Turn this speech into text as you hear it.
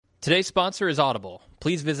Today's sponsor is Audible.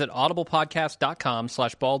 Please visit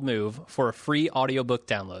audiblepodcast.com/baldmove for a free audiobook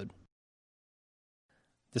download.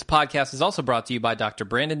 This podcast is also brought to you by Dr.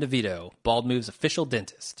 Brandon DeVito, Bald Move's official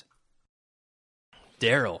dentist.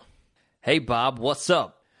 Daryl. Hey, Bob, what's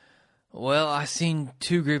up? Well, I've seen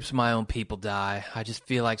two groups of my own people die. I just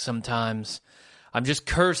feel like sometimes I'm just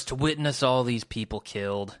cursed to witness all these people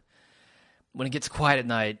killed. When it gets quiet at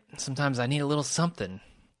night, sometimes I need a little something.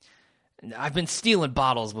 I've been stealing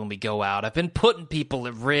bottles when we go out. I've been putting people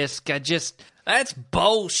at risk. That's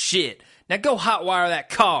bullshit. Now go hotwire that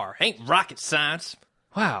car. Ain't rocket science.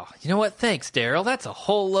 Wow, you know what? Thanks, Daryl. That's a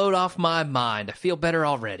whole load off my mind. I feel better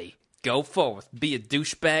already. Go forth. Be a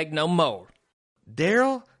douchebag no more.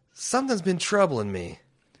 Daryl, something's been troubling me.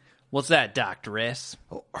 What's that, Dr. S?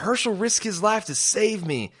 Herschel risked his life to save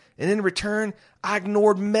me, and in return, I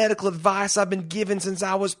ignored medical advice I've been given since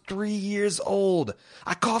I was 3 years old.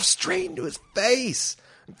 I coughed straight into his face.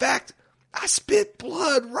 In fact, I spit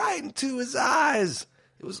blood right into his eyes.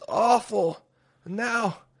 It was awful. And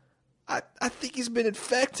now, I think he's been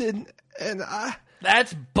infected, and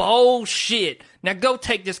That's bullshit. Now go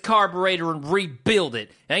take this carburetor and rebuild it.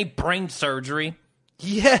 It ain't brain surgery.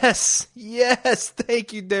 Yes,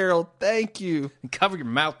 thank you, Daryl, thank you. And cover your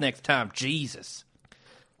mouth next time, Jesus.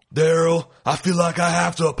 Daryl, I feel like I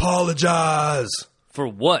have to apologize. For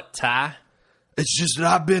what, Ty? It's just that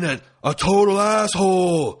I've been a total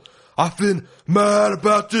asshole. I've been mad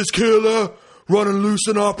about this killer running loose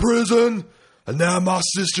in our prison, and now my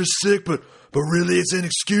sister's sick, but really it's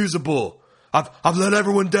inexcusable. I've let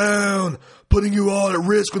everyone down, putting you all at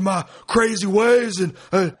risk with my crazy ways and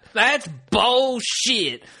That's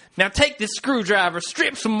bullshit. Now take this screwdriver,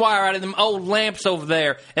 strip some wire out of them old lamps over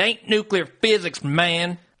there. It ain't nuclear physics,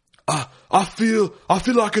 man. I feel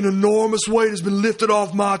like an enormous weight has been lifted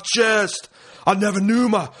off my chest. I never knew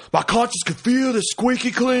my conscience could feel this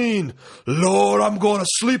squeaky clean. Lord, I'm going to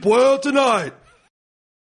sleep well tonight.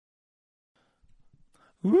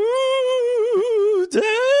 Ooh,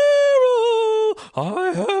 Daryl,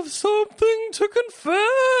 I have something to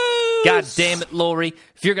confess. God damn it, Lori.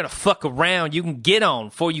 If you're going to fuck around, you can get on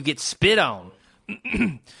before you get spit on.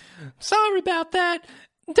 Sorry about that.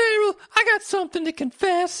 Daryl, I got something to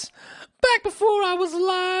confess. Back before I was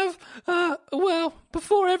alive,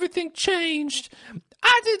 before everything changed,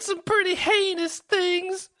 I did some pretty heinous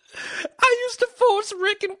things. I used to force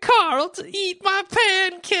Rick and Carl to eat my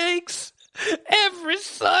pancakes. Every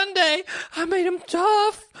Sunday, I made them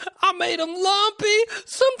tough. I made them lumpy.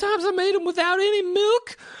 Sometimes I made them without any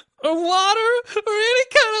milk or water or any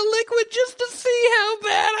kind of liquid just to see how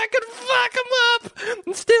bad I could fuck them up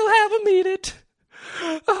and still have them eat it.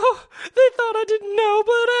 Oh, they thought I didn't know,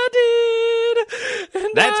 but I did.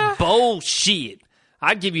 And that's bullshit.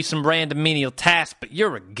 I'd give you some random menial tasks, but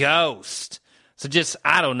you're a ghost. So just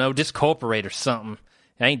discorporate or something.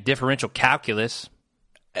 It ain't differential calculus.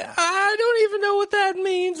 I don't even know what that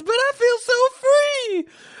means, but I feel so free.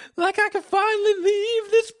 Like I can finally leave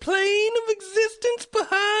this plane of existence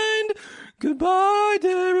behind. Goodbye,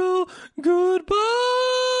 Daryl. Goodbye.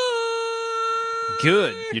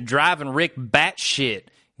 Good. You're driving Rick batshit.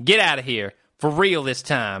 Get out of here. For real this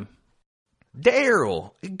time.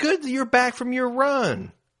 Daryl, good that you're back from your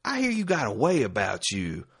run. I hear you got a way about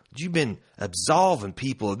you. You've been absolving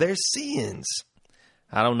people of their sins.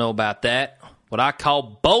 I don't know about that. What I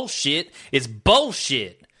call bullshit is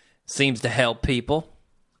bullshit. Seems to help people.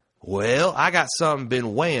 Well, I got something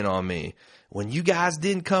been weighing on me. When you guys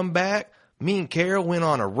didn't come back, me and Carol went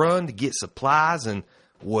on a run to get supplies and,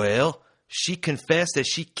 well, she confessed that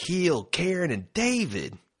she killed Karen and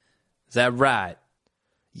David. Is that right?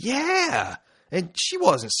 Yeah, and she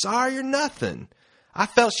wasn't sorry or nothing. I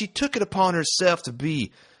felt she took it upon herself to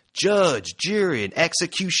be judge, jury, and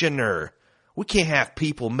executioner. We can't have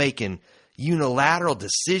people making unilateral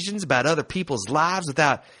decisions about other people's lives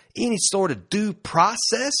without any sort of due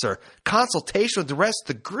process or consultation with the rest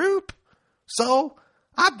of the group. So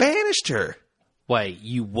I banished her. Wait,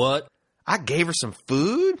 you what? I gave her some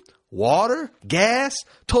food, water, gas,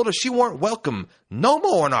 told her she weren't welcome no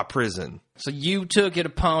more in our prison. So you took it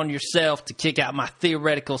upon yourself to kick out my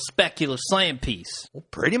theoretical specular slam piece? Well,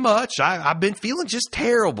 pretty much. I've been feeling just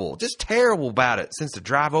terrible about it since the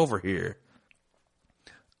drive over here.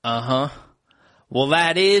 Uh-huh. Well,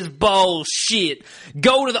 that is bullshit.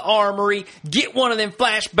 Go to the armory, get one of them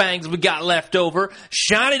flashbangs we got left over,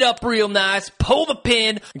 shine it up real nice, pull the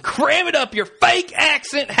pin, and cram it up your fake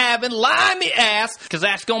accent-having, limey ass, because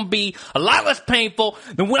that's going to be a lot less painful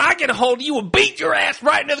than when I get a hold of you and beat your ass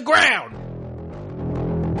right into the ground.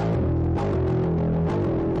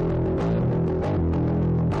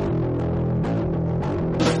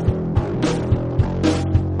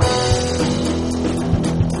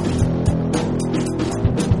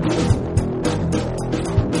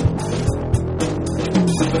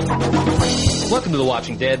 Welcome to The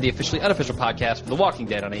Walking Dead, the officially unofficial podcast for The Walking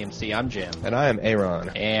Dead on AMC. I'm Jim. And I am Aaron.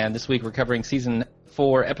 And this week we're covering Season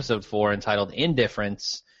 4, Episode 4, entitled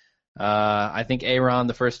Indifference. I think Aaron,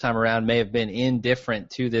 the first time around, may have been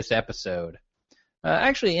indifferent to this episode.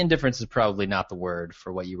 Actually, indifference is probably not the word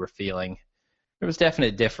for what you were feeling. There was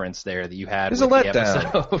definite difference there that you had There's with a the letdown.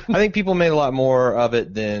 episode. I think people made a lot more of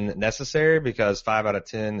it than necessary because 5 out of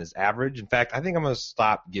 10 is average. In fact, I think I'm going to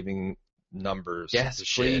stop giving numbers. Yes, to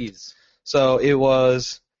please. Shit. So it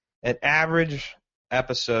was an average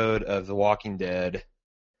episode of The Walking Dead,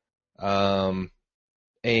 and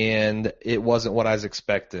it wasn't what I was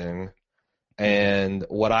expecting. And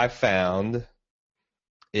what I found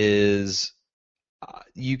is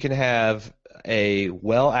you can have a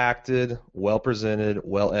well-acted, well-presented,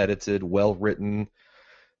 well-edited, well-written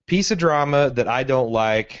piece of drama that I don't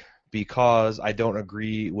like because I don't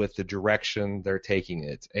agree with the direction they're taking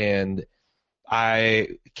it. And I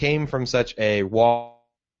came from such a walk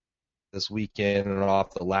this weekend and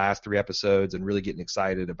off the last 3 episodes and really getting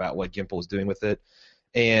excited about what Gimple was doing with it.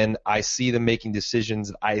 And I see them making decisions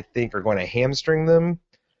that I think are going to hamstring them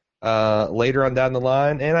later on down the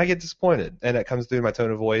line, and I get disappointed. And it comes through in my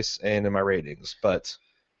tone of voice and in my ratings. But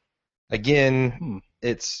again,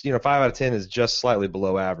 it's 5 out of 10 is just slightly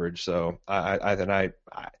below average. So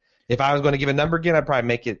if I was going to give a number again, I'd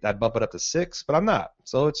bump it up to 6, but I'm not.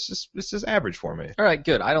 So it's just average for me. All right,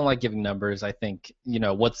 good. I don't like giving numbers. I think,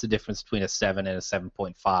 what's the difference between a 7 and a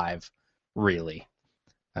 7.5, really?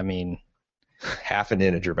 I mean, half an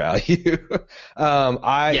integer value.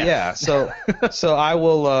 Yes. So I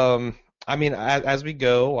will. As we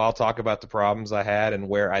go, I'll talk about the problems I had and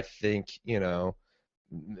where I think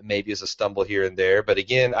maybe it's a stumble here and there. But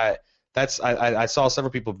again, I saw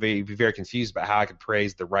several people be very confused about how I could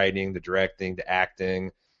praise the writing, the directing, the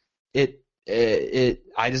acting.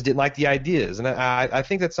 I just didn't like the ideas, and I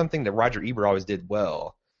think that's something that Roger Ebert always did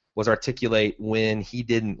well, was articulate when he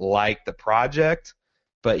didn't like the project,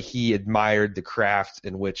 but he admired the craft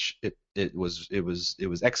in which it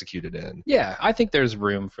was executed in. Yeah, I think there's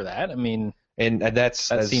room for that. I mean, and that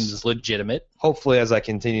seems legitimate. Hopefully, as I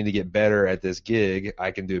continue to get better at this gig,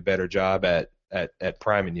 I can do a better job at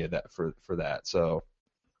priming you for that. So,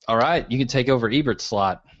 all right, you can take over Ebert's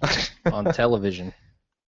slot on television.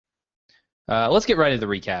 Let's get right into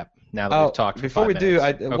the recap now that we've talked. Before we do,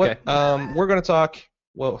 we're going to talk.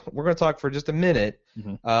 Well, we're going to talk for just a minute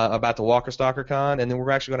about the Walker Stalker Con, and then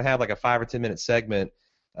we're actually going to have like a 5 or 10 minute segment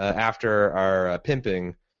after our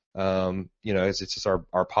pimping. It's just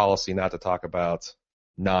our policy not to talk about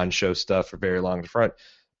non-show stuff for very long in the front.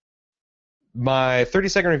 My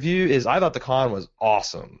 30-second review is I thought the con was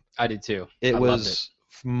awesome. I did too. It was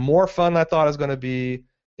more fun than I thought it was going to be.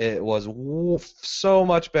 It was so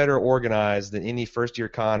much better organized than any first-year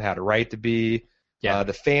con had a right to be. Yeah.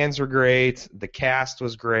 The fans were great. The cast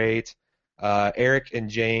was great. Eric and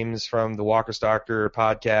James from the Walker Stalker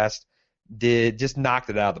podcast just knocked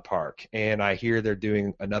it out of the park. And I hear they're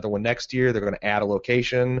doing another one next year. They're going to add a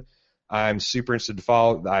location. I'm super interested to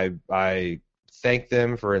follow. I thank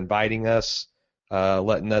them for inviting us,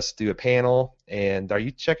 letting us do a panel. And are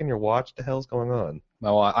you checking your watch? What the hell's going on?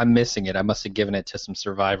 Oh, I'm missing it. I must have given it to some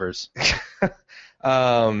survivors.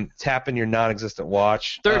 Tapping your non-existent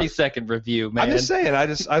watch. 30-second review, man. I'm just saying. I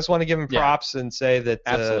just want to give him props and say that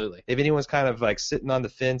absolutely. If anyone's kind of like sitting on the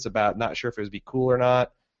fence about not sure if it would be cool or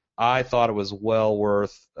not, I thought it was well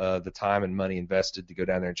worth the time and money invested to go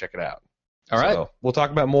down there and check it out. All right. So we'll talk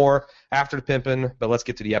about more after the pimping, but let's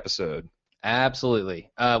get to the episode. Absolutely.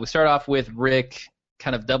 We start off with Rick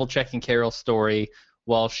kind of double-checking Carol's story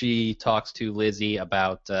while she talks to Lizzie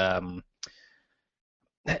about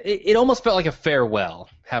it almost felt like a farewell,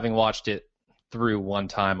 having watched it through one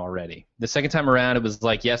time already. The second time around, it was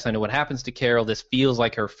like, yes, I know what happens to Carol. This feels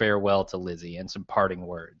like her farewell to Lizzie and some parting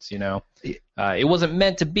words, It wasn't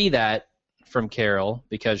meant to be that from Carol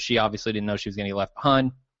because she obviously didn't know she was going to get left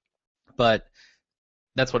behind, but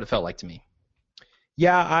that's what it felt like to me.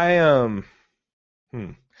 Yeah, I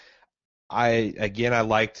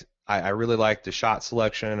really liked the shot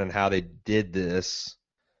selection and how they did this.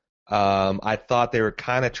 I thought they were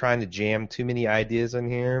kind of trying to jam too many ideas in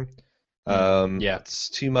here. It's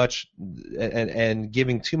too much and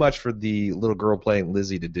giving too much for the little girl playing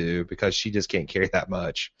Lizzie to do because she just can't carry that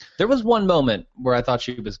much. There was one moment where I thought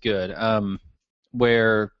she was good,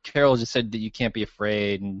 where Carol just said that you can't be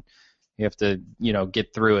afraid and you have to,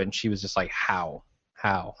 get through it, and she was just like, how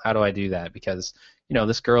do I do that? Because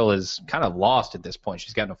this girl is kind of lost at this point.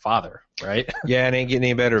 She's got no father, right? Yeah, it ain't getting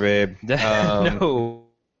any better, babe. No.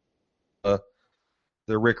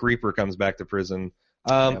 The Rick Reaper comes back to prison.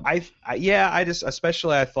 I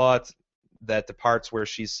thought that the parts where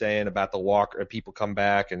she's saying about the walker, people come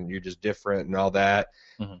back and you're just different and all that,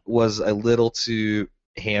 was a little too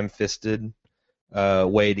ham-fisted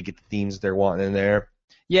way to get the themes they're wanting in there.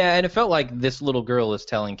 Yeah, and it felt like this little girl is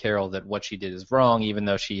telling Carol that what she did is wrong, even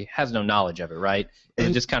though she has no knowledge of it, right? It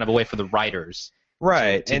was just kind of a way for the writers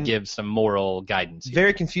to give some moral guidance.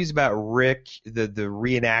 Very confused about Rick, the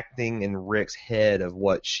reenacting in Rick's head of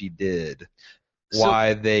what she did.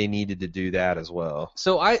 Why they needed to do that as well.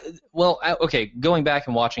 So going back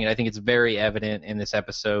and watching it, I think it's very evident in this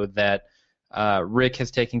episode that Rick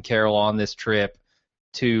has taken Carol on this trip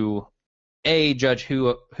to A, judge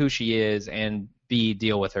who she is, and B,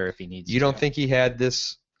 deal with her if he needs to. You don't think he had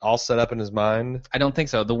this all set up in his mind? I don't think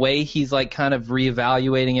so. The way he's like kind of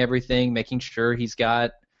reevaluating everything, making sure he's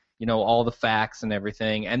got, all the facts and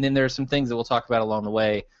everything. And then there's some things that we'll talk about along the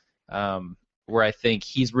way where I think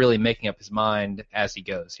he's really making up his mind as he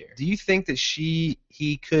goes here. Do you think that he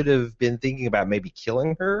could have been thinking about maybe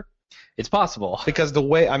killing her? It's possible. Because the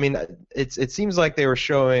way, it seems like they were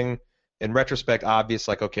showing, in retrospect, obvious,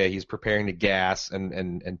 like, okay, he's preparing to gas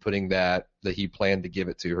and putting that he planned to give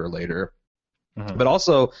it to her later. Mm-hmm. But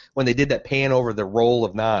also, when they did that pan over the roll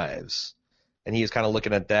of knives, and he was kind of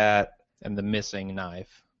looking at that. And the missing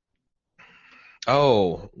knife.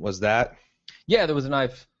 Oh, was that? Yeah, there was a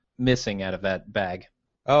knife missing out of that bag.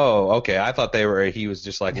 Oh, okay. I thought he was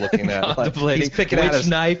just like looking at, like, he's picking out which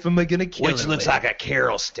knife am I gonna kill? Which looks like a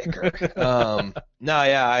Carol sticker. So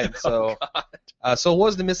what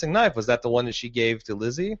was the missing knife? Was that the one that she gave to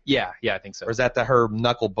Lizzie? Yeah, I think so. Or is that her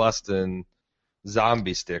knuckle busting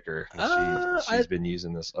zombie sticker? She's been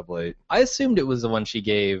using this of late. I assumed it was the one she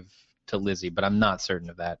gave to Lizzie, but I'm not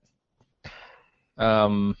certain of that.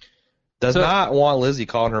 Does not want Lizzie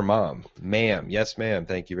calling her mom. Ma'am. Yes, ma'am.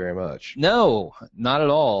 Thank you very much. No, not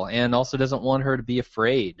at all. And also doesn't want her to be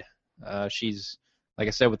afraid. She's, like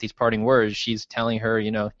I said, with these parting words, she's telling her,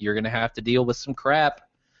 you're going to have to deal with some crap.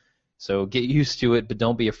 So get used to it, but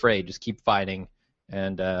don't be afraid. Just keep fighting.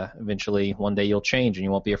 And eventually, one day you'll change and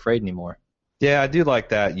you won't be afraid anymore. Yeah, I do like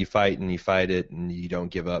that. You fight and you fight it and you don't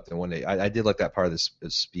give up. And one day, I did like that part of this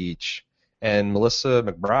speech. And Melissa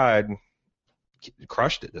McBride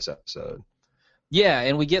crushed it this episode. Yeah,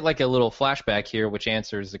 and we get like a little flashback here which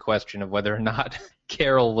answers the question of whether or not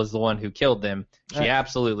Carol was the one who killed them. She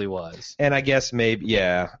absolutely was. And I guess maybe,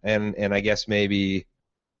 and I guess maybe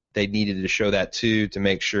they needed to show that too to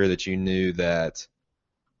make sure that you knew that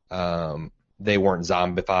they weren't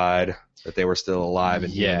zombified, that they were still alive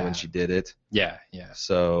and human when she did it. Yeah.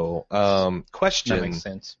 So, question. That makes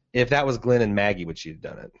sense. If that was Glenn and Maggie, would she have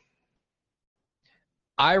done it?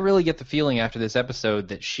 I really get the feeling after this episode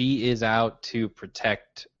that she is out to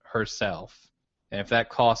protect herself. And if that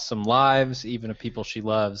costs some lives, even of people she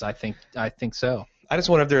loves, I think so. I just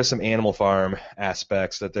wonder if there are some Animal Farm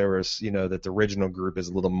aspects that there was, that the original group is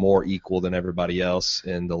a little more equal than everybody else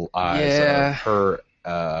in the eyes of her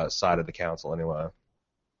side of the council anyway.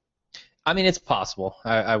 I mean, it's possible.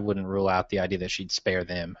 I wouldn't rule out the idea that she'd spare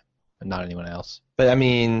them and not anyone else. But,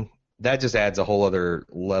 that just adds a whole other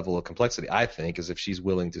level of complexity, I think, is if she's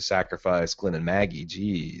willing to sacrifice Glenn and Maggie.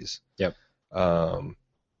 Geez. Yep.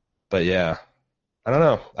 But yeah, I don't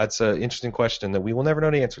know. That's an interesting question that we will never know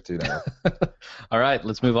the answer to now. All right,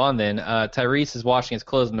 let's move on then. Tyrese is washing his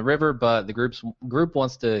clothes in the river, but the group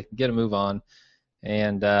wants to get a move on,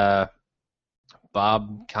 and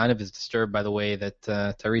Bob kind of is disturbed by the way that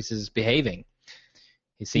Tyrese is behaving.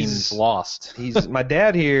 He seems lost. He's my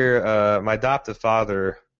dad here. My adoptive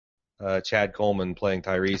father. Chad Coleman playing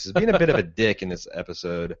Tyrese is being a bit of a dick in this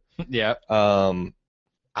episode. Yeah.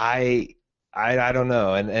 I don't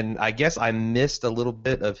know, and I guess I missed a little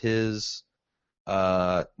bit of his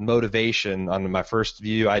motivation on my first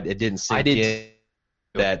view. It didn't sink in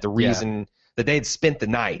that the reason that they had spent the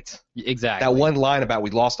night. Exactly. That one line about we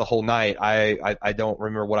lost a whole night. I don't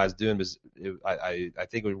remember what I was doing because I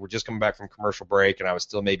think we were just coming back from commercial break and I was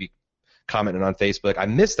still maybe commenting on Facebook. I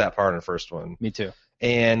missed that part in the first one. Me too.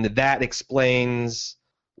 And that explains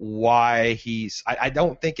why I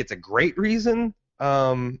don't think it's a great reason,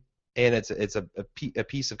 and it's a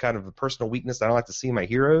piece of kind of a personal weakness that I don't like to see in my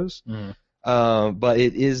heroes. But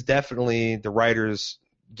it is definitely the writers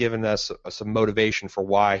giving us some motivation for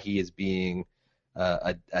why he is being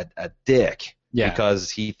a dick. Yeah. Because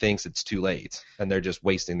he thinks it's too late, and they're just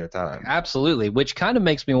wasting their time. Absolutely, which kind of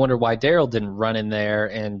makes me wonder why Daryl didn't run in there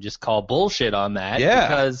and just call bullshit on that. Yeah.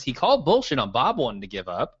 Because he called bullshit on Bob wanting to give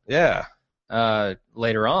up. Yeah.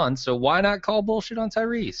 Later on, so why not call bullshit on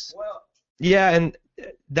Tyrese? Well, yeah, and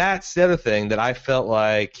that's the other thing that I felt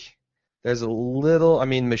like there's a little. I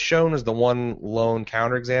mean, Michonne is the one lone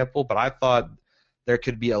counterexample, but I thought there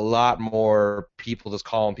could be a lot more people just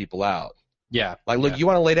calling people out. Yeah. Like, look, you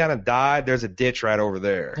want to lay down and die? There's a ditch right over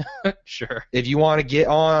there. Sure. If you want to get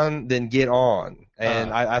on, then get on.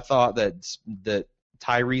 And I thought that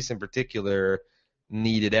Tyrese in particular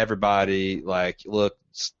needed everybody. Like, look,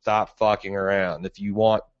 stop fucking around. If you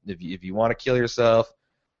want to kill yourself,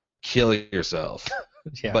 kill yourself.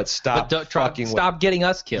 Yeah. But stop getting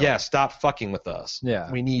us killed. Yeah, stop fucking with us.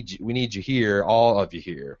 Yeah. We need you here, all of you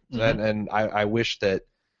here. Mm-hmm. And I wish that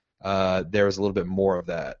there was a little bit more of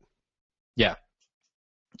that. Yeah.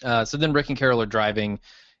 So then Rick and Carol are driving,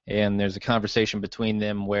 and there's a conversation between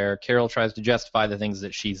them where Carol tries to justify the things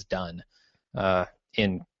that she's done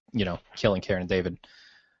in, killing Karen and David.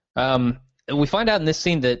 And we find out in this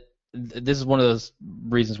scene that this is one of those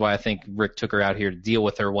reasons why I think Rick took her out here to deal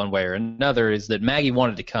with her one way or another, is that Maggie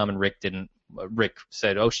wanted to come and Rick didn't. Rick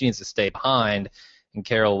said, oh, she needs to stay behind, and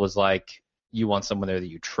Carol was like, you want someone there that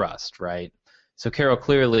you trust, right? So Carol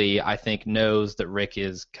clearly, I think, knows that Rick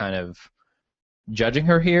is kind of judging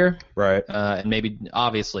her here, right? And maybe,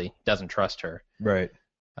 obviously, doesn't trust her, right?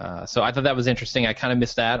 So I thought that was interesting. I kind of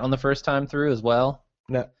missed that on the first time through as well.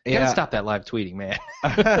 No, Gotta stop that live tweeting, man.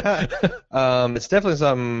 It's definitely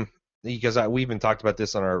something, because we even talked about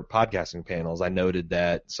this on our podcasting panels. I noted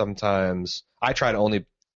that sometimes I try to only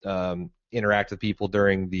interact with people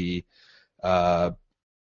during the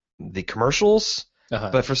commercials,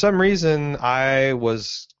 but for some reason I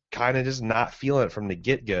was kind of just not feeling it from the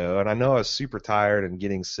get-go, and I know I was super tired and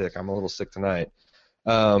getting sick. I'm a little sick tonight.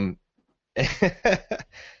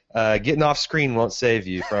 Getting off screen won't save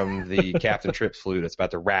you from the Captain Trips flu that's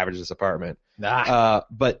about to ravage this apartment.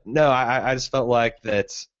 But no, I just felt like that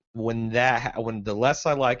when the less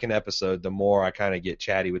I like an episode, the more I kind of get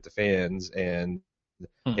chatty with the fans, and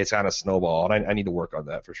it's kind of snowball, and I need to work on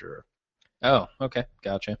that for sure. Oh, okay,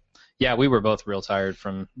 gotcha. Yeah, we were both real tired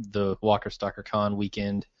from the Walker Stalker Con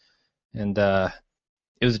weekend, and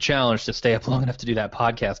it was a challenge to stay up long enough to do that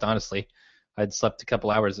podcast, honestly. I'd slept a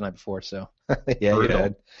couple hours the night before, so. Yeah, you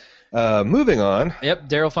did. Moving on. Yep,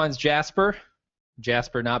 Daryl finds Jasper.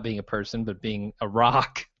 Jasper not being a person, but being a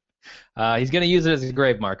rock. He's going to use it as a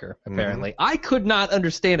grave marker, apparently. I could not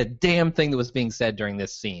understand a damn thing that was being said during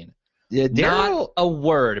this scene. Yeah, Not a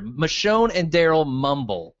word. Michonne and Daryl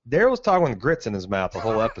mumble. Daryl was talking with grits in his mouth the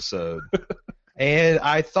whole episode. And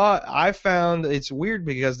I found it's weird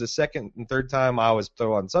because the second and third time I was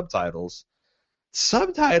throwing subtitles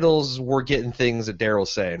were getting things that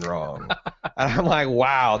Daryl's saying wrong. And I'm like,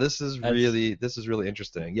 wow, this is really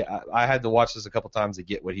interesting. Yeah, I had to watch this a couple times to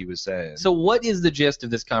get what he was saying. So what is the gist of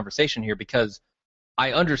this conversation here? Because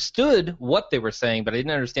I understood what they were saying, but I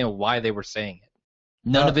didn't understand why they were saying it.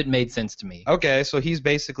 None of it made sense to me. Okay, so he's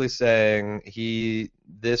basically saying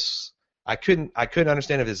I couldn't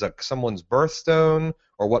understand if it's someone's birthstone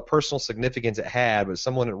or what personal significance it had, but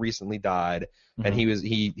someone that recently died, and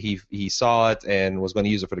he saw it and was going to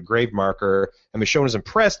use it for the grave marker, and Michonne was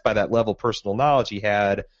impressed by that level of personal knowledge he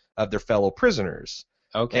had of their fellow prisoners.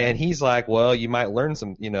 Okay. And he's like, well, you might learn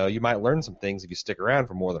some things if you stick around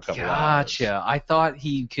for more than a couple hours. Gotcha. I thought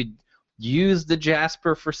he could use the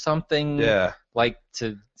Jasper for something. Yeah. Like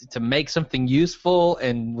to make something useful,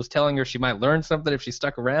 and was telling her she might learn something if she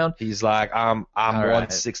stuck around. He's like, I'm right.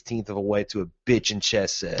 1/16 of a way to a bitchin'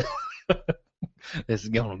 chess set. This is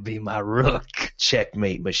gonna be my rook.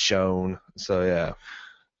 Checkmate, Michonne. So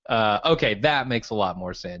yeah. Okay, that makes a lot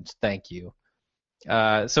more sense. Thank you.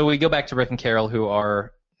 So we go back to Rick and Carol,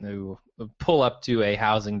 who pull up to a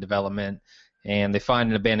housing development, and they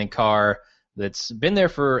find an abandoned car that's been there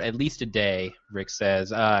for at least a day, Rick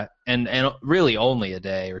says, and really only a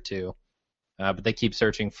day or two. But they keep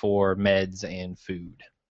searching for meds and food.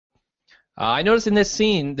 I noticed in this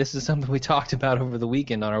scene, this is something we talked about over the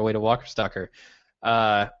weekend on our way to Walker Stalker.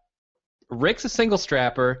 Rick's a single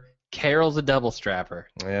strapper, Carol's a double strapper.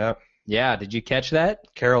 Yeah. Yeah, did you catch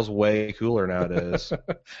that? Carol's way cooler nowadays.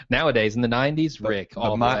 Nowadays, in the 90s, Rick.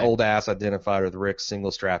 But my old ass identified with Rick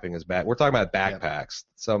single strapping his back. We're talking about backpacks.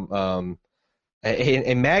 Yep.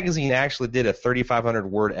 A magazine actually did a 3,500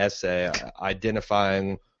 word essay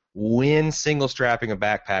identifying when single strapping a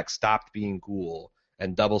backpack stopped being cool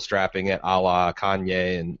and double strapping it, a la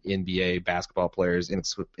Kanye and NBA basketball players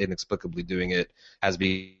inexplicably doing it, has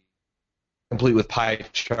been complete with pie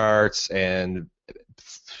charts and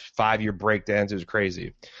 5-year breakdowns. It was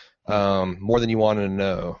crazy. More than you wanted to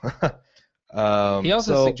know. He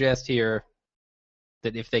also suggests here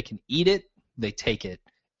that if they can eat it, they take it.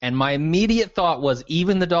 And my immediate thought was,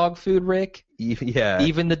 even the dog food, Rick? Yeah.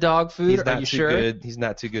 Even the dog food? Are you sure? Good. He's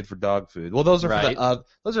not too good for dog food. Well, those are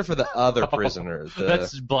for the other prisoners.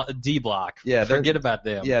 That's D block. Yeah, forget about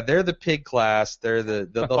them. Yeah, they're the pig class.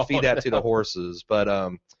 They'll feed that to the horses.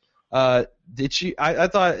 But Did she? I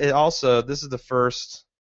thought it also. This is the first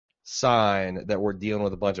sign that we're dealing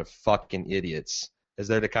with a bunch of fucking idiots. Is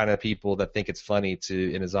they're the kind of people that think it's funny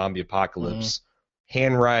to, in a zombie apocalypse,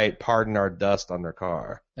 handwrite "Pardon Our Dust" on their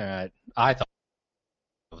car. All right. I thought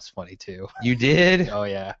it was funny too. You did? Oh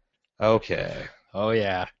yeah. Okay. Oh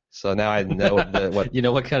yeah. So now I know what You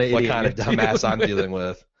know what kind of what idiot kind of you're dumbass I'm dealing dealing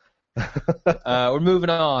with. We're moving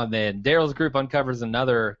on then. Daryl's group uncovers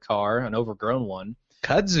another car, an overgrown one.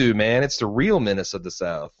 Kudzu, man, it's the real menace of the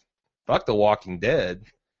South. Fuck The Walking Dead.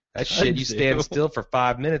 That shit, you stand still for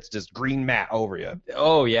 5 minutes, just green mat over you.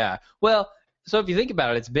 Oh yeah. Well, so if you think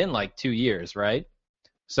about it, it's been like 2 years, right?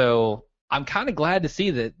 So I'm kind of glad to see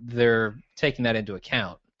that they're taking that into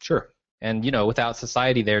account. Sure. And without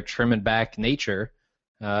society there trimming back nature,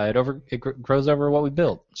 it grows over what we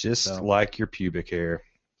built. Just like your pubic hair.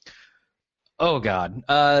 Oh God.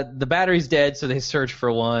 The battery's dead, so they search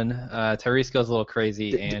for one. Tyrese goes a little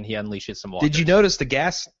crazy and he unleashes some water. Did you notice the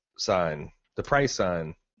gas sign, the price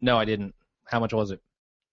sign? No, I didn't. How much was it?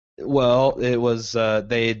 Well, it was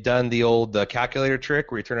they had done the old calculator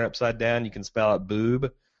trick where you turn it upside down, you can spell out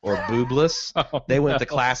boob or boobless. Oh, they went to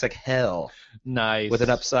classic hell. Nice. With an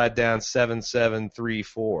upside down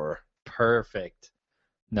 7734. Perfect.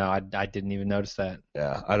 No, I didn't even notice that.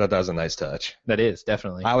 Yeah, I thought that was a nice touch. That is,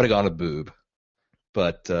 definitely. I would have gone to boob.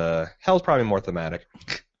 But hell's probably more thematic.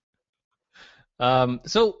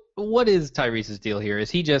 So what is Tyrese's deal here? Is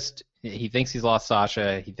he thinks he's lost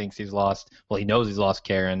Sasha, he knows he's lost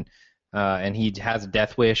Karen, and he has a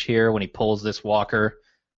death wish here when he pulls this walker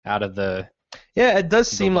out of the Yeah, it does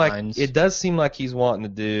seem lines. like he's wanting to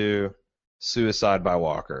do suicide by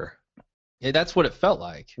walker. Yeah, that's what it felt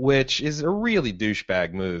like. Which is a really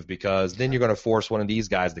douchebag move because then you're going to force one of these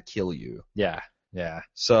guys to kill you. Yeah.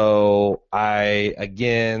 So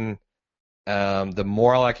the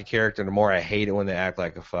more I like a character, the more I hate it when they act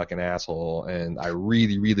like a fucking asshole. And I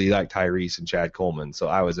really, really like Tyrese and Chad Coleman, so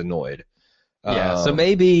I was annoyed. Yeah. So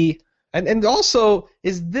maybe, and also,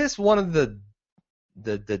 is this one of the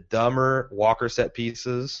dumber Walker set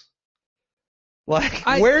pieces? Like,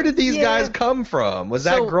 where did these guys come from? Was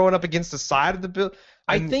that growing up against the side of the building?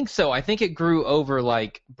 I think so. I think it grew over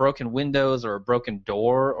like broken windows or a broken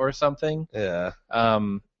door or something. Yeah.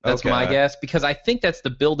 That's my guess because I think that's the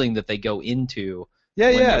building that they go into.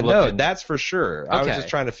 Yeah. No, that's for sure. Okay. I was just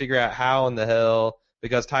trying to figure out how in the hell,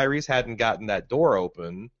 because Tyrese hadn't gotten that door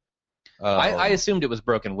open. I assumed it was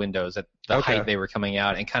broken windows at the height they were coming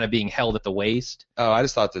out and kind of being held at the waist. Oh, I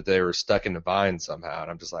just thought that they were stuck in the vine somehow,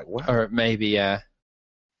 and I'm just like, what? Or maybe, yeah.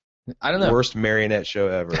 I don't know. Worst marionette show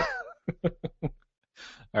ever.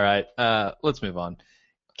 All right, let's move on.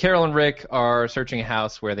 Carol and Rick are searching a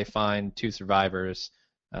house where they find 2 survivors.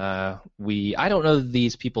 I don't know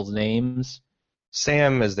these people's names.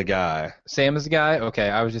 Sam is the guy. Sam is the guy?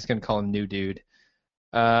 Okay, I was just going to call him New Dude.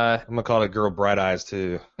 I'm going to call it Girl Bright Eyes,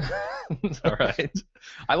 too. All right.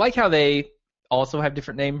 I like how they also have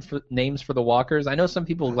different names for the walkers. I know some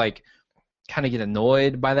people, kind of get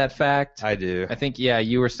annoyed by that fact. I do. I think,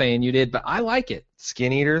 you were saying you did, but I like it.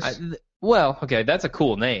 Skin Eaters? Well, okay, that's a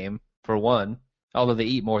cool name, for one, although they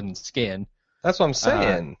eat more than skin. That's what I'm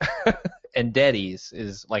saying. And Daddies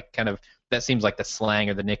is that seems like the slang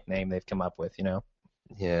or the nickname they've come up with,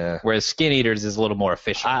 Yeah. Whereas Skin Eaters is a little more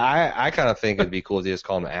official. I kind of think it'd be cool to just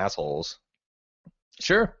call them assholes.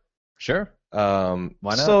 Sure. Why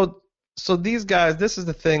not? So these guys, this is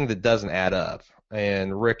the thing that doesn't add up,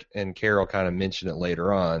 and Rick and Carol kind of mention it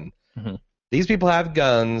later on. Mm-hmm. These people have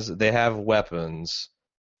guns, they have weapons.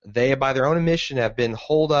 They, by their own admission, have been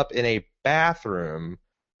holed up in a bathroom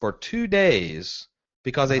for 2 days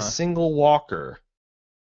because a single walker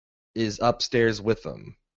is upstairs with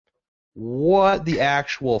them. What the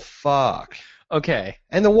actual fuck? Okay.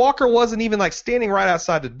 And the walker wasn't even standing right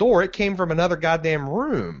outside the door. It came from another goddamn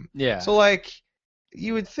room. Yeah. So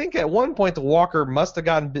you would think at one point the walker must have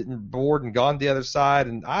gotten bitten bored and gone the other side.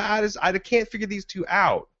 And I can't figure these 2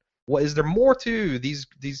 out. What is there more to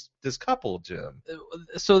this couple, Jim?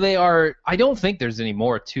 So they are. I don't think there's any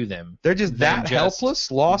more to them. They're just that helpless,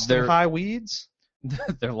 lost in high weeds.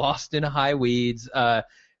 They're lost in high weeds.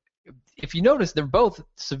 If you notice, they're both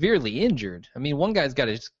severely injured. I mean, one guy's got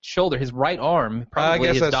his shoulder, his right arm, probably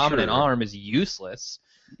his dominant arm is useless.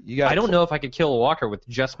 I don't know if I could kill a walker with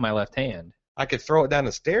just my left hand. I could throw it down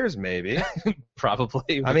the stairs, maybe.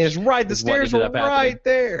 Probably. I mean, it's right. The stairs were right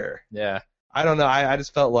there. Yeah. I don't know. I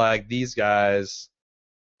just felt like these guys.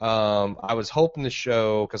 I was hoping to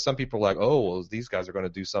show, because some people are like, oh, well, these guys are going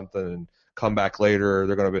to do something and come back later.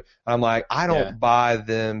 They're going to be. I'm like, I don't buy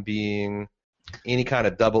them being any kind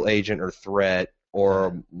of double agent or threat or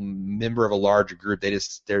a member of a larger group. They're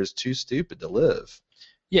just too stupid to live.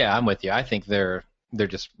 Yeah, I'm with you. I think they're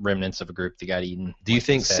just remnants of a group that got eaten. Do you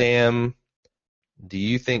think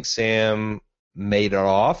Sam made it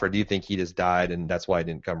off, or do you think he just died and that's why he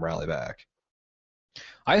didn't come rally back?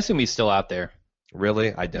 I assume he's still out there.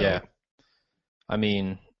 Really? I don't. Yeah. I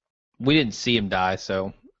mean, we didn't see him die,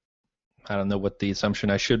 so I don't know what the assumption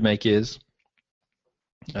I should make is.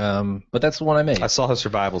 But that's the one I made. I saw his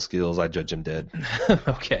survival skills. I judge him dead.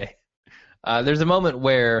 Okay. There's a moment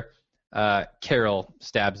where Carol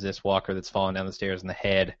stabs this walker that's falling down the stairs in the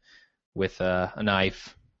head with a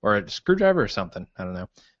knife or a screwdriver or something. I don't know.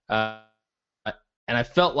 And I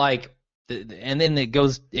felt like, and then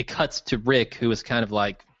it cuts to Rick, who was kind of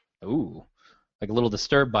like, ooh, like a little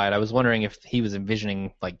disturbed by it. I was wondering if he was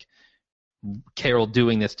envisioning like Carol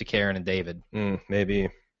doing this to Karen and David. Maybe.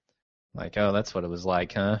 Like, oh, that's what it was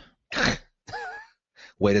like, huh?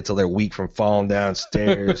 Wait until they're weak from falling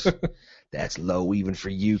downstairs. That's low even for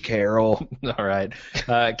you, Carol. All right.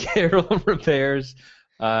 Carol repairs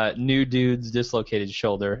new dude's dislocated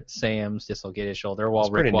shoulder, Sam's dislocated shoulder, while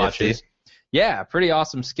Rick watches. Nifty. Yeah, pretty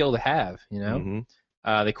awesome skill to have, you know?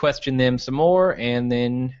 Mm-hmm. They question them some more, and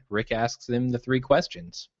then Rick asks them the 3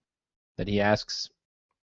 questions that he asks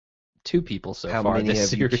 2 people so How far many this have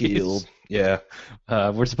series. you killed? Yeah.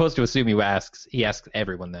 We're supposed to assume he asks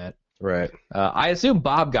everyone that. Right. I assume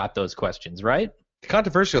Bob got those questions, right?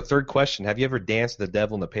 Controversial 3rd question. Have you ever danced with the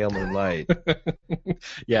devil in the pale moonlight?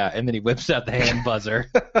 Yeah, and then he whips out the hand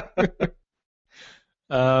buzzer.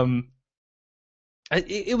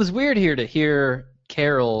 It was weird here to hear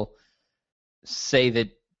Carol say that,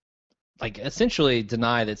 like, essentially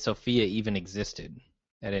deny that Sophia even existed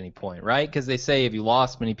at any point, right? Because they say, have you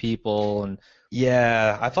lost many people? And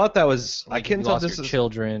yeah, I thought that was. like, I couldn't tell this your is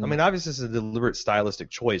children. I mean, obviously, this is a deliberate stylistic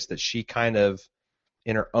choice that she kind of,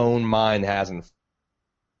 in her own mind, hasn't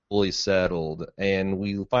fully settled, and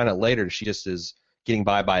we find out later she just is getting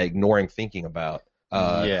by ignoring thinking about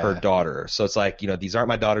her daughter. So it's like, these aren't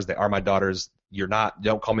my daughters; they are my daughters.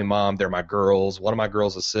 Don't call me mom. They're my girls. One of my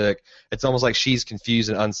girls is sick. It's almost like she's confused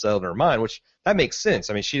and unsettled in her mind, which that makes sense.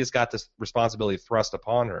 I mean, she just got this responsibility thrust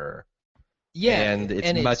upon her. Yeah, and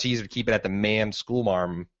it's much easier to keep it at the badass school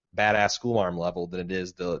marm level than it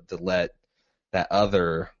is to let that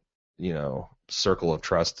other, circle of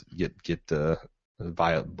trust get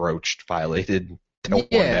violated, torn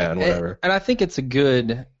down, whatever. And I think it's a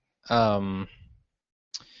good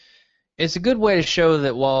way to show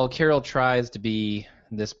that while Carol tries to be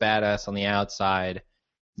this badass on the outside,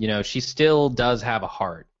 she still does have a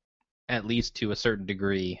heart, at least to a certain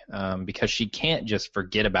degree, because she can't just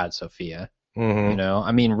forget about Sophia. Mm-hmm.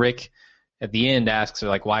 I mean, Rick at the end asks her,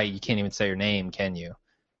 like, why you can't even say her name, can you?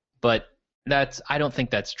 But I don't think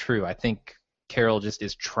that's true. I think Carol just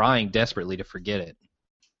is trying desperately to forget it.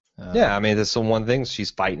 Yeah, I mean, that's the one thing,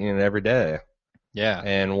 she's fighting it every day. Yeah.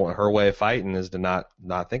 And her way of fighting is to not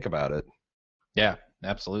think about it. Yeah,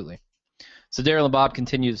 absolutely. So Daryl and Bob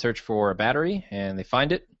continue to search for a battery, and they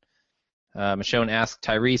find it. Michonne asks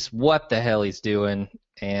Tyrese what the hell he's doing,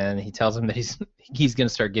 and he tells him that he's going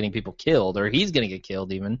to start getting people killed, or he's going to get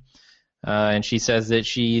killed even. And she says that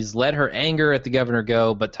she's let her anger at the governor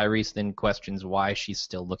go, but Tyrese then questions why she's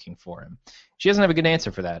still looking for him. She doesn't have a good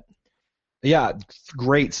answer for that. Yeah,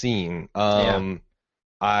 great scene.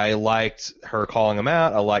 I liked her calling him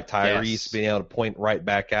out. I liked Tyrese being able to point right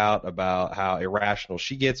back out about how irrational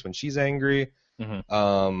she gets when she's angry.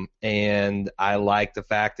 Mm-hmm. And I liked the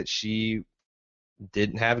fact that she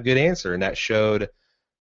didn't have a good answer, and that showed,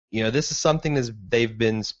 this is something they've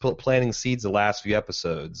been planting seeds the last few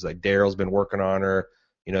episodes. Like, Daryl's been working on her.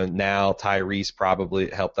 Now Tyrese probably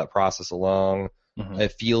helped that process along. Mm-hmm.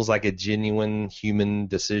 It feels like a genuine human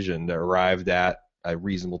decision that arrived at a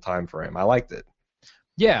reasonable time frame. I liked it.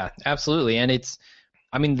 Yeah, absolutely. And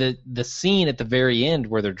the scene at the very end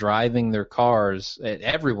where they're driving their cars,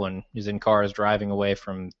 everyone is in cars driving away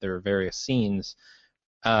from their various scenes,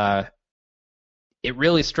 it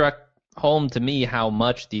really struck home to me how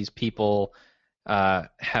much these people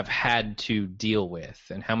have had to deal with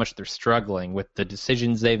and how much they're struggling with the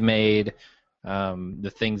decisions they've made,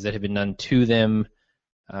 the things that have been done to them.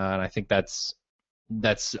 And I think that's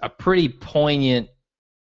a pretty poignant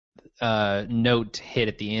note to hit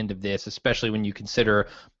at the end of this, especially when you consider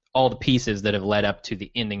all the pieces that have led up to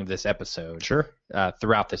the ending of this episode. Sure.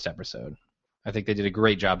 Throughout this episode, I think they did a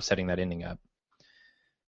great job setting that ending up.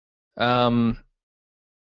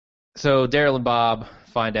 So Daryl and Bob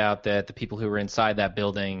find out that the people who were inside that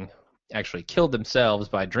building actually killed themselves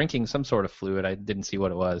by drinking some sort of fluid. I didn't see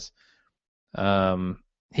what it was.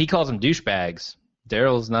 He calls them douchebags.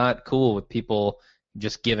 Daryl's not cool with people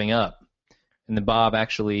just giving up. And then Bob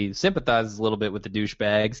actually sympathizes a little bit with the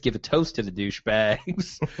douchebags, give a toast to the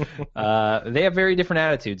douchebags. They have very different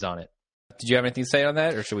attitudes on it. Did you have anything to say on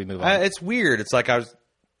that, or should we move on? It's weird. It's like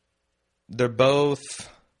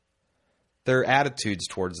their attitudes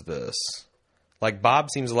towards this. Like Bob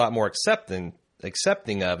seems a lot more accepting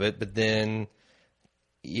of it, but then,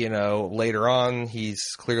 later on he's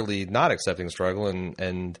clearly not accepting the struggle,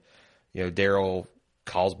 and Daryl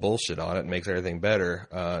calls bullshit on it and makes everything better,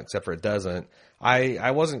 except for it doesn't. I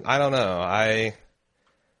don't know.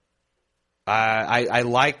 I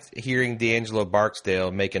liked hearing D'Angelo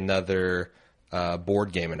Barksdale make another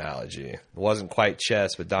board game analogy. It wasn't quite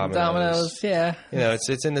chess, but dominoes. Dominoes, yeah.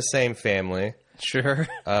 It's in the same family. Sure.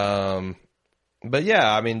 But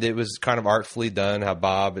yeah, I mean, it was kind of artfully done. How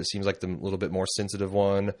Bob, it seems like the little bit more sensitive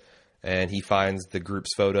one, and he finds the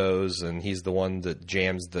group's photos, and he's the one that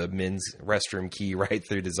jams the men's restroom key right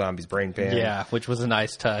through the zombie's brain pan. Yeah, which was a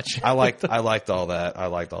nice touch. I liked all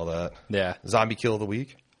that. Yeah. Zombie kill of the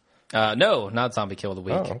week? No, not zombie kill of the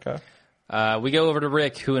week. Oh, okay. We go over to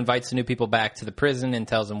Rick, who invites the new people back to the prison and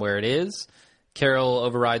tells them where it is. Carol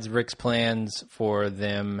overrides Rick's plans for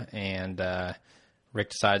them, and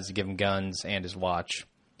Rick decides to give him guns and his watch.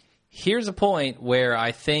 Here's a point where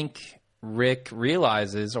I think Rick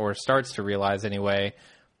realizes, or starts to realize anyway,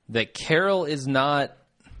 that Carol is not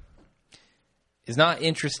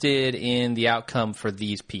interested in the outcome for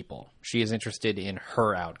these people. She is interested in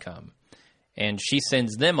her outcome. And she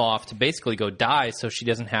sends them off to basically go die so she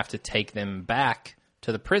doesn't have to take them back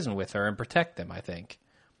to the prison with her and protect them, I think.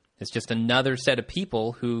 It's just another set of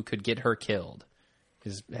people who could get her killed,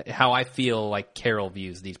 is how I feel like Carol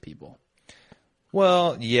views these people.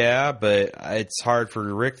 Well, yeah, but it's hard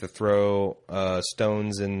for Rick to throw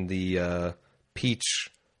stones in the peach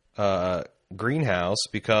greenhouse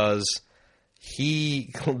because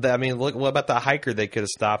look, what about the hiker they could have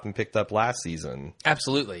stopped and picked up last season?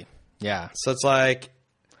 Absolutely. Yeah. So it's like,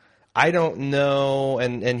 I don't know,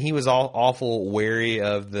 and he was awful wary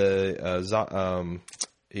of the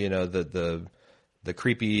the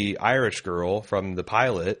creepy Irish girl from the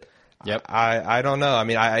pilot. Yep. I don't know. I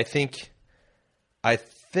mean, I think I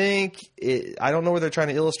don't know where they're trying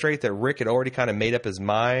to illustrate that Rick had already kind of made up his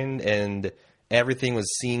mind and everything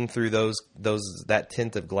was seen through that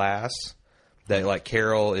tint of glass, that like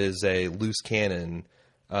Carol is a loose cannon.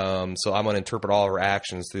 So I'm going to interpret all of her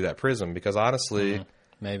actions through that prism because honestly,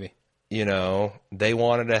 maybe, they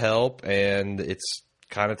wanted to help and it's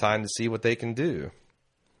kind of time to see what they can do.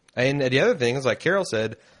 And the other thing is, like Carol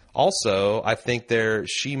said, also, I think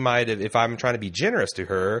she might have, if I'm trying to be generous to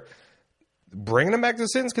her, bringing them back to the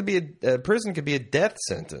sentence prison could be a death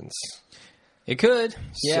sentence. It could,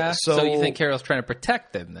 yeah. So you think Carol's trying to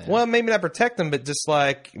protect them then? Well, maybe not protect them, but just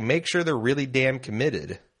like make sure they're really damn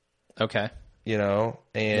committed. Okay.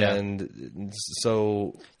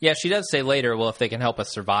 So... Yeah, she does say later, well, if they can help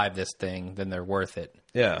us survive this thing, then they're worth it.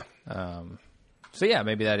 Yeah. So yeah,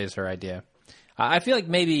 maybe that is her idea. I feel like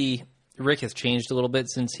maybe Rick has changed a little bit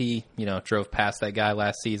since he, drove past that guy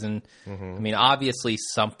last season. Mm-hmm. I mean, obviously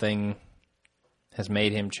something has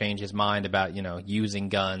made him change his mind about, using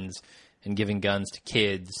guns and giving guns to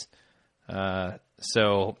kids.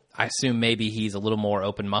 So I assume maybe he's a little more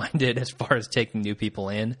open-minded as far as taking new people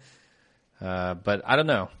in. But I don't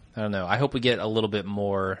know. I hope we get a little bit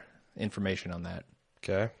more information on that.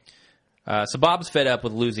 Okay. So Bob's fed up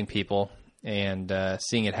with losing people and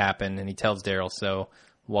seeing it happen, and he tells Daryl so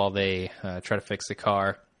while they try to fix the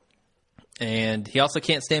car. And he also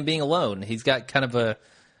can't stand being alone. He's got kind of a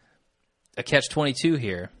catch-22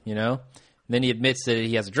 here, And then he admits that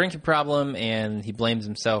he has a drinking problem, and he blames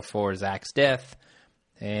himself for Zach's death.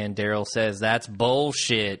 And Daryl says, that's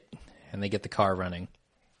bullshit, and they get the car running.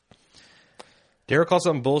 Daryl calls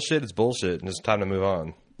something bullshit, it's bullshit, and it's time to move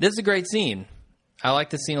on. This is a great scene. I like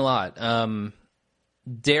this scene a lot.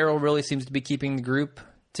 Daryl really seems to be keeping the group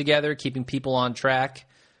together, keeping people on track.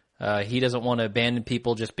 He doesn't want to abandon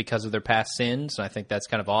people just because of their past sins, and I think that's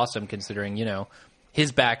kind of awesome considering,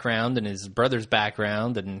 his background and his brother's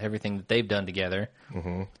background and everything that they've done together.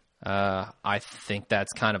 Mm-hmm. I think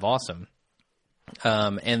that's kind of awesome.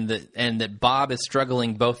 And that Bob is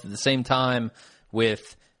struggling both at the same time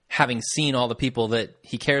with having seen all the people that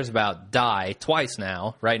he cares about die twice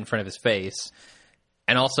now, right in front of his face,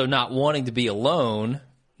 and also not wanting to be alone,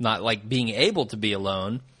 not like being able to be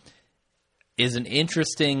alone, is an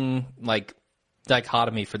interesting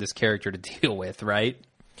dichotomy for this character to deal with, right?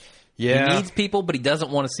 Yeah. He needs people, but he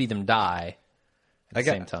doesn't want to see them die at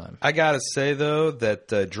the same time. I gotta say, though,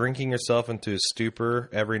 that drinking yourself into a stupor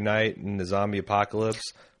every night in the zombie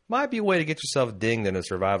apocalypse Might be a way to get yourself dinged in a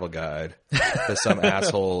survival guide that some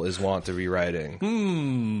asshole is wont to be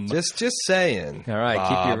writing. Just saying. All right,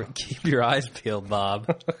 Bob. keep your eyes peeled,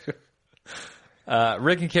 Bob.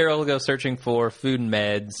 Rick and Carol go searching for food and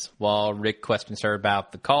meds while Rick questions her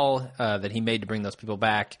about the call that he made to bring those people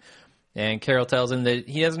back. And Carol tells him that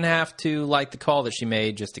he doesn't have to like the call that she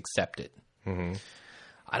made, just accept it. Mm-hmm.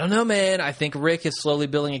 I don't know, man. I think Rick is slowly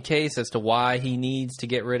building a case as to why he needs to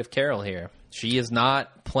get rid of Carol here. She is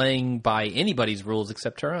not playing by anybody's rules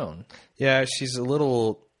except her own. Yeah, she's a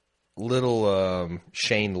little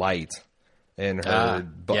Shane Light in her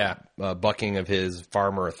bucking of his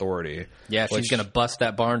farmer authority. Yeah, she's going to bust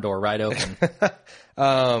that barn door right open.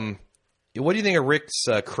 What do you think of Rick's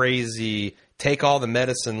crazy take all the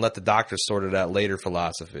medicine, let the doctor sort it out later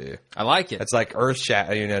philosophy? I like it. It's like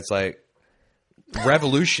earth-shattering. It's like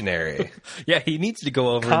revolutionary. Yeah, he needs to go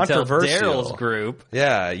over and tell Daryl's group.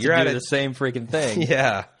 Yeah, you're to do the same freaking thing.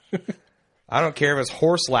 Yeah. I don't care if it's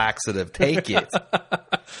horse laxative. Take it.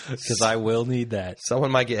 Because I will need that.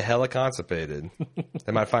 Someone might get hella constipated.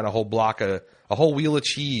 They might find a whole wheel of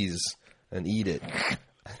cheese and eat it.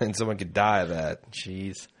 And someone could die of that.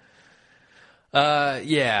 Jeez.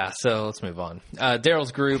 Yeah, so let's move on.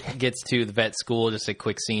 Daryl's group gets to the vet school. Just a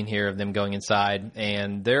quick scene here of them going inside.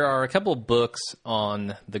 And there are a couple of books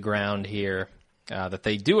on the ground here that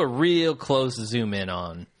they do a real close zoom in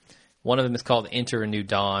on. One of them is called Enter a New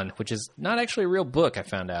Dawn, which is not actually a real book, I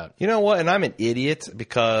found out. You know what? And I'm an idiot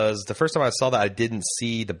because the first time I saw that, I didn't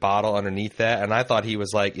see the bottle underneath that. And I thought he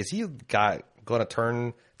was like, is he going to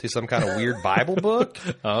turn to some kind of weird Bible book?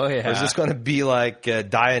 Oh, yeah. Or is this going to be like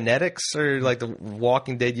Dianetics or like the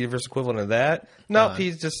Walking Dead universe equivalent of that? Nope,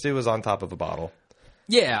 it was on top of a bottle.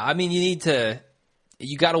 Yeah, I mean,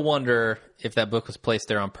 you got to wonder if that book was placed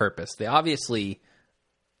there on purpose. They obviously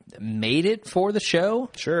made it for the show.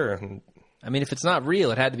 Sure. I mean, if it's not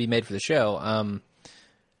real, it had to be made for the show.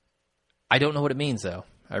 I don't know what it means, though.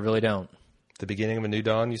 I really don't. The Beginning of a New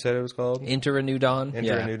Dawn, you said it was called? Enter a New Dawn.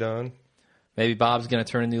 Enter a New Dawn. Maybe Bob's going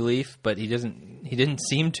to turn a new leaf, but he didn't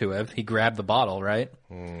seem to have. He grabbed the bottle, right?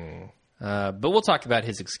 But we'll talk about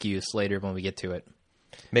his excuse later when we get to it.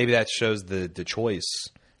 Maybe that shows the choice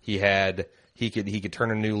he had. He could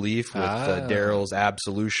turn a new leaf with Daryl's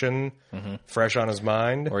absolution fresh on his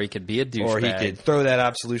mind. Or he could be a douchebag. Or he could throw that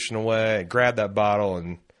absolution away, grab that bottle,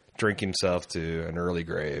 and drink himself to an early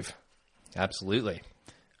grave. Absolutely.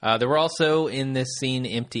 There were also, in this scene,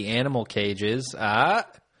 empty animal cages.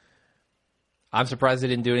 I'm surprised they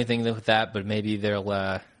didn't do anything with that, but maybe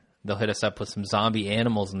they'll hit us up with some zombie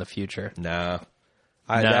animals in the future. No.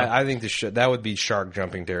 I think that would be shark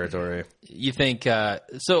jumping territory. You think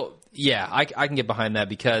so? Yeah, I can get behind that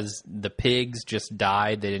because the pigs just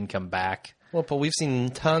died; they didn't come back. Well, but we've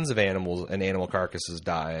seen tons of animals and animal carcasses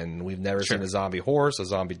die, and we've never seen a zombie horse, a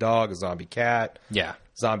zombie dog, a zombie cat,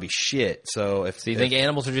 zombie shit. So you think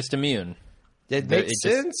animals are just immune? It makes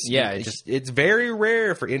sense. It's very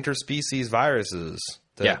rare for interspecies viruses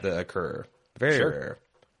to occur. Very rare.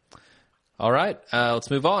 All right, let's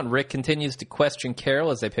move on. Rick continues to question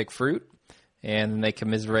Carol as they pick fruit, and then they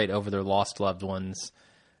commiserate over their lost loved ones.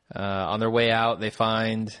 On their way out, they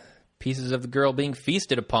find pieces of the girl being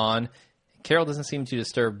feasted upon. Carol doesn't seem too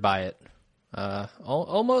disturbed by it.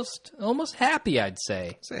 Almost happy, I'd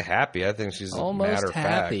say. Say happy. I think she's almost matter of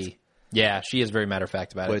happy. Fact. Yeah, she is very matter of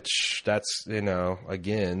fact about it. Which that's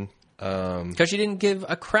again because she didn't give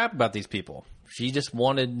a crap about these people. She just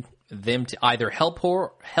wanted them to either help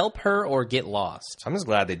her or get lost. I'm just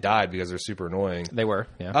glad they died because they're super annoying. They were.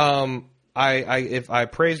 Yeah. If I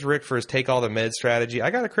praised Rick for his take all the med strategy,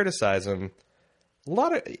 I got to criticize him.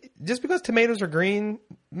 Just because tomatoes are green,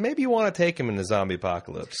 maybe you want to take them in the zombie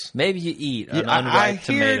apocalypse. Maybe you eat an unripe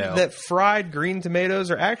tomato. I hear that fried green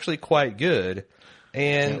tomatoes are actually quite good,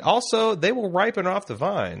 and also they will ripen off the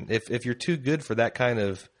vine if you're too good for that kind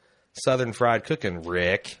of southern fried cooking,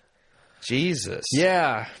 Rick. Jesus.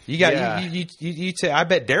 Yeah. You got you say I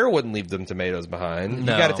bet Daryl wouldn't leave them tomatoes behind.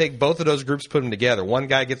 No. You got to take both of those groups, put them together. One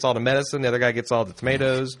guy gets all the medicine, the other guy gets all the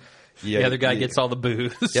tomatoes. The other guy gets all the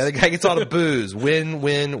booze. The other guy gets all the booze. Win,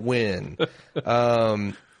 win, win.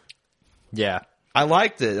 Yeah. I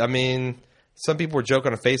liked it. I mean, some people were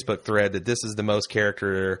joking on a Facebook thread that this is the most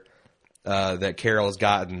character that Carol has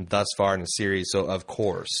gotten thus far in the series. So, of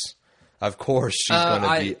course, she's going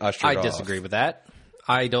to be ushered off. I disagree with that.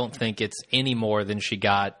 I don't think it's any more than she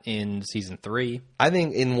got in season 3. I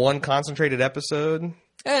think in one concentrated episode.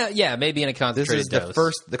 Yeah, maybe in a concentrated dose. This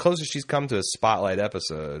is the closest she's come to a spotlight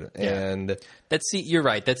episode, and you're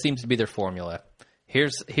right. That seems to be their formula.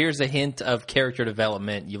 Here's a hint of character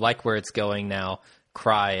development. You like where it's going now.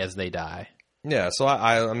 Cry as they die. Yeah, so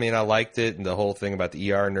I mean, I liked it, and the whole thing about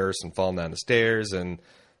the ER nurse and falling down the stairs, and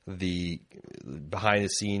the behind the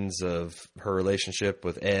scenes of her relationship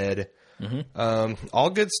with Ed. All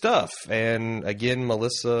good stuff. And again,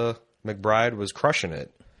 Melissa McBride was crushing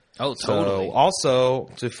it. Oh, totally. So also,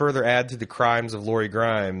 to further add to the crimes of Lori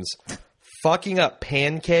Grimes, fucking up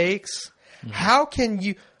pancakes. How can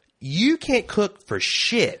you can't cook for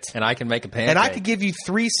shit. And I can make a pancake. And I could give you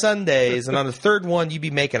 3 Sundays, and on the third one, you'd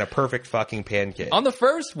be making a perfect fucking pancake. On the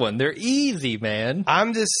first one, they're easy, man.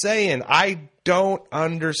 I'm just saying, I don't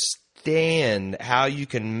understand how you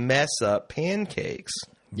can mess up pancakes.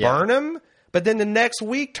 Yeah. Burn them, but then the next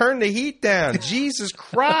week, turn the heat down. Jesus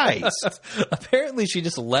Christ. Apparently, she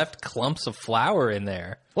just left clumps of flour in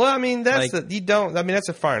there. Well, I mean, that's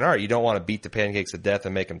a fine art. You don't want to beat the pancakes to death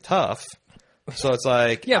and make them tough. So it's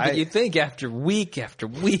like... Yeah, but you'd think after week after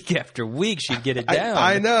week after week, she'd get it down.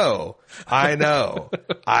 I know.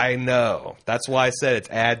 That's why I said it's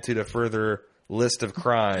add to the further list of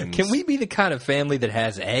crimes. Can we be the kind of family that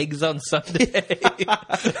has eggs on Sunday?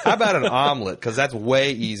 How about an omelet? Because that's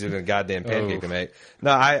way easier than a goddamn pancake to make.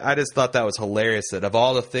 No, I just thought that was hilarious that of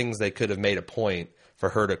all the things they could have made a point for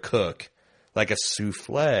her to cook, like a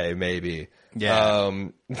souffle maybe. Yeah.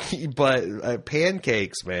 But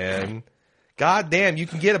pancakes, man... God damn, you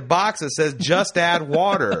can get a box that says just add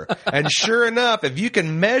water. And sure enough, if you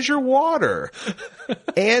can measure water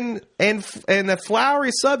and the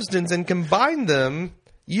floury substance and combine them,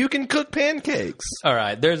 you can cook pancakes. All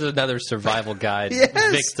right, there's another survival guide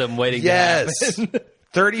victim waiting to happen.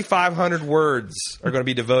 3,500 words are going to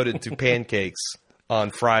be devoted to pancakes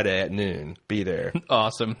on Friday at noon. Be there.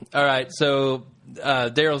 Awesome. All right, so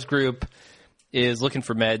Daryl's group is looking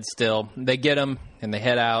for meds still. They get them, and they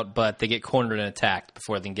head out, but they get cornered and attacked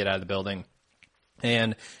before they can get out of the building.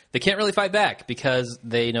 And they can't really fight back because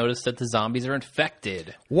they notice that the zombies are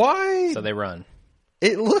infected. Why? So they run.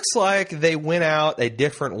 It looks like they went out a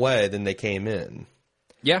different way than they came in.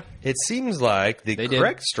 Yeah. It seems like the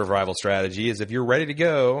correct survival strategy is if you're ready to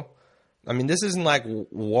go... I mean, this isn't like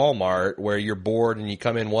Walmart where you're bored and you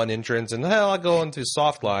come in one entrance and, hell, I'll go into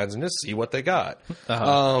soft lines and just see what they got.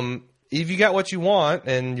 If you got what you want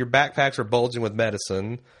and your backpacks are bulging with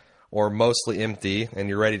medicine or mostly empty and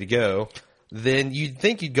you're ready to go, then you'd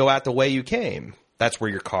think you'd go out the way you came. That's where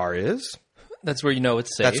your car is. That's where you know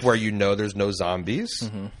it's safe. That's where you know there's no zombies.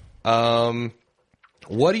 What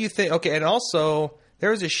do you think? Okay, and also,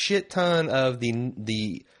 there's a shit ton of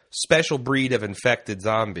the special breed of infected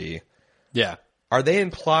zombie. Yeah. Are they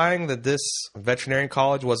implying that this veterinary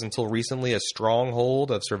college was until recently a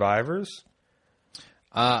stronghold of survivors?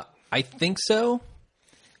 I think so.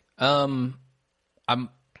 I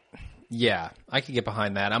could get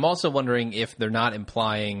behind that. I'm also wondering if they're not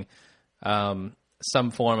implying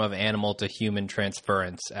some form of animal to human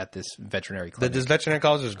transference at this veterinary clinic. That this veterinary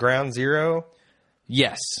college is ground zero?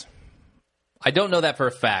 Yes. I don't know that for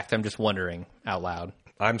a fact. I'm just wondering out loud.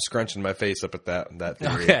 I'm scrunching my face up at that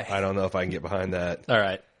theory. Okay. I don't know if I can get behind that. All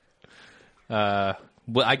right.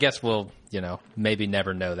 Well, I guess we'll, maybe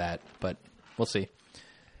never know that, but we'll see.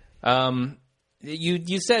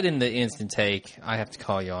 You said in the instant take, I have to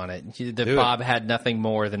call you on it, that Bob had nothing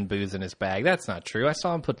more than booze in his bag. That's not true. I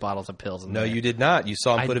saw him put bottles of pills in there. No, you did not. You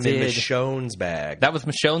saw him put them in Michonne's bag. That was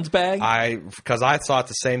Michonne's bag? Because I thought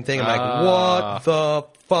the same thing. I'm like, what the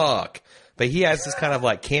fuck? But he has this kind of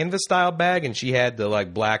like canvas style bag, and she had the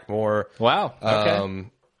like black, more wow, okay.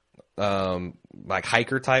 Like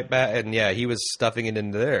hiker type bag, and yeah, he was stuffing it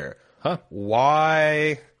into there. Huh?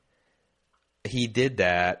 Why he did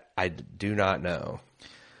that, I do not know.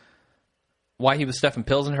 Why he was stuffing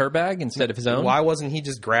pills in her bag instead of his own? Why wasn't he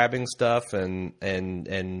just grabbing stuff and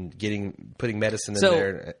putting medicine in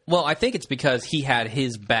there? Well, I think it's because he had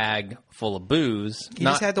his bag full of booze. He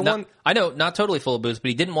just had the one. I know, not totally full of booze, but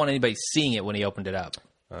he didn't want anybody seeing it when he opened it up.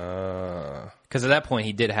 Because at that point,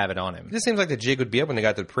 he did have it on him. It just seems like the jig would be up when they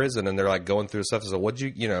got to the prison and they're like going through stuff. So what'd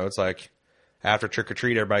you, it's like after trick or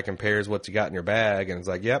treat, everybody compares what you got in your bag, and it's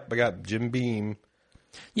like, yep, I got Jim Beam.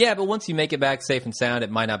 Yeah, but once you make it back safe and sound,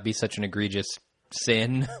 it might not be such an egregious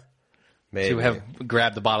sin to have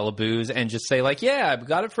grabbed the bottle of booze and just say, like, yeah, I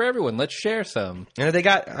got it for everyone. Let's share some. And they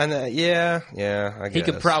got, I guess. He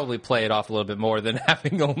could probably play it off a little bit more than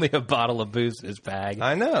having only a bottle of booze in his bag.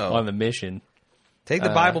 I know. On the mission. Take the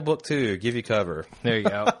Bible book, too. Give you cover. There you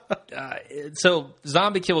go. So,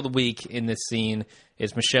 zombie kill of the week in this scene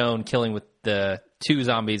is Michonne killing with the 2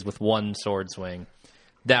 zombies with 1 sword swing.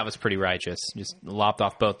 That was pretty righteous. Just lopped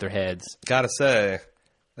off both their heads. Gotta say,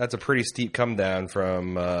 that's a pretty steep come down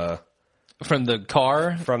from the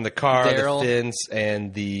car? From the car, Daryl. the fence,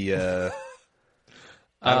 and the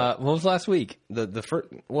What was last week? The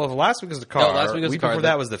last week was the car. No, last week was the car. Before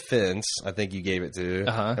that was the fence. I think you gave it to.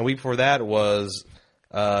 Uh-huh. And week before that was.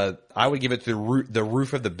 I would give it to the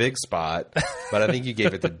roof of the big spot, but I think you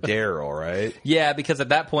gave it to Daryl, right? Yeah, because at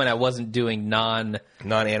that point I wasn't doing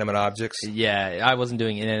non-animate objects. Yeah, I wasn't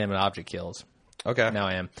doing inanimate object kills. Okay, now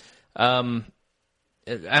I am.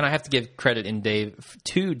 And I have to give credit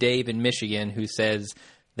to Dave in Michigan, who says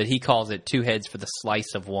that he calls it 2 heads for the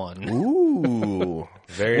slice of one. Ooh,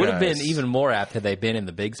 very Would nice. have been even more apt had they been in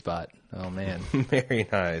the big spot. Oh man, very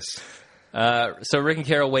nice. So Rick and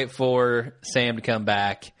Carol wait for Sam to come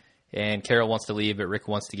back, and Carol wants to leave, but Rick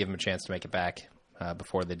wants to give him a chance to make it back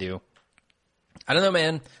before they do. I don't know,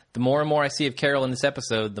 man. The more and more I see of Carol in this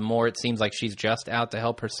episode, the more it seems like she's just out to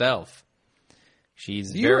help herself.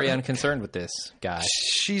 She's very unconcerned with this guy.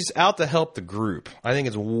 She's out to help the group. I think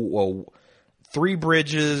it's 3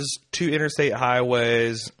 bridges, 2 interstate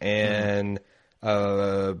highways, and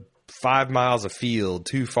 5 miles of field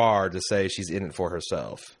too far to say she's in it for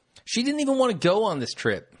herself. She didn't even want to go on this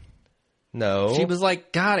trip. No. She was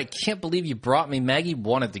like, God, I can't believe you brought me. Maggie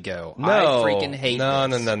wanted to go. No. I freaking hate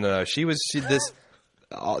this. No. She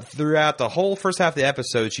throughout the whole first half of the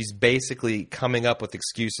episode, she's basically coming up with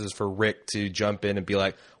excuses for Rick to jump in and be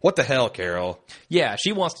like, what the hell, Carol? Yeah,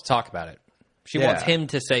 she wants to talk about it. She wants him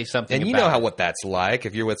to say something and you know what that's like.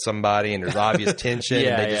 If you're with somebody and there's obvious tension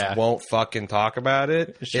and they just won't fucking talk about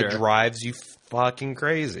it, Sure. It drives you fucking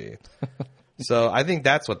crazy. So I think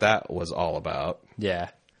that's what that was all about. Yeah,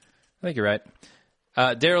 I think you're right.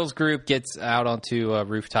 Daryl's group gets out onto a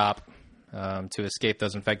rooftop to escape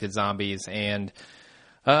those infected zombies, and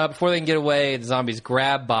before they can get away, the zombies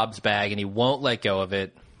grab Bob's bag, and he won't let go of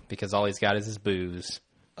it because all he's got is his booze.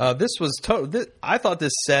 This was I thought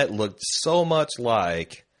this set looked so much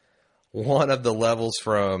like one of the levels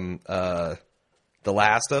from The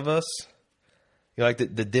Last of Us. You know, like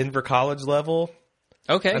the Denver College level.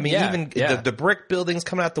 Okay, I mean, even the brick buildings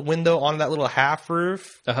coming out the window on that little half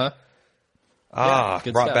roof. Brought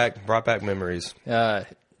back memories.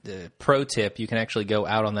 The pro tip: you can actually go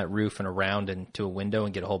out on that roof and around into a window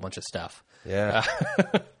and get a whole bunch of stuff. Yeah.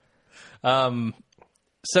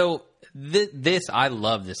 So I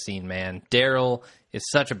love this scene, man. Daryl is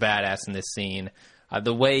such a badass in this scene.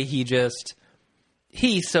 The way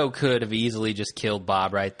he so could have easily just killed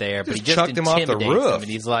Bob right there, but he just chucked him off the roof,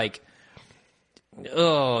 and he's like,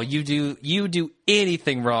 "Oh, you do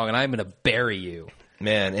anything wrong, and I'm going to bury you."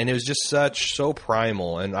 Man, and it was just so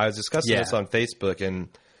primal. And I was discussing this on Facebook. And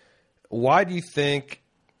why do you think?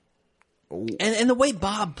 And the way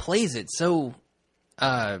Bob plays it, so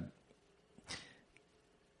I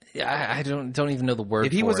don't even know the word.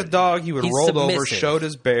 If he was it. a dog, he would have rolled submissive. over, showed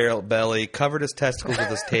his belly, covered his testicles with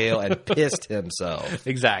his tail, and pissed himself.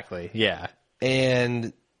 Exactly. Yeah.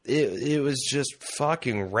 And it was just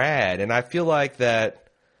fucking rad. And I feel like that,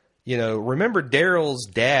 you know, remember Daryl's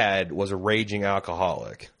dad was a raging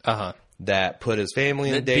alcoholic. That put his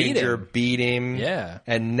family in danger, beat him. Yeah.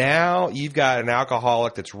 And now you've got an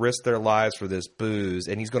alcoholic that's risked their lives for this booze,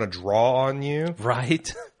 and he's going to draw on you.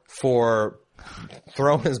 Right. For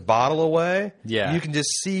throwing his bottle away. Yeah. You can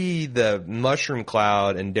just see the mushroom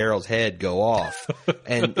cloud in Daryl's head go off.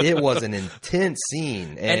 And it was an intense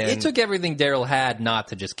scene. And it took everything Daryl had not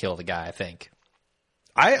to just kill the guy, I think.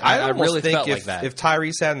 I almost really think felt like that. if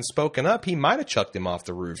Tyrese hadn't spoken up, he might have chucked him off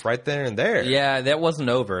the roof right there and there. Yeah, that wasn't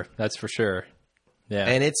over. That's for sure. Yeah.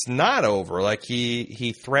 And it's not over. Like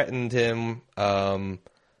he threatened him.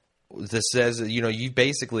 This says, you know, you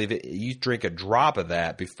basically you drink a drop of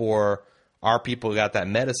that before our people got that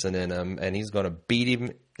medicine in him, and he's going to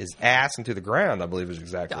beat his ass into the ground. I believe is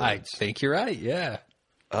exactly. I think you're right. Yeah.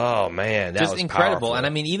 Oh man, that just was incredible. powerful. And I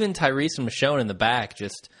mean, even Tyrese and Michonne in the back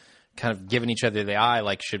just kind of giving each other the eye,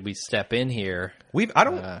 like, should we step in here? We've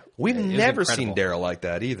never seen Daryl like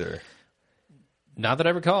that either. Not that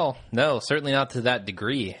I recall. No, certainly not to that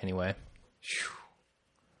degree. Anyway,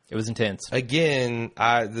 it was intense. Again,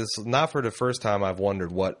 this is not for the first time I've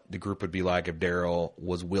wondered what the group would be like if Daryl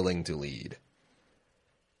was willing to lead.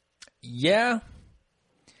 Yeah.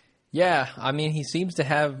 I mean, he seems to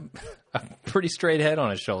have a pretty straight head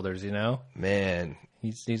on his shoulders. You know, man,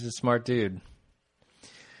 he's a smart dude.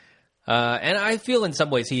 And I feel in some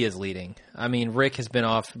ways he is leading. I mean, Rick has been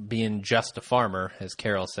off being just a farmer, as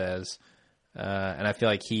Carol says. And I feel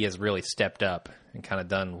like he has really stepped up and kind of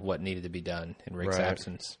done what needed to be done in Rick's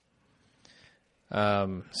absence.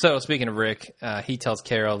 So speaking of Rick, he tells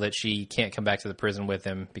Carol that she can't come back to the prison with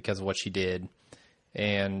him because of what she did.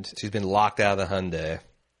 And she's been locked out of the Hyundai.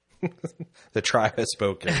 The tribe has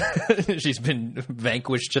spoken. She's been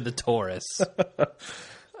vanquished to the Taurus.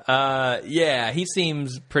 Yeah, he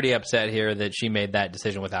seems pretty upset here that she made that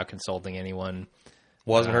decision without consulting anyone.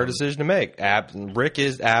 Wasn't her decision to make. Rick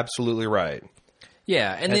is absolutely right.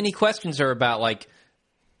 Yeah, and then he questions her about, like,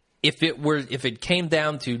 if it came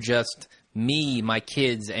down to just me, my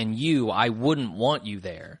kids, and you, I wouldn't want you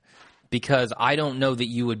there because I don't know that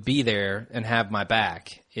you would be there and have my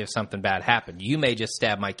back if something bad happened. You may just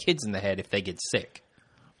stab my kids in the head if they get sick.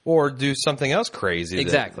 Or do something else crazy.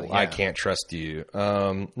 Exactly. I can't trust you.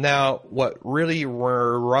 Now, what really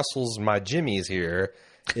rustles my jimmies here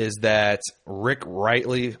is that Rick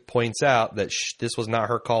rightly points out that this was not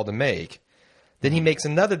her call to make. Then he makes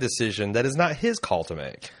another decision that is not his call to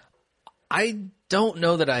make. I don't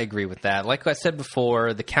know that I agree with that. Like I said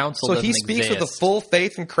before, the council doesn't exist. So he speaks with the full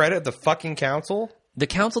faith and credit of the fucking council? The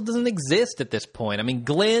council doesn't exist at this point. I mean,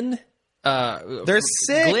 Glenn... they're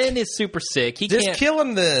sick. Glenn is super sick. He just can't kill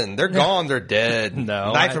him then. They're gone. They're dead.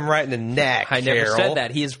 No. Knife him right in the neck, I never Carol. said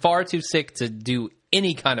that. He is far too sick to do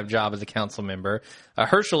any kind of job as a council member.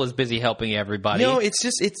 Herschel is busy helping everybody. No, it's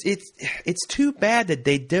just it's too bad that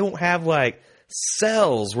they don't have like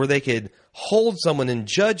cells where they could hold someone in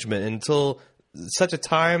judgment until such a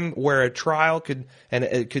time where a trial could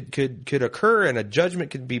occur and a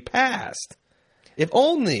judgment could be passed. If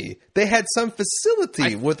only they had some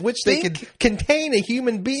facility with which they could contain a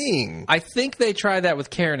human being. I think they tried that with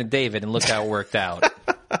Karen and David, and look how it worked out.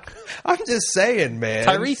 I'm just saying, man.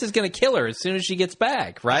 Tyrese is going to kill her as soon as she gets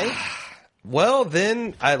back, right? Well,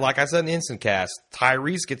 then, like I said in Instant Cast,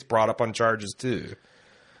 Tyrese gets brought up on charges too.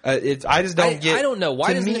 I just don't get. I don't know.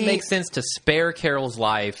 Why doesn't it make sense to spare Carol's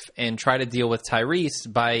life and try to deal with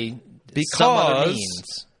Tyrese by some other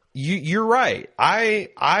means? You're right. I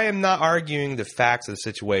am not arguing the facts of the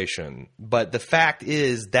situation, but the fact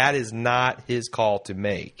is that is not his call to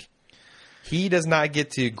make. He does not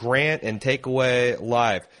get to grant and take away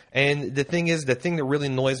life. And the thing is, the thing that really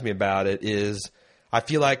annoys me about it is I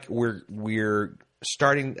feel like we're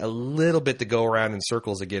starting a little bit to go around in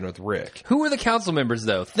circles again with Rick. Who are the council members,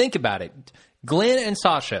 though? Think about it. Glenn and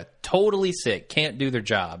Sasha, totally sick, can't do their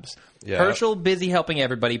jobs. Yeah. Herschel, busy helping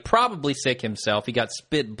everybody, probably sick himself. He got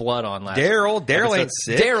spit blood on last Daryl ain't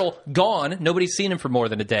sick. Daryl, gone. Nobody's seen him for more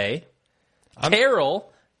than a day.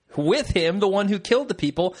 Carol, with him, the one who killed the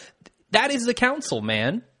people. That is the council,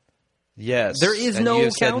 man. Yes. There is no you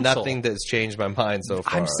have council. Said nothing that's changed my mind so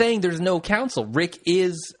far. I'm saying there's no council. Rick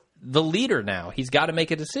is the leader now. He's got to make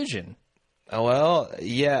a decision. Well,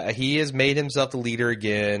 yeah, he has made himself the leader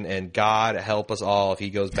again, and God help us all if he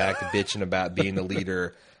goes back to bitching about being the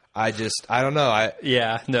leader. I don't know.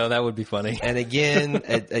 No, that would be funny. And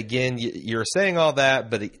again, you're saying all that,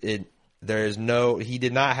 but he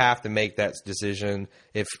did not have to make that decision.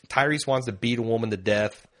 If Tyrese wants to beat a woman to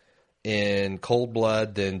death in cold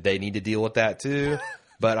blood, then they need to deal with that too.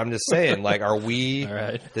 But I'm just saying, like, are we? All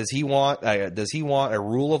right. Does he want a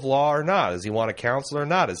rule of law or not? Does he want a council or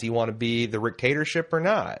not? Does he want to be the dictatorship or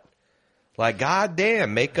not? Like,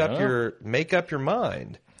 goddamn, make up your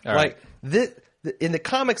mind. All like right. In the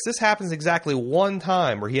comics, this happens exactly one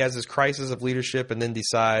time where he has this crisis of leadership and then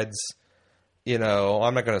decides, I'm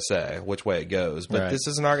not going to say which way it goes, but this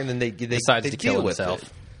is an argument. And they decides to deal kill with himself. it.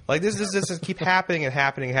 Like this just keep happening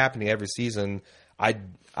every season.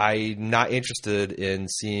 I'm not interested in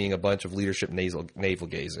seeing a bunch of leadership navel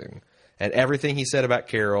gazing. And everything he said about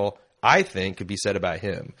Carol, I think, could be said about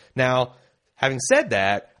him. Now, having said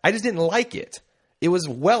that, I just didn't like it. It was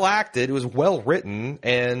well acted. It was well written.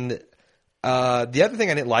 And the other thing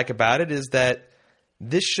I didn't like about it is that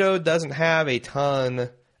this show doesn't have a ton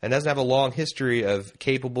and doesn't have a long history of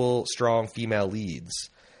capable, strong female leads.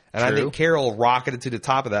 And True. I think Carol rocketed to the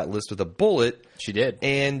top of that list with a bullet. She did.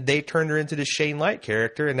 And they turned her into this Shane Light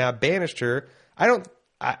character and now banished her. I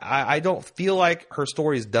don't feel like her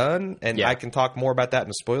story is done, and I can talk more about that in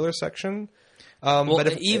the spoiler section.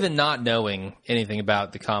 But even not knowing anything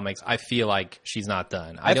about the comics, I feel like she's not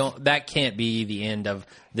done. That can't be the end of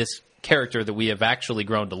this character that we have actually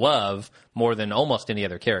grown to love more than almost any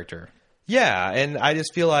other character. Yeah, and I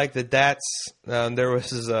just feel like that's there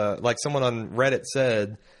was like someone on Reddit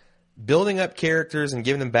said, building up characters and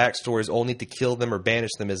giving them backstories only to kill them or banish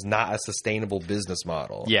them is not a sustainable business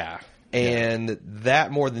model. Yeah. And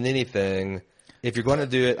that more than anything, if you're going to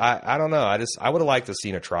do it, I don't know. I would have liked to have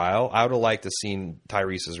seen a trial. I would have liked to have seen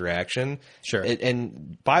Tyrese's reaction. Sure.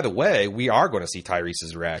 And by the way, we are going to see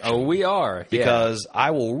Tyrese's reaction. Oh, we are. Because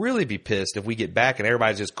I will really be pissed if we get back and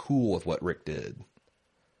everybody's just cool with what Rick did.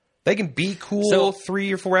 They can be cool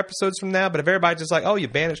 3 or 4 episodes from now, but if everybody's just like, oh, you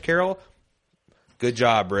banished Carol, good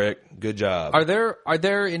job, Rick. Good job. Are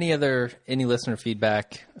there any listener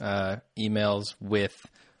feedback emails with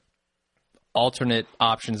alternate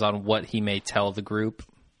options on what he may tell the group?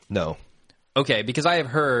 No. Okay, because I have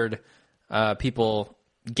heard people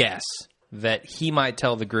guess that he might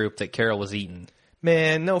tell the group that Carol was eaten.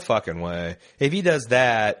 Man, no fucking way. If he does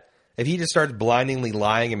that, if he just starts blindingly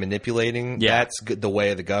lying and manipulating, that's the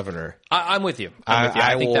way of the governor. I'm with you.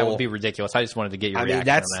 I think that would be ridiculous. I just wanted to get your reaction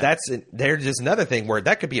on that. There's just another thing where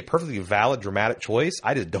that could be a perfectly valid dramatic choice.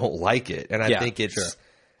 I just don't like it. And I think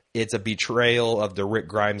it's a betrayal of the Rick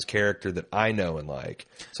Grimes character that I know and like.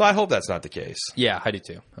 So I hope that's not the case. Yeah, I do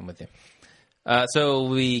too. I'm with you. So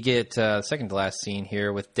we get second to last scene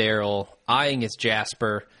here with Daryl eyeing his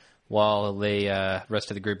Jasper while the rest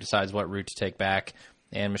of the group decides what route to take back.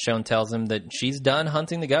 And Michonne tells him that she's done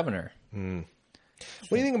hunting the governor. What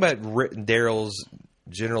do you think about Daryl's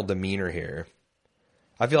general demeanor here?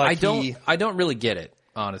 I feel like I don't really get it,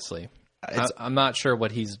 honestly. I'm not sure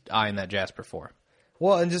what he's eyeing that Jasper for.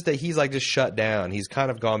 Well, and just that he's like just shut down. He's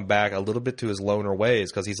kind of gone back a little bit to his loner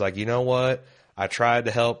ways because he's like, you know what? I tried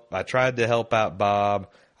to help out Bob.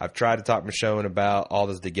 I've tried to talk Michonne about all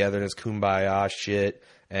this togetherness, kumbaya shit,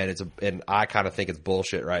 and I kind of think it's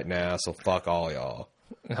bullshit right now. So fuck all y'all.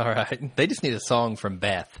 All right. They just need a song from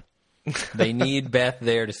Beth. They need Beth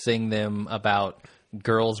there to sing them about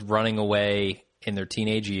girls running away in their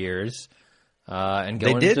teenage years and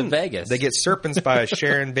going to Vegas. They get Serpents by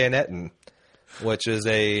Sharon Van Etten, which is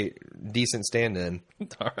a decent stand-in.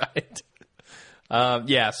 All right.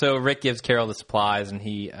 So Rick gives Carol the supplies, and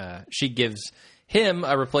she gives him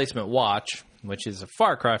a replacement watch, which is a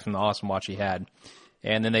far cry from the awesome watch he had.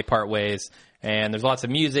 And then they part ways. And there's lots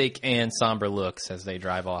of music and somber looks as they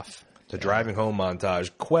drive off. The driving home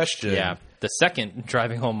montage. Question. Yeah, the second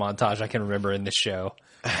driving home montage I can remember in this show.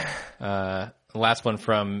 The last one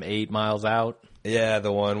from 8 Miles Out. Yeah,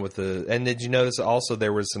 the one with the... And did you notice also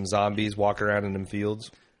there was some zombies walking around in them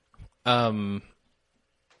fields? That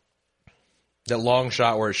long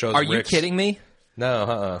shot where it shows Are you kidding me?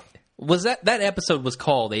 No, Was that episode was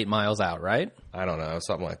called 8 Miles Out, right? I don't know,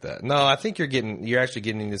 something like that. No, I think you're actually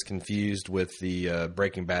getting this confused with the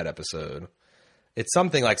Breaking Bad episode. It's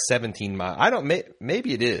something like 17 miles.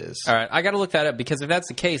 Maybe it is. All right, I got to look that up because if that's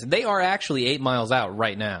the case, they are actually 8 miles out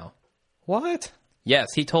right now. What? Yes,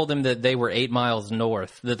 he told them that they were 8 miles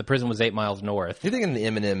north, that the prison was 8 miles north. You're thinking the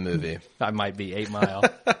Eminem movie. I might be 8 Mile.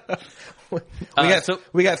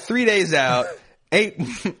 we got 3 days out.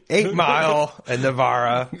 8 Mile and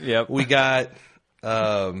Navarra. Yep. We got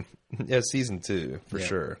season 2 for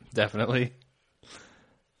sure. Definitely.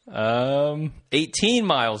 18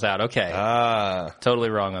 miles out. Okay. Totally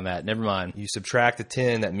wrong on that. Never mind. You subtract a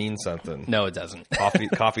 10, that means something. No, it doesn't.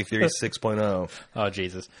 Coffee Theory 6.0. Oh,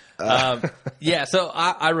 Jesus. So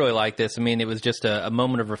I really like this. I mean, it was just a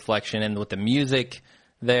moment of reflection, and with the music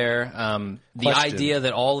there, the idea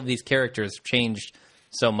that all of these characters changed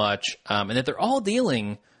so much, and that they're all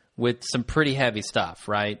dealing with some pretty heavy stuff,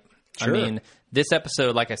 right? Sure. I mean, this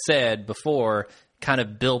episode, like I said before, kind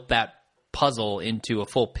of built that puzzle into a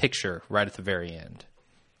full picture right at the very end.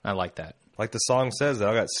 I like that. Like the song says, they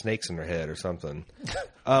all got snakes in their head or something.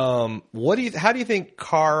 How do you think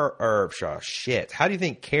How do you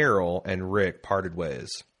think Carol and Rick parted ways?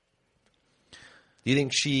 Do you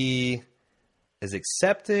think she is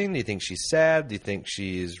accepting? Do you think she's sad? Do you think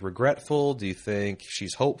she's regretful? Do you think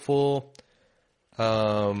she's hopeful?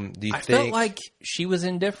 I felt like she was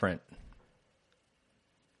indifferent.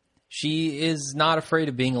 She is not afraid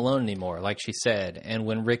of being alone anymore, like she said. And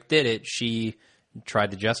when Rick did it, she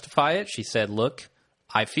tried to justify it. She said, look,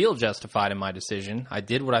 I feel justified in my decision. I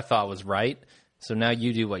did what I thought was right. So now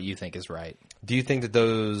you do what you think is right. Do you think that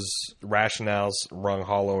those rationales rung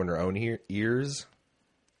hollow in her own ears?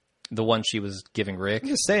 The one she was giving Rick? I'm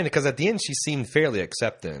just saying, because at the end she seemed fairly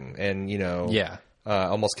accepting and,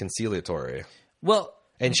 almost conciliatory. Well,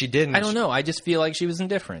 and she didn't. I don't know. I just feel like she was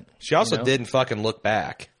indifferent. She also didn't fucking look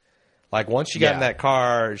back. Like, once she got in that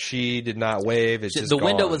car, she did not wave. It's just the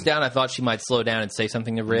window was down. I thought she might slow down and say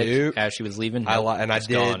something to Rick as she was leaving. I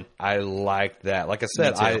liked that. Like I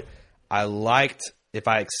said, I liked if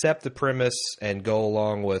I accept the premise and go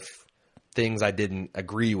along with things I didn't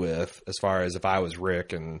agree with, as far as if I was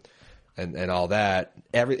Rick and all that.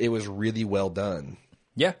 It was really well done.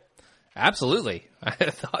 Yeah, absolutely. I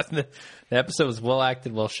thought the episode was well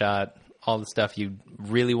acted, well shot. All the stuff you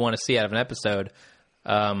really want to see out of an episode.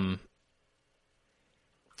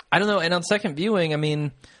 I don't know. And on second viewing, I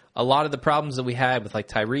mean, a lot of the problems that we had with like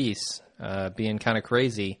Tyrese being kind of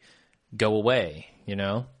crazy go away, you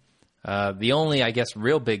know? The only, I guess,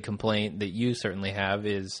 real big complaint that you certainly have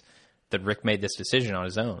is that Rick made this decision on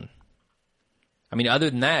his own. I mean, other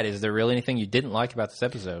than that, is there really anything you didn't like about this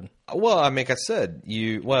episode? Well, I mean, like I said,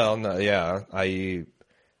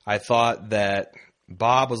 I thought that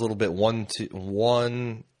Bob was a little bit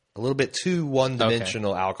one a little bit too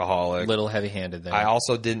one-dimensional alcoholic. A little heavy-handed there. I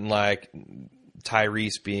also didn't like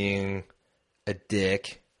Tyrese being a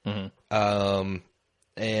dick. Mm-hmm.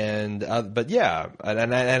 But yeah,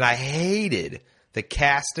 and I hated the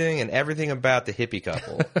casting and everything about the hippie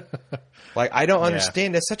couple. Like, I don't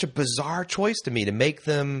understand. That's such a bizarre choice to me, to make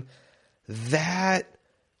them that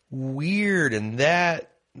weird and that,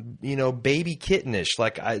 baby kittenish.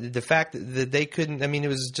 Like, the fact that they couldn't, it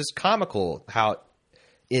was just comical how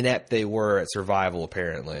inept they were at survival,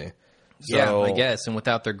 apparently. So, yeah, I guess. And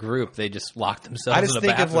without their group, they just locked themselves in a bathroom. I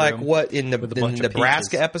just think of, like, what in the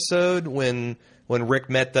Nebraska peaches. episode when Rick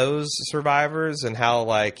met those survivors, and how,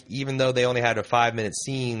 like, even though they only had a 5-minute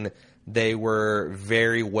scene, they were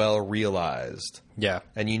very well realized. Yeah.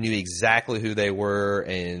 And you knew exactly who they were,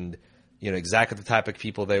 and, exactly the type of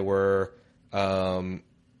people they were. And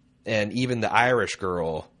even the Irish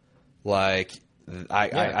girl, like,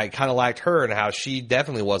 I kind of liked her and how she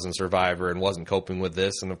definitely wasn't a survivor and wasn't coping with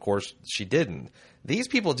this. And, of course, she didn't. These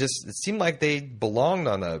people it seemed like they belonged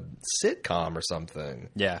on a sitcom or something.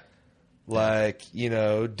 Yeah. Like,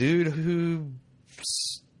 dude who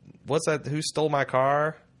stole my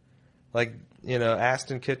car? Like,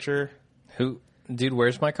 Ashton Kutcher. Dude,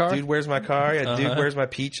 where's my car? Dude, where's my car? Yeah, dude, where's my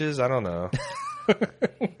peaches? I don't know.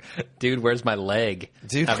 Dude, where's my leg?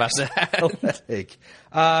 Dude, how about that? Leg?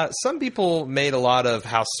 Some people made a lot of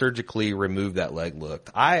how surgically removed that leg looked.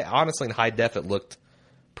 I honestly, in high def, it looked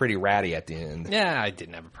pretty ratty at the end. Yeah, I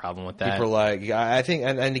didn't have a problem with that. People are like, I think,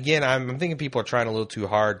 and again, I'm thinking people are trying a little too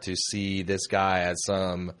hard to see this guy as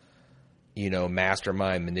some,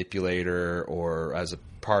 mastermind manipulator or as a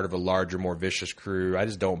part of a larger, more vicious crew. I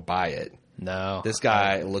just don't buy it. No. This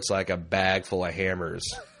guy looks like a bag full of hammers,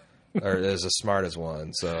 or is as smart as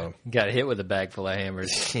one. So got hit with a bag full of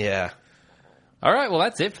hammers. Yeah. All right, well,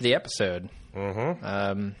 that's it for the episode.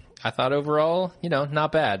 Mm-hmm. I thought overall,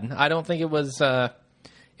 not bad. I don't think it was a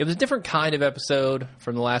different kind of episode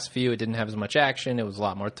from the last few. It didn't have as much action. It was a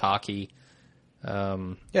lot more talky.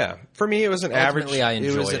 Yeah, for me, it was an average. I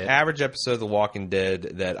enjoyed it was an average episode of The Walking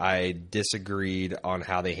Dead that I disagreed on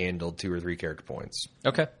how they handled 2 or 3 character points.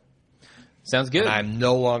 Okay, sounds good. And I'm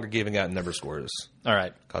no longer giving out number scores. All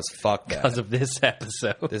right, because fuck that. Because of this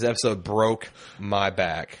episode. This episode broke my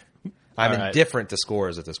back. I'm indifferent to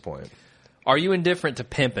scores at this point. Are you indifferent to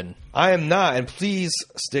pimping? I am not, and please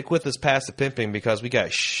stick with us past the pimping because we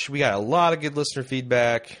got a lot of good listener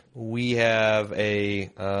feedback. We have a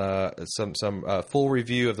some full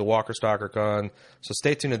review of the Walker Stalker Con, so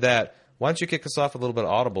stay tuned to that. Why don't you kick us off a little bit of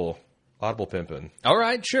Audible pimping? All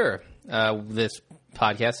right, sure. This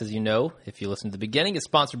podcast, as you know, if you listen to the beginning, is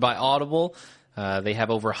sponsored by Audible. They have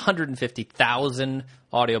over 150,000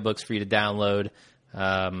 audiobooks for you to download.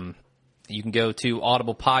 You can go to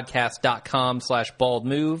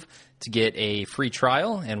audiblepodcast.com/baldmove to get a free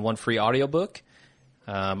trial and 1 free audiobook.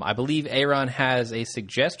 I believe Aaron has a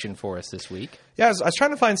suggestion for us this week. Yeah, I was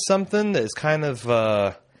trying to find something that is kind of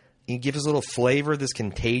give us a little flavor of this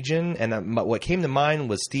contagion, and what came to mind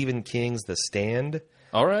was Stephen King's The Stand.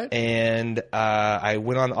 All right. And I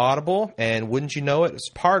went on Audible, and wouldn't you know it, it's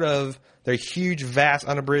part of their huge, vast,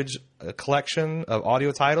 unabridged collection of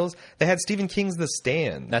audio titles. They had Stephen King's The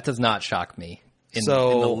Stand. That does not shock me in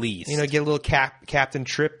the least. Get a little Captain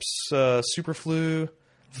Trips Superflu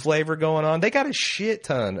flavor going on. They got a shit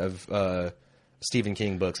ton of Stephen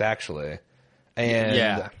King books, actually.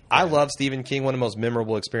 And I love Stephen King. One of the most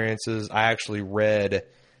memorable experiences. I actually read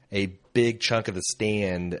a big chunk of The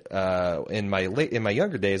Stand in my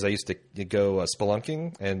younger days. I used to go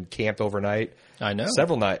spelunking and camped overnight. I know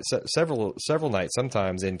several nights,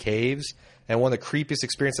 sometimes in caves. And one of the creepiest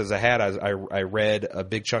experiences I had, I read a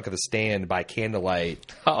big chunk of The Stand by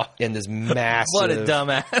candlelight in this massive, what a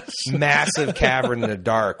dumbass, massive cavern in the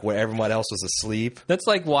dark where everyone else was asleep. That's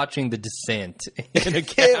like watching The Descent in a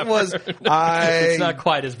cavern. It's not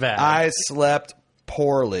quite as bad. I slept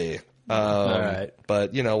poorly. All right.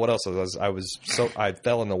 But what else I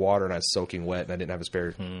fell in the water and I was soaking wet and I didn't have a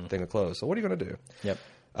spare thing of clothes. So what are you going to do? Yep.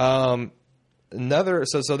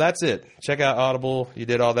 So that's it. Check out Audible. You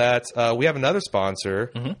did all that. We have another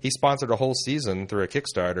sponsor. Mm-hmm. He sponsored a whole season through a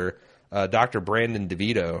Kickstarter. Dr. Brandon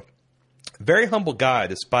DeVito. Very humble guy,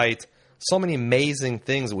 despite so many amazing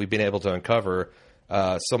things that we've been able to uncover.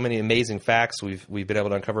 So many amazing facts we've been able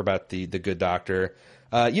to uncover about the good doctor.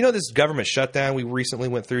 This government shutdown we recently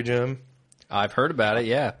went through, Jim? I've heard about it,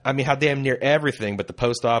 yeah. I mean, how damn near everything but the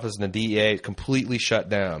post office and the DEA completely shut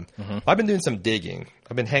down. Mm-hmm. I've been doing some digging.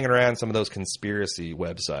 I've been hanging around some of those conspiracy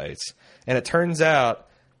websites. And it turns out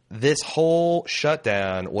this whole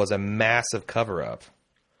shutdown was a massive cover-up.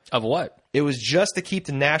 Of what? It was just to keep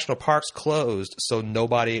the national parks closed so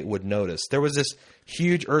nobody would notice. There was this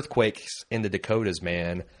huge earthquakes in the Dakotas,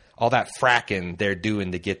 man. All that fracking they're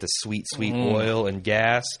doing to get the sweet, sweet oil and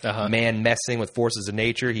gas. Man messing with forces of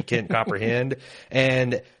nature he can't comprehend.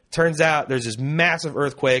 And turns out there's this massive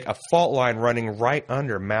earthquake, a fault line running right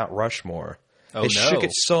under Mount Rushmore. It shook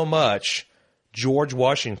it so much, George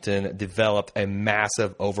Washington developed a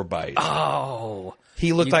massive overbite. Oh,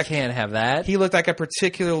 he looked you can't have that. He looked like a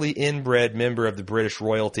particularly inbred member of the British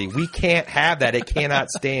royalty. We can't have that. It cannot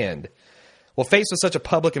stand. Well, faced with such a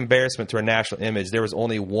public embarrassment to our national image, there was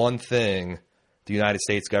only one thing the United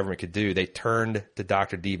States government could do. They turned to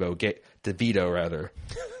Dr. DeVito,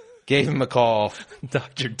 gave him a call.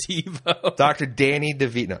 Dr. Devo. Dr. Danny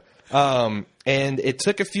DeVito. And it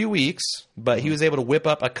took a few weeks, but he was able to whip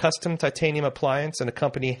up a custom titanium appliance and a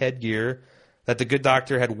company headgear that the good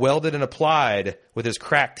doctor had welded and applied with his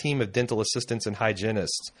crack team of dental assistants and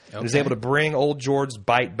hygienists. Okay. He was able to bring old George's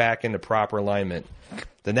bite back into proper alignment.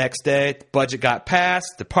 The next day, the budget got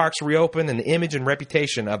passed, the parks reopened, and the image and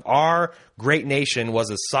reputation of our great nation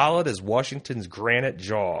was as solid as Washington's granite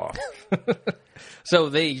jaw. So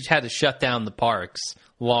they had to shut down the parks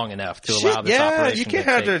long enough to allow this operation. You can't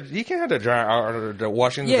have to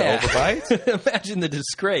Washington to overbite. Imagine the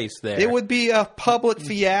disgrace there. It would be a public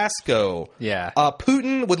fiasco. Yeah.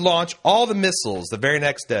 Putin would launch all the missiles the very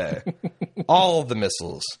next day. All of the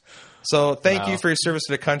missiles. So thank you for your service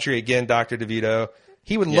to the country again, Dr. DeVito.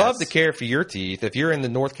 He would love to care for your teeth. If you're in the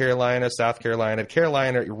North Carolina, South Carolina,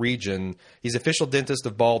 region, he's official dentist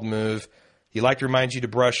of Bald Move. He'd like to remind you to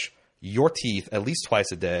brush your teeth at least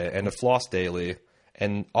twice a day and to floss daily,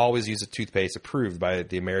 and always use a toothpaste approved by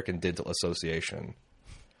the American Dental Association.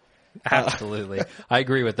 Absolutely. I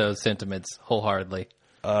agree with those sentiments wholeheartedly.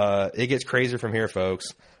 It gets crazier from here, folks.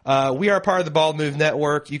 We are part of the Bald Move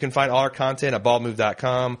Network. You can find all our content at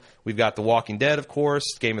baldmove.com. We've got The Walking Dead, of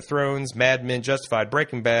course, Game of Thrones, Mad Men, Justified,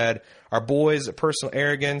 Breaking Bad. Our boys at Personal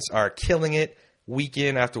Arrogance are killing it week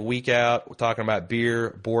in after week out. We're talking about beer,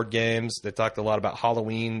 board games. They talked a lot about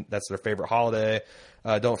Halloween. That's their favorite holiday.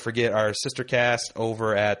 Don't forget our sister cast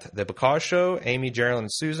over at The Because Show. Amy, Geraldine,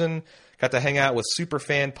 and Susan got to hang out with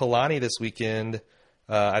superfan Polani this weekend.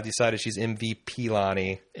 I've decided she's MVP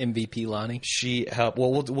Lonnie. MVP Lonnie. She helped.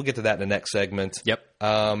 Well, we'll get to that in the next segment. Yep.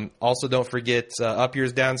 Also, don't forget Up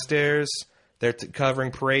Yours Downstairs. They're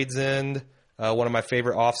covering Parade's End, one of my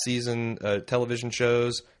favorite off-season television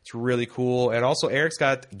shows. It's really cool. And also, Eric's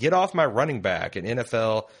got Get Off My Running Back, an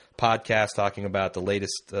NFL podcast talking about the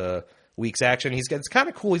latest week's action. It's kind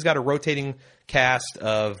of cool. He's got a rotating cast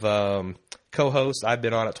of co-hosts. I've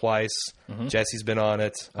been on it twice. Mm-hmm. Jesse's been on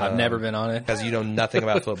it. I've never been on it because you know nothing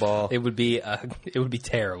about football. It would be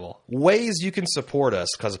terrible. Ways you can support us,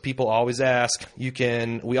 because people always ask.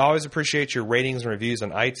 We always appreciate your ratings and reviews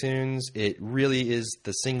on iTunes. It really is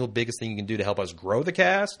the single biggest thing you can do to help us grow the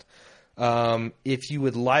cast. If you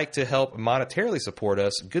would like to help monetarily support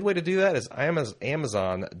us, a good way to do that is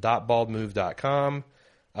Amazon.baldmove.com.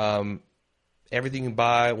 Everything you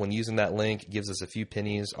buy when using that link gives us a few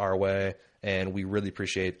pennies our way, and we really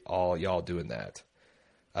appreciate all y'all doing that.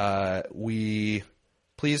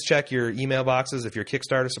 Please check your email boxes if you're a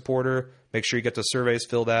Kickstarter supporter. Make sure you get the surveys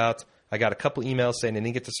filled out. I got a couple emails saying they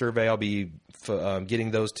didn't get the survey. I'll be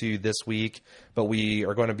getting those to you this week, but we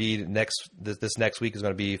are going to be this next week is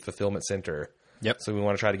going to be Fulfillment Center. Yep. So we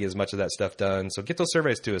want to try to get as much of that stuff done. So get those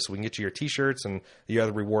surveys to us so we can get you your T-shirts and the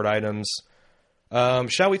other reward items.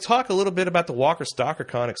 Shall we talk a little bit about the Walker Stalker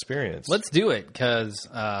Con experience? Let's do it, because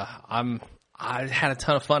I had a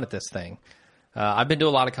ton of fun at this thing. I've been to a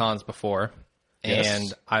lot of cons before,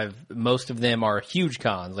 and most of them are huge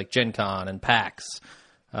cons like Gen Con and PAX.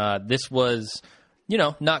 This was,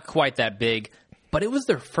 not quite that big, but it was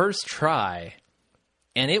their first try,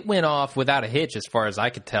 and it went off without a hitch as far as I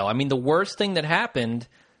could tell. I mean, the worst thing that happened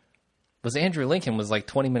was Andrew Lincoln was like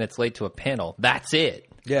 20 minutes late to a panel. That's it.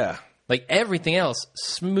 Yeah. Like everything else,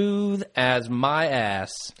 smooth as my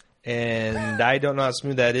ass. And I don't know how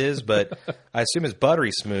smooth that is, but I assume it's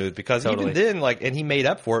buttery smooth, because even then, and he made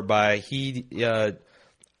up for it by he did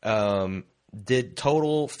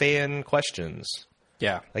total fan questions.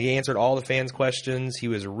 Yeah, like he answered all the fans' questions. He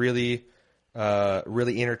was really,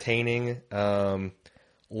 really entertaining. Can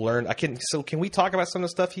we talk about some of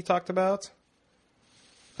the stuff he talked about?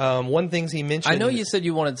 One things he mentioned. I know you said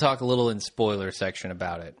you wanted to talk a little in spoiler section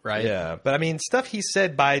about it, right? Yeah, but I mean, stuff he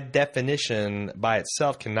said by definition by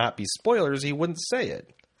itself cannot be spoilers. He wouldn't say it.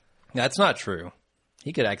 That's not true.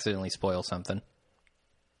 He could accidentally spoil something.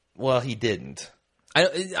 Well, he didn't.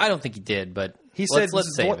 I don't think he did, but he said,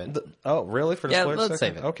 let's save it. Oh, really? For the spoiler let's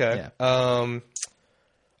section? save it. Okay. Yeah.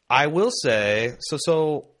 I will say,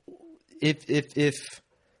 so if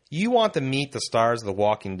you want to meet the stars of The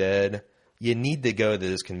Walking Dead, you need to go to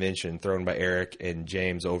this convention thrown by Eric and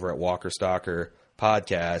James over at Walker Stalker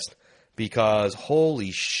Podcast, because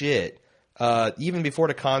holy shit. Even before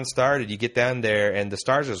the con started, you get down there and the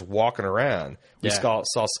stars are just walking around. We saw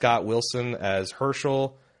Scott Wilson as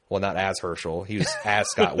Herschel. Well, not as Herschel. He was as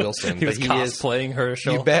Scott Wilson. He was but cosplaying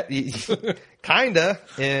Herschel. You bet. Kinda.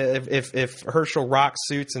 If Herschel rocks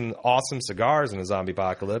suits and awesome cigars in a zombie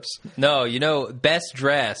apocalypse. No, best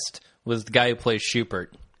dressed was the guy who plays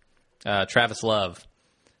Schubert, Travis Love.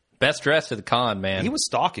 Best dressed at the con, man. He was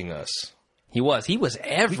stalking us. He was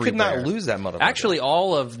everywhere. We could not lose that motherfucker. Actually,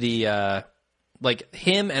 all of the,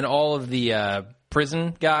 him and all of the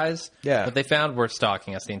prison guys that they found were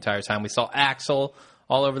stalking us the entire time. We saw Axel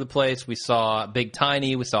all over the place. We saw Big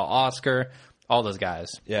Tiny. We saw Oscar. All those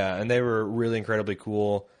guys. Yeah, and they were really incredibly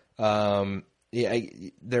cool. There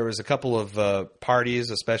was a couple of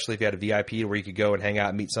parties, especially if you had a VIP, where you could go and hang out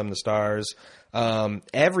and meet some of the stars.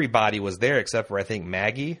 Everybody was there except for, I think,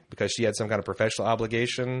 Maggie, because she had some kind of professional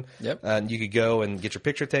obligation. Yep. And you could go and get your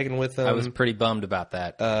picture taken with them. I was pretty bummed about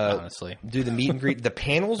that, honestly. Do the meet and greet. The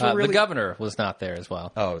panels were really... The governor was not there as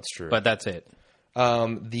well. Oh, it's true. But that's it.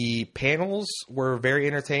 The panels were very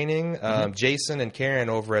entertaining. Jason and Karen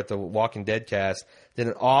over at the Walking Dead cast did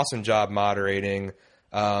an awesome job moderating.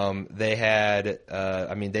 They had,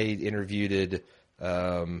 they interviewed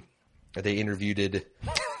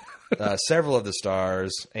several of the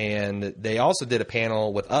stars, and they also did a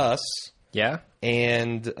panel with us. Yeah.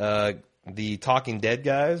 And the Talking Dead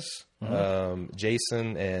guys,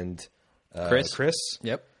 Jason and Chris.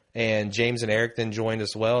 Yep. And James and Eric then joined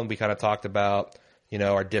as well, and we kind of talked about,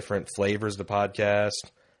 our different flavors of the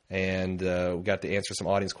podcast, and we got to answer some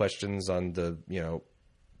audience questions on the,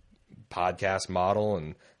 podcast model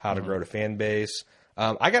and how to grow the fan base.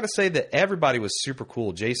 I got to say that everybody was super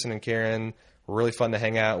cool. Jason and Karen were really fun to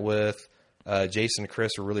hang out with. Jason and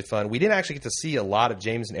Chris were really fun. We didn't actually get to see a lot of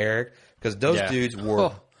James and Eric because those dudes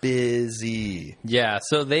were busy. Yeah,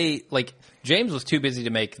 so James was too busy to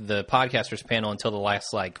make the podcasters panel until the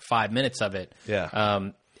last 5 minutes of it. Yeah.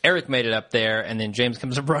 Eric made it up there, and then James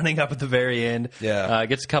comes running up at the very end. Yeah.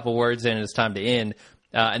 Gets a couple words in, and it's time to end.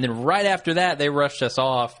 And then right after that, they rushed us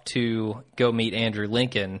off to go meet Andrew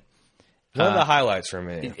Lincoln. One of the highlights for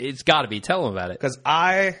me. It's got to be. Tell him about it. Because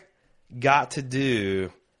I got to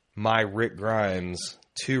do my Rick Grimes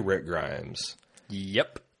to Rick Grimes.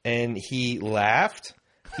 Yep. And he laughed.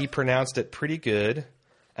 He pronounced it pretty good.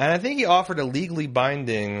 And I think he offered a legally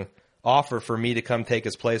binding offer for me to come take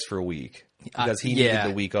his place for a week. Because he needed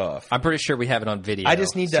the week off. I'm pretty sure we have it on video. I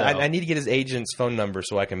just need to. I need to get his agent's phone number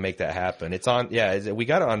so I can make that happen. It's on. Yeah, we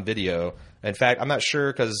got it on video. In fact, I'm not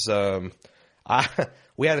sure because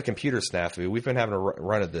we had a computer snafu. We've been having a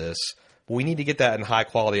run of this. But we need to get that in high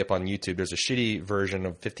quality up on YouTube. There's a shitty version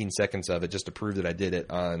of 15 seconds of it just to prove that I did it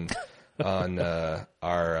on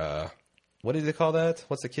our. What do they call that?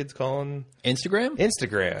 What's the kids calling? Instagram.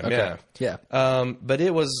 Okay. Yeah. But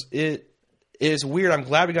it is weird. I'm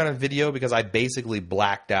glad we got on video because I basically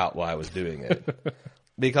blacked out while I was doing it.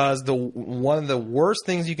 Because one of the worst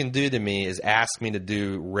things you can do to me is ask me to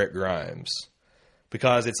do Rick Grimes.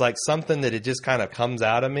 Because it's like something that it just kind of comes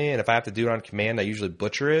out of me, and if I have to do it on command, I usually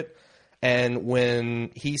butcher it. And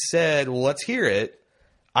when he said, well, let's hear it,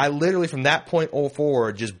 I literally, from that point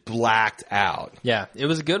forward, just blacked out. Yeah, it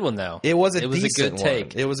was a good one, though. It was a decent good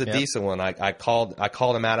take. It was a decent one. I called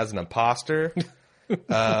him out as an imposter.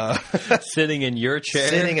 Sitting in your chair.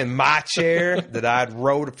 Sitting in my chair that I'd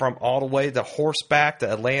rode from all the way to horseback to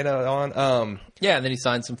Atlanta on. Yeah, and then he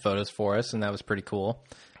signed some photos for us, and that was pretty cool.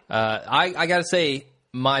 I got to say,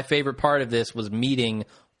 my favorite part of this was meeting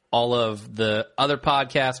all of the other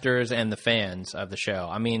podcasters and the fans of the show.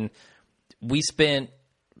 I mean, we spent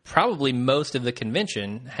probably most of the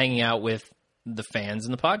convention hanging out with the fans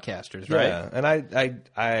and the podcasters, right? Yeah, and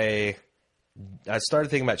I started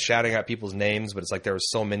thinking about shouting out people's names, but it's like there were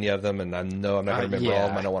so many of them, and I know I'm not going to remember all of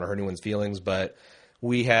them. I don't want to hurt anyone's feelings, but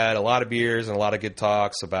we had a lot of beers and a lot of good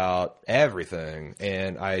talks about everything,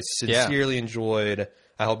 and I sincerely enjoyed.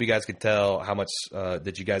 I hope you guys could tell how much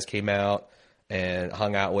that you guys came out and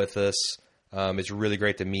hung out with us. It's really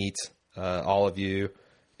great to meet all of you.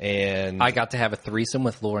 And I got to have a threesome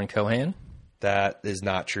with Lauren Cohan. That is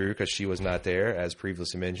not true because she was not there, as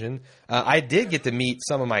previously mentioned. I did get to meet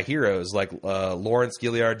some of my heroes, like Lawrence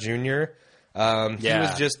Gilliard Jr. He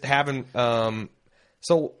was just having...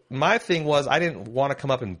 so my thing was I didn't want to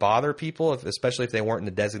come up and bother people, especially if they weren't in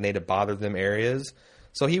the designated bother them areas.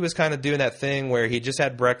 So he was kind of doing that thing where he just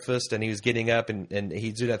had breakfast and he was getting up and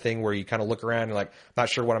he'd do that thing where you kind of look around and like, not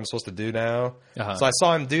sure what I'm supposed to do now. So I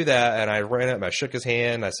saw him do that and I ran up and I shook his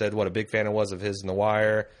hand. I said what a big fan I was of his in The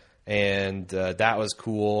Wire. And that was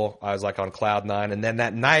cool. I was like on cloud nine. And then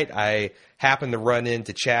that night I happened to run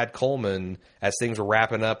into Chad Coleman as things were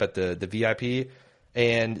wrapping up at the VIP.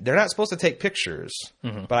 And they're not supposed to take pictures.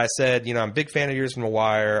 But I said, I'm a big fan of yours from The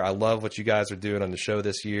Wire. I love what you guys are doing on the show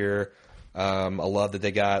this year. I love that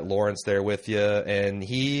they got Lawrence there with you. And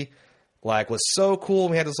he was so cool.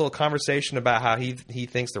 We had this little conversation about how he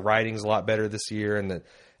thinks the writing's a lot better this year and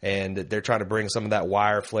that they're trying to bring some of that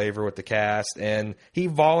Wire flavor with the cast. And he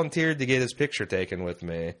volunteered to get his picture taken with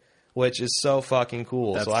me, which is so fucking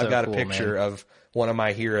cool. So I've got a picture of one of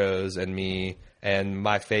my heroes and me, and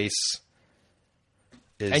my face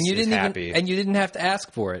is happy. And you didn't have to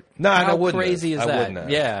ask for it. No, How I wouldn't. crazy is I that? wouldn't have.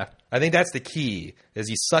 Yeah. I think that's the key, is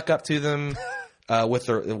you suck up to them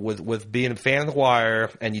with being a fan of The Wire,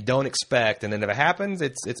 and you don't expect, and then if it happens,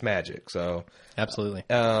 it's magic. So absolutely.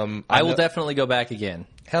 I will definitely go back again.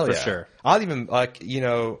 Hell for yeah. sure. I'll even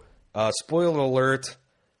spoiler alert,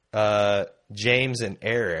 James and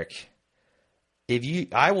Eric.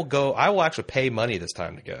 I will actually pay money this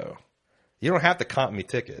time to go. You don't have to comp me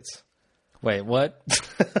tickets. Wait, what?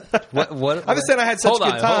 what? I'm just saying I had such a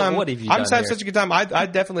good time. What have you I'm done just having here? such a good time.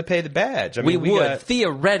 I'd definitely pay the badge. I We mean, would,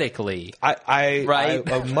 theoretically. Right? I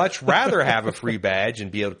would much rather have a free badge and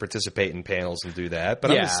be able to participate in panels and do that. But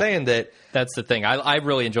I'm just saying that. That's the thing. I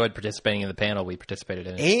really enjoyed participating in the panel we participated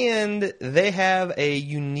in. And they have a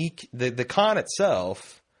unique, the con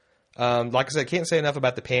itself, like I said, I can't say enough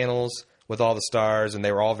about the panels with all the stars, and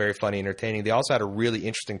they were all very funny and entertaining. They also had a really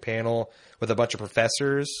interesting panel with a bunch of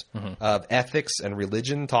professors of ethics and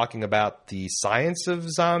religion talking about the science of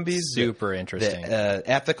zombies. Super interesting. The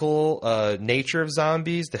ethical nature of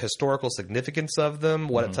zombies, the historical significance of them,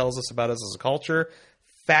 what it tells us about us as a culture.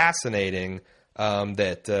 Fascinating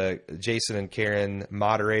that Jason and Karen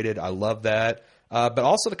moderated. I love that. But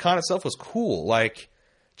also the con itself was cool. Like,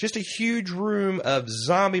 just a huge room of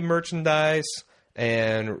zombie merchandise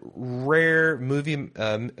and rare movie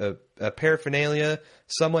paraphernalia.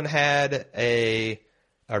 Someone had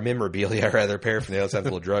or memorabilia, rather. Paraphernalia sounds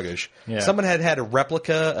a little druggish. Yeah. Someone had a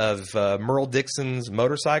replica of Merle Dixon's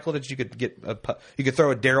motorcycle that you could get. You could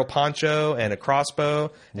throw a Daryl poncho and a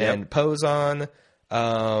crossbow and pose on.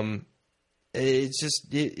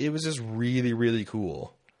 It was just really, really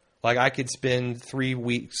cool. Like, I could spend 3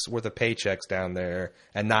 weeks worth of paychecks down there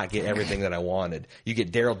and not get everything that I wanted. You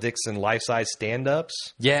get Daryl Dixon life-size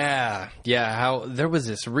stand-ups. Yeah. How there was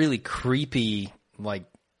this really creepy,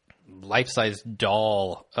 life-size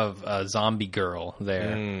doll of a zombie girl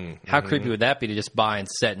there. How creepy would that be to just buy and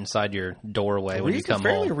set inside your doorway when you come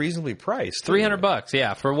fairly home? reasonably priced. $300,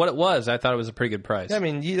 yeah. For what it was, I thought it was a pretty good price. Yeah, I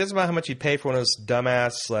mean, that's about how much you pay for one of those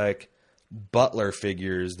dumbass, butler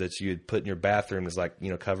figures that you'd put in your bathroom is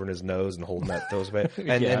covering his nose and holding that those away.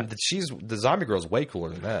 And, and the zombie girl's way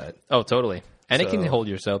cooler than that. Oh, totally. And it can hold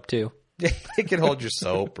your soap too. It can hold your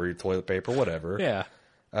soap or your toilet paper, whatever. Yeah.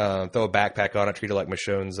 Throw a backpack on it, treat it like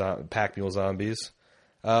Michonne's Pack Mule Zombies.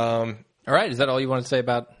 All right, is that all you want to say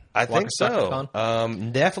about? I think so.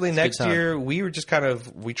 Definitely next year. We were just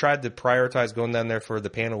we tried to prioritize going down there for the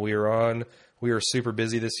panel we were on. We were super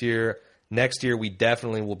busy this year. Next year, we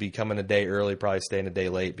definitely will be coming a day early, probably staying a day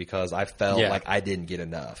late, because I felt like I didn't get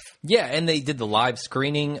enough. Yeah, and they did the live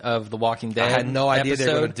screening of The Walking Dead. I had no idea they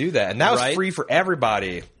were going to do that. And that was free for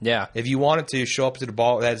everybody. Yeah. If you wanted to show up to the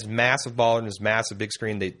ball, that is massive ball and this massive big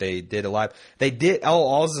screen. They did a live. They did,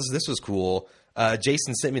 this was cool.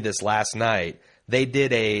 Jason sent me this last night. They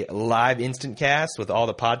did a live instant cast with all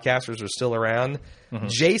the podcasters were still around.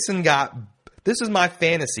 Jason this is my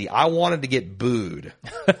fantasy. I wanted to get booed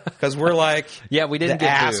because we're we didn't the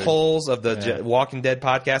get assholes of the Walking Dead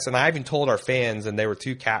podcast, and I even told our fans, and they were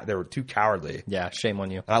too cowardly. Yeah, shame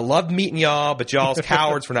on you. And I loved meeting y'all, but y'all's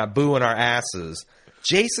cowards for not booing our asses.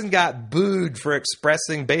 Jason got booed for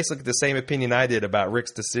expressing basically the same opinion I did about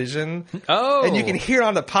Rick's decision. Oh, and you can hear it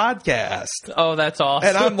on the podcast. Oh, that's awesome.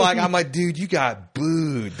 And I'm like, dude, you got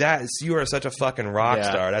booed. You are such a fucking rock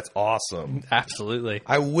star. That's awesome. Absolutely.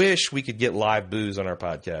 I wish we could get live boos on our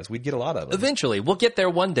podcast. We'd get a lot of them. Eventually, we'll get there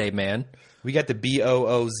one day, man. We got the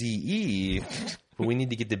BOOZE, but we need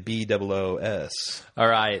to get the BOOS. All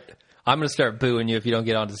right, I'm going to start booing you if you don't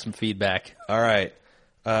get onto some feedback. All right.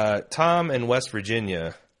 Tom in West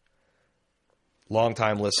Virginia,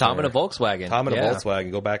 longtime listener. Tom in a Volkswagen.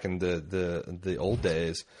 Volkswagen. Go back in the old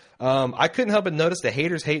days. I couldn't help but notice the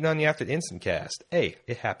haters hating on you after the instant cast. Hey,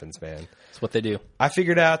 it happens, man. That's what they do. I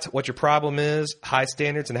figured out what your problem is, high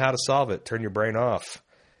standards, and how to solve it. Turn your brain off.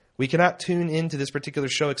 We cannot tune into this particular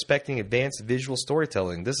show expecting advanced visual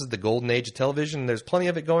storytelling. This is the golden age of television, and there's plenty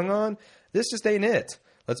of it going on. This just ain't it.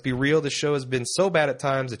 Let's be real, the show has been so bad at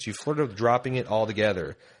times that you flirted with dropping it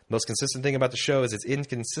altogether. Most consistent thing about the show is its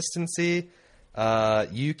inconsistency.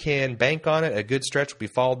 You can bank on it. A good stretch will be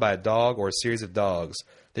followed by a dog or a series of dogs.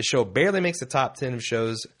 The show barely makes the top 10 of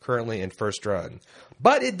shows currently in first run.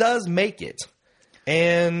 But it does make it.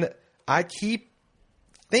 And I keep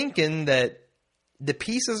thinking that the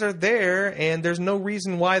pieces are there, and there's no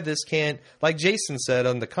reason why this can't, like Jason said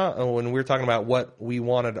on when we were talking about what we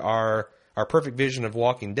wanted our perfect vision of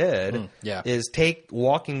Walking Dead, is take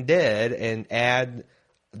Walking Dead and add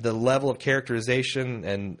the level of characterization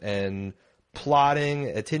and plotting,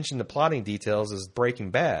 attention to plotting details as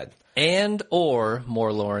Breaking Bad. And or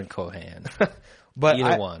more Lauren Cohan. But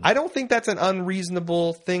either one. I don't think that's an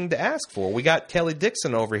unreasonable thing to ask for. We got Kelly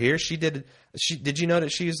Dixon over here. Did you know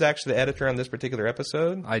that she was actually the editor on this particular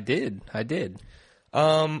episode? I did. I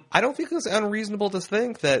don't think it's unreasonable to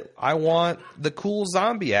think that I want the cool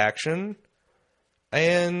zombie action,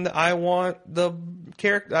 and I want the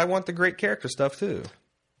great character stuff too.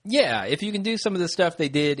 Yeah, if you can do some of the stuff they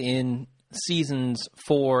did in seasons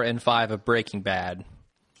 4 and 5 of Breaking Bad,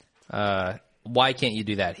 why can't you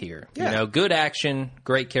do that here? Yeah. You know, good action,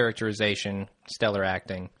 great characterization, stellar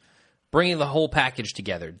acting. Bringing the whole package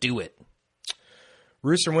together. Do it.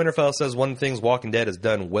 Rooster Winterfell says one of the things Walking Dead has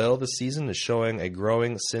done well this season is showing a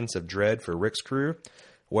growing sense of dread for Rick's crew,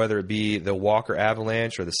 whether it be the Walker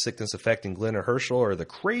avalanche or the sickness affecting Glenn or Herschel or the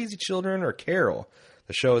crazy children or Carol.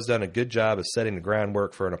 The show has done a good job of setting the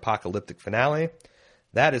groundwork for an apocalyptic finale.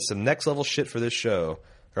 That is some next-level shit for this show.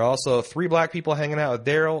 There are also 3 black people hanging out with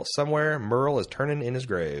Daryl. Somewhere, Merle is turning in his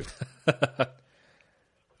grave.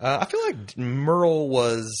 I feel like Merle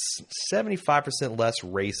was 75% less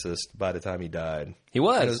racist by the time he died. He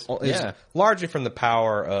was. It was largely from the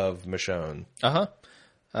power of Michonne.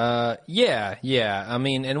 Yeah. I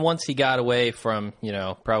mean, and once he got away from,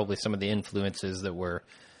 probably some of the influences that were,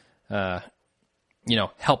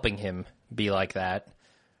 helping him be like that,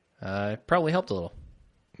 it probably helped a little.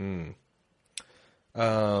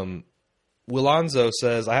 Wilonzo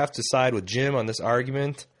says, I have to side with Jim on this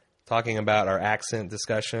argument, talking about our accent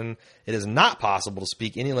discussion. It is not possible to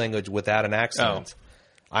speak any language without an accent.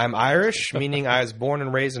 I'm Irish, meaning I was born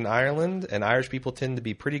and raised in Ireland, and Irish people tend to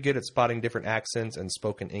be pretty good at spotting different accents and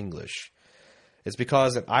spoken English. It's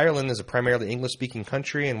because Ireland is a primarily English-speaking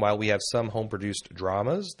country, and while we have some home-produced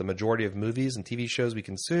dramas, the majority of movies and TV shows we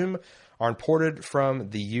consume are imported from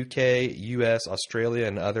the UK, US, Australia,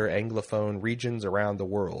 and other Anglophone regions around the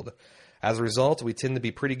world. As a result, we tend to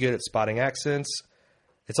be pretty good at spotting accents.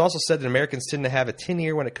 It's also said that Americans tend to have a tin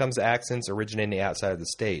ear when it comes to accents originating outside of the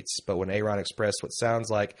States. But when Aaron expressed what sounds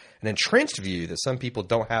like an entrenched view that some people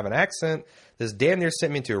don't have an accent, this damn near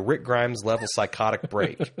sent me into a Rick Grimes-level psychotic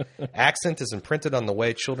break. Accent is imprinted on the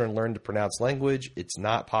way children learn to pronounce language. It's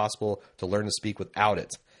not possible to learn to speak without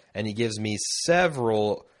it. And he gives me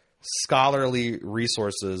several scholarly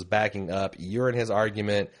resources backing up you're in his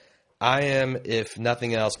argument. I am, if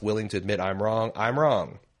nothing else, willing to admit I'm wrong. I'm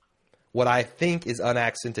wrong. What I think is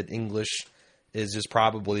unaccented English is just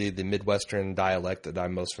probably the Midwestern dialect that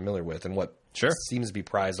I'm most familiar with, and what seems to be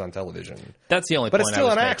prized on television. That's the only point I was making.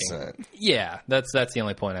 But it's still an accent. Yeah, that's the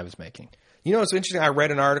only point I was making. You know, it's interesting. I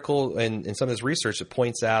read an article in some of this research that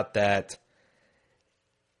points out that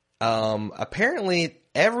apparently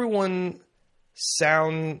everyone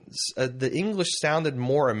sounds the English sounded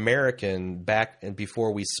more American back and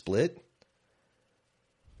before we split.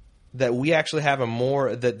 That we actually have a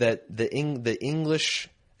more that the English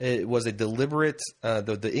it was a deliberate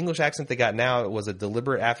the English accent they got now was a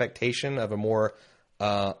deliberate affectation of a more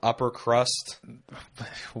upper crust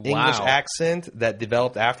English accent that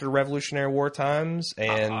developed after Revolutionary War times.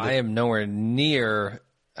 And I am nowhere near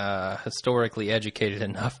historically educated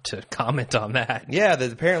enough to comment on that. Yeah,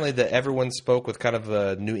 apparently that everyone spoke with kind of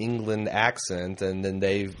a New England accent, and then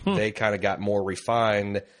they kind of got more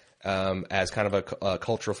refined. As kind of a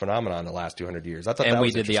cultural phenomenon in the last 200 years. I thought and that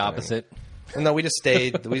was we did the opposite? Well, no, we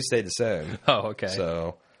stayed the same. Oh, okay.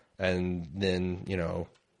 So, and then,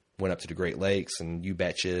 went up to the Great Lakes and you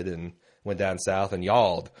betcha and went down south and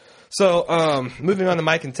y'alled. So, moving on to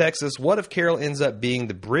Mike in Texas, what if Carol ends up being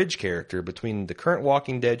the bridge character between the current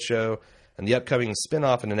Walking Dead show and the upcoming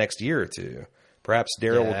spinoff in the next year or two? Perhaps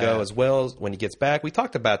Daryl will go as well when he gets back. We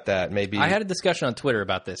talked about that, maybe. I had a discussion on Twitter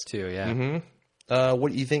about this, too, yeah. Mm-hmm.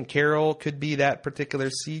 What do you think Carol could be that particular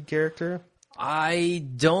seed character? I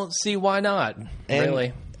don't see why not,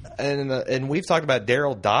 really. And we've talked about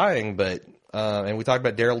Daryl dying, but and we talked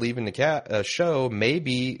about Daryl leaving the show.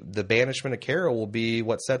 Maybe the banishment of Carol will be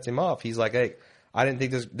what sets him off. He's like, hey, I didn't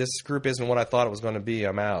think this group isn't what I thought it was going to be.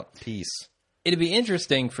 I'm out. Peace. It'd be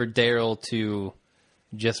interesting for Daryl to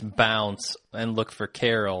just bounce and look for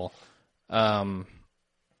Carol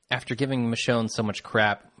after giving Michonne so much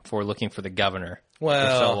crap for looking for the governor for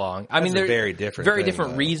so long. I mean, they're very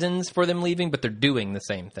different reasons for them leaving, but they're doing the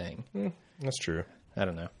same thing. That's true. I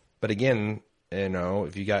don't know. But again,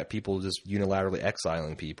 if you got people just unilaterally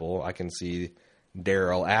exiling people, I can see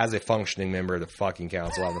Daryl as a functioning member of the fucking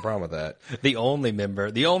council having a problem with that. The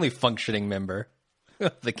only functioning member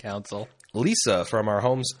of the council. Lisa from our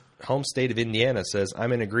home state of Indiana says,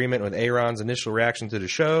 I'm in agreement with Aaron's initial reaction to the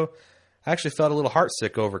show. I actually felt a little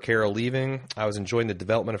heartsick over Carol leaving. I was enjoying the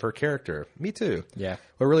development of her character. Me too. Yeah.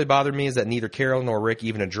 What really bothered me is that neither Carol nor Rick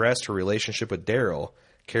even addressed her relationship with Daryl.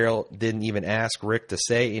 Carol didn't even ask Rick to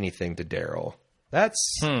say anything to Daryl.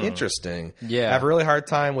 That's interesting. Yeah. I have a really hard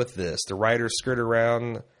time with this. The writers skirt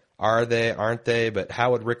around, are they, aren't they? But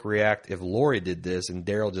how would Rick react if Lori did this and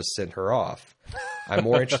Daryl just sent her off? I'm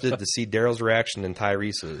more interested to see Daryl's reaction than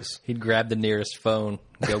Tyrese's. He'd grab the nearest phone,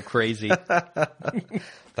 go crazy.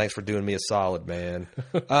 Thanks for doing me a solid, man.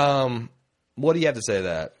 What do you have to say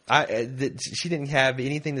to that? She didn't have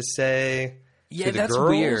anything to say to the that's girls?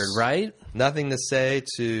 weird, right? Nothing to say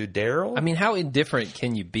to Daryl? I mean, how indifferent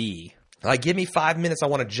can you be? Like, give me 5 minutes. I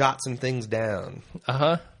want to jot some things down.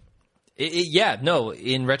 Uh-huh. No,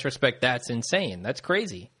 in retrospect, that's insane. That's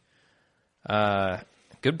crazy.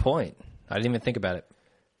 Good point. I didn't even think about it.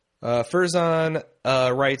 Furzon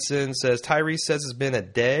writes in, says, Tyrese says it's been a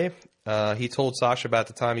day. He told Sasha about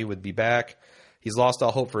the time he would be back. He's lost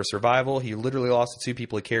all hope for survival. He literally lost the two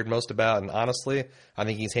people he cared most about, and honestly, I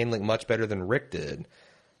think he's handling it much better than Rick did.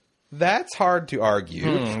 That's hard to argue.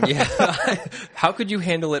 Yeah. How could you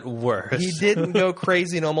handle it worse? He didn't go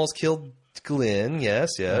crazy and almost killed Glenn.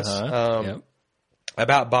 Yes. Yep.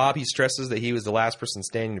 About Bob, he stresses that he was the last person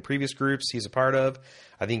standing in the previous groups he's a part of.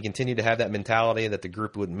 I think he continued to have that mentality that the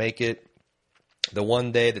group wouldn't make it. The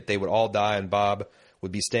one day that they would all die and Bob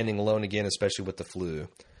would be standing alone again, especially with the flu.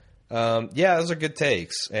 Those are good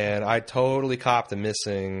takes. And I totally copped to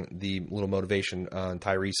missing the little motivation on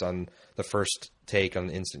Tyrese on the first take on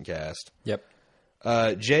the Instant Cast. Yep.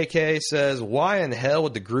 JK says, why in hell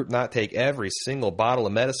would the group not take every single bottle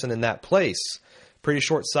of medicine in that place? Pretty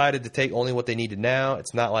short-sighted to take only what they needed now.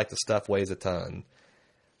 It's not like the stuff weighs a ton.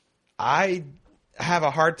 I have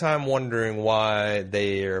a hard time wondering why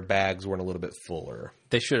their bags weren't a little bit fuller.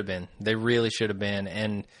 They should have been. They really should have been.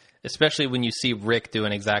 And especially when you see Rick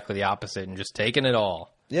doing exactly the opposite and just taking it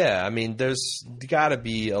all. Yeah, I mean, there's got to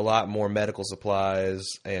be a lot more medical supplies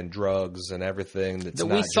and drugs and everything that's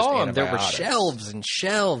not just saw them. There were antibiotics. shelves and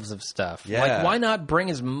shelves of stuff. Yeah. Like, why not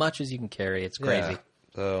bring as much as you can carry? It's crazy. Yeah.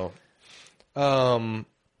 So,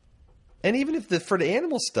 and even if for the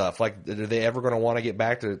animal stuff, like, are they ever going to want to get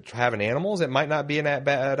back to having animals? It might not be a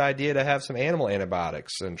bad idea to have some animal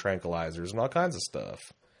antibiotics and tranquilizers and all kinds of stuff.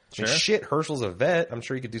 Sure. And shit, Herschel's a vet. I'm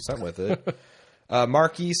sure he could do something with it.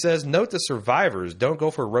 Marquis says, note to survivors, don't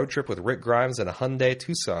go for a road trip with Rick Grimes in a Hyundai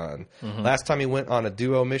Tucson. Mm-hmm. Last time he went on a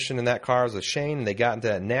duo mission in that car was with Shane, and they got into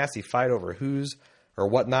that nasty fight over whose or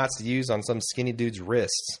what knots to use on some skinny dude's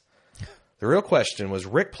wrists. The real question, was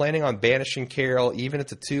Rick planning on banishing Carol even if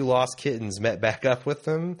the two lost kittens met back up with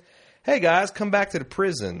them? Hey, guys, come back to the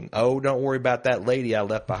prison. Oh, don't worry about that lady I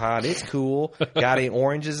left behind. It's cool. Got any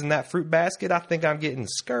oranges in that fruit basket? I think I'm getting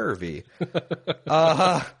scurvy.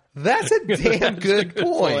 That's a damn good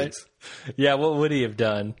point. Yeah, what would he have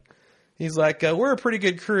done? He's like, we're a pretty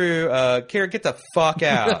good crew. Kara, get the fuck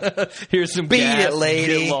out. Here's some Beat gas, it,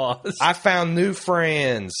 lady. get lost. I found new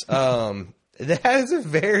friends. That is a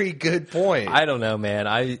very good point. I don't know, man.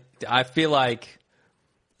 I feel like...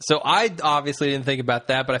 So I obviously didn't think about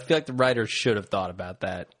that, but I feel like the writers should have thought about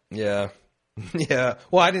that. Yeah. Yeah.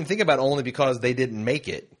 Well, I didn't think about it only because they didn't make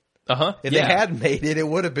it. Uh-huh. If they had made it, it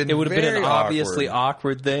would have been an obviously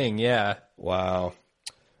awkward thing, yeah. Wow.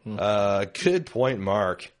 Good point,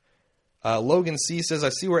 Mark. Logan C. says, I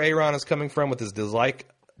see where Aaron is coming from with his dislike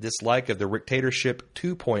of the Dictatorship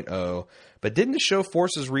 2.0, but didn't the show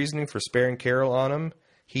force his reasoning for sparing Carol on him?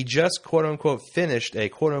 He just, quote-unquote, finished a,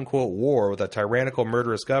 quote-unquote, war with a tyrannical,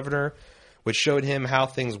 murderous governor, which showed him how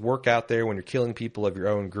things work out there when you're killing people of your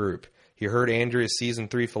own group. He heard Andrea's Season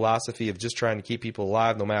 3 philosophy of just trying to keep people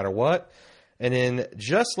alive no matter what. And in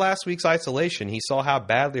just last week's Isolation, he saw how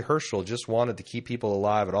badly Herschel just wanted to keep people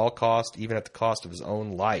alive at all costs, even at the cost of his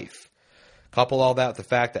own life. Couple all that with the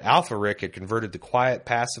fact that Alpha Rick had converted to quiet,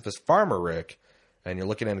 pacifist Farmer Rick, and you're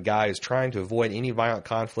looking at a guy who's trying to avoid any violent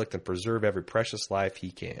conflict and preserve every precious life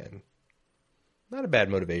he can. Not a bad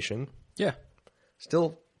motivation. Yeah.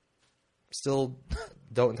 Still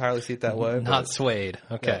don't entirely see it that way. Not swayed.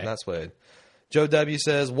 Okay. Yeah, not swayed. Joe W.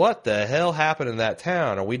 says, what the hell happened in that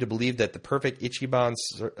town? Are we to believe that the perfect Ichiban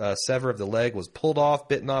sever of the leg was pulled off,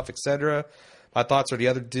 bitten off, etc.? My thoughts are the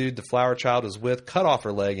other dude the flower child was with cut off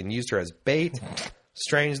her leg and used her as bait.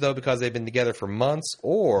 Strange, though, because they've been together for months,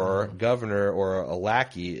 or Governor or a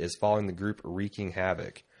lackey is following the group wreaking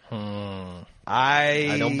havoc.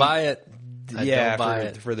 I don't buy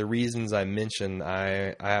it. For the reasons I mentioned,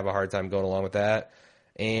 I have a hard time going along with that.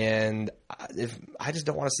 And I just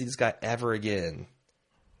don't want to see this guy ever again.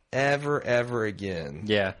 Ever again.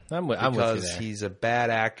 Yeah, I'm with you there. Because he's a bad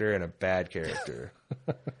actor and a bad character.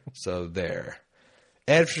 So there.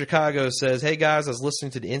 Ed from Chicago says, hey guys, I was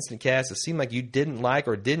listening to the Instant Cast. It seemed like you didn't like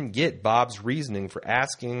or didn't get Bob's reasoning for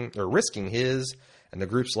asking or risking his and the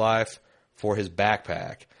group's life for his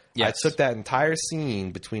backpack. Yes. I took that entire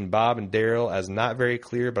scene between Bob and Daryl as not very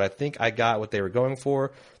clear, but I think I got what they were going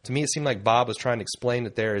for. To me, it seemed like Bob was trying to explain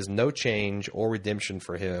that there is no change or redemption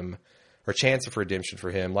for him, or chance of redemption for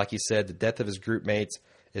him. Like he said, the death of his group mates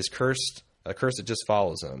is cursed, a curse that just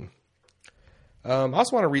follows him. I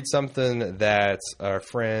also want to read something that our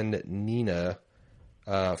friend Nina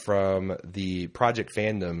from the Project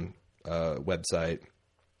Fandom website,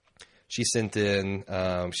 she sent in.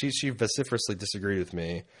 She vociferously disagreed with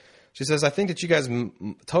me. She says, I think that you guys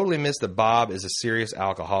totally missed that Bob is a serious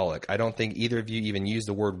alcoholic. I don't think either of you even used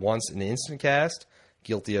the word once in the Instant Cast.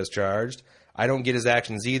 Guilty as charged. I don't get his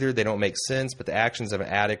actions either. They don't make sense, but the actions of an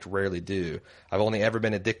addict rarely do. I've only ever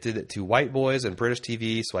been addicted to white boys and British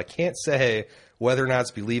TV, so I can't say whether or not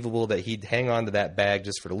it's believable that he'd hang on to that bag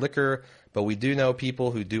just for the liquor, but we do know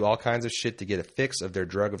people who do all kinds of shit to get a fix of their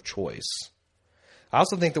drug of choice. I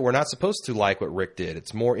also think that we're not supposed to like what Rick did.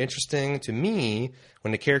 It's more interesting to me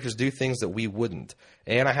when the characters do things that we wouldn't.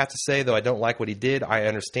 And I have to say, though I don't like what he did, I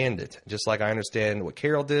understand it. Just like I understand what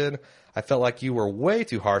Carol did, I felt like you were way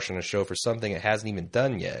too harsh on a show for something it hasn't even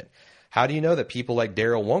done yet. How do you know that people like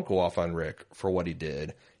Daryl won't go off on Rick for what he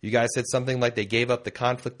did? You guys said something like they gave up the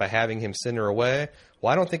conflict by having him send her away.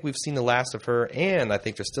 Well, I don't think we've seen the last of her, and I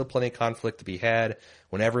think there's still plenty of conflict to be had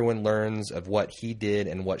when everyone learns of what he did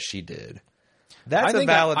and what she did. That's a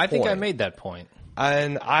valid point. I think I made that point.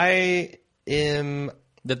 And I am...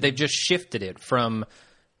 That they've just shifted it from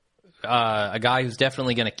a guy who's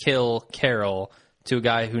definitely going to kill Carol to a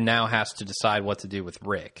guy who now has to decide what to do with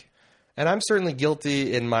Rick. And I'm certainly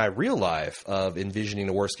guilty in my real life of envisioning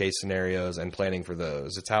the worst case scenarios and planning for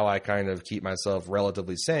those. It's how I kind of keep myself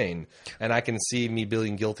relatively sane. And I can see me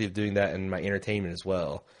being guilty of doing that in my entertainment as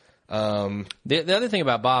well. The other thing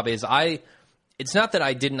about Bob is it's not that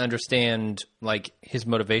I didn't understand like his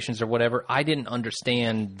motivations or whatever. I didn't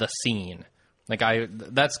understand the scene. Like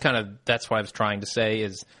that's what I was trying to say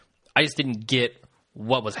is I just didn't get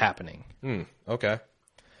what was happening. Okay.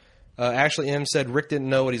 Ashley M. said Rick didn't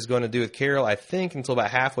know what he's going to do with Carol, I think, until about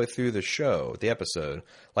halfway through the episode.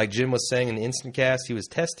 Like Jim was saying in the Instant Cast, he was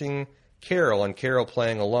testing Carol and Carol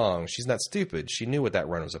playing along. She's not stupid. She knew what that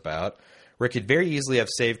run was about. Rick could very easily have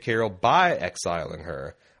saved Carol by exiling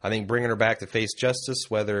her. I think bringing her back to face justice,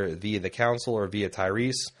 whether via the council or via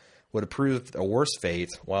Tyrese, would have proved a worse fate,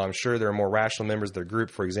 while I'm sure there are more rational members of their group,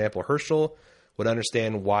 for example, Herschel, would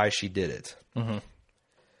understand why she did it. Mm-hmm.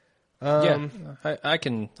 Yeah, I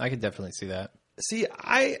can definitely see that. See,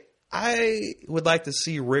 I would like to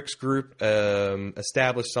see Rick's group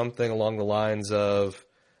establish something along the lines of,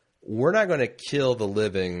 we're not going to kill the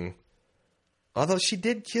living. Although she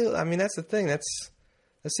did kill, I mean, that's the thing. That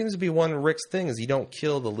seems to be one of Rick's things, you don't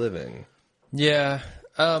kill the living. Yeah.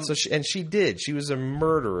 She did. She was a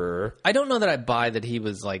murderer. I don't know that I buy that he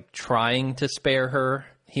was like trying to spare her.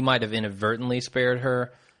 He might have inadvertently spared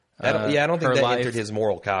her. I don't think that entered his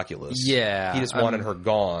moral calculus. Yeah. He just wanted her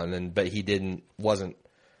gone, but he wasn't.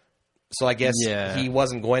 So I guess he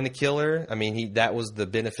wasn't going to kill her. I mean, that was the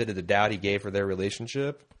benefit of the doubt he gave for their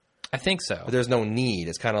relationship. I think so. But there's no need.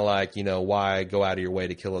 It's kind of like, why go out of your way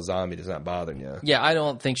to kill a zombie that's not bothering you? Yeah, I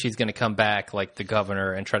don't think she's going to come back like the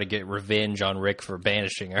governor and try to get revenge on Rick for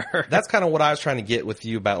banishing her. That's kind of what I was trying to get with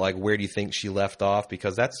you about, like, where do you think she left off?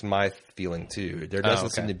 Because that's my feeling, too. There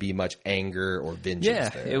doesn't seem to be much anger or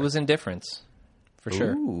vengeance there. It was indifference, for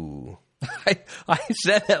sure. Ooh. I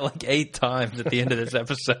said that like 8 times at the end of this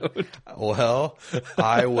episode. Well,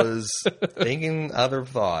 I was thinking other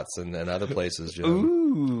thoughts and other places, Jim.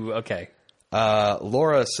 Ooh, okay.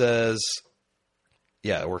 Laura says,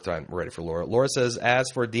 we're ready for Laura. Laura says, as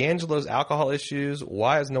for D'Angelo's alcohol issues,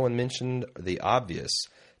 why has no one mentioned the obvious?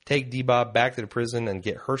 Take D-Bob back to the prison and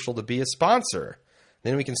get Herschel to be a sponsor.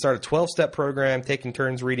 Then we can start a 12-step program, taking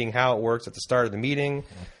turns reading how it works at the start of the meeting.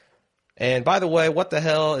 And by the way, what the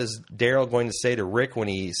hell is Daryl going to say to Rick when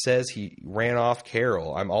he says he ran off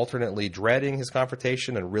Carol? I'm alternately dreading his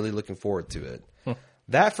confrontation and really looking forward to it.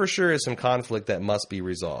 That for sure is some conflict that must be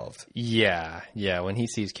resolved. Yeah. When he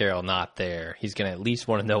sees Carol not there, he's going to at least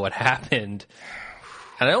want to know what happened.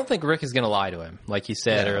 And I don't think Rick is going to lie to him. Like you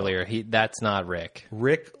said earlier, that's not Rick.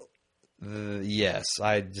 Rick, yes.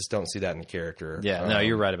 I just don't see that in the character. Yeah, no,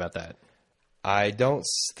 you're right about that. I don't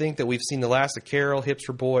think that we've seen the last of Carol,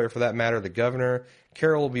 Hipster Boy, or for that matter, the Governor.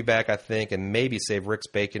 Carol will be back, I think, and maybe save Rick's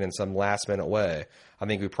bacon in some last-minute way. I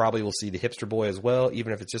think we probably will see the Hipster Boy as well,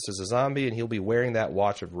 even if it's just as a zombie, and he'll be wearing that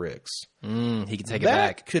watch of Rick's. He can take it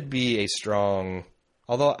back. That could be a strong...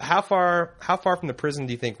 Although, how far from the prison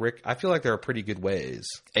do you think Rick... I feel like there are pretty good ways.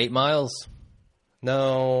 8 miles.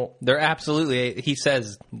 No. They're absolutely... He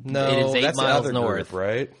says no, it is 8 that's miles the other north. Group,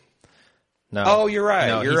 right? No. Oh, you're right.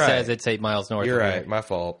 No, you're he right. says it's 8 miles north. You're right. My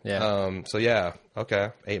fault. Yeah. So, yeah. Okay.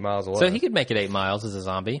 8 miles away. So he could make it 8 miles as a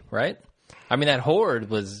zombie, right? I mean, that horde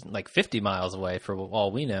was like 50 miles away for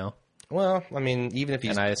all we know. Well, I mean, even if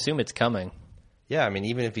he's... And I assume it's coming. Yeah, I mean,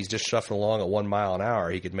 even if he's just shuffling along at 1 mile an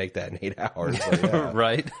hour, he could make that in 8 hours. So, yeah.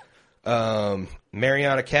 Right.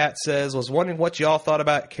 Mariana Cat says, was wondering what y'all thought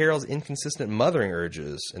about Carol's inconsistent mothering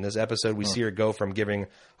urges. In this episode, we see her go from giving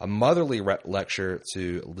a motherly lecture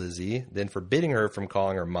to Lizzie, then forbidding her from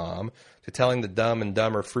calling her mom, to telling the Dumb and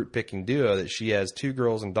Dumber fruit-picking duo that she has 2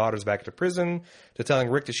 girls and daughters back to prison, to telling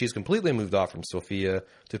Rick that she's completely moved off from Sophia,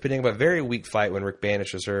 to putting up a very weak fight when Rick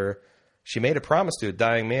banishes her. She made a promise to a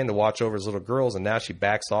dying man to watch over his little girls, and now she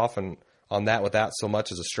backs off on that without so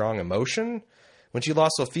much as a strong emotion. When she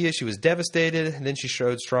lost Sophia, she was devastated. Then she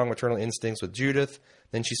showed strong maternal instincts with Judith.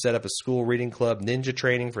 Then she set up a school reading club, ninja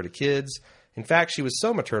training for the kids. In fact, she was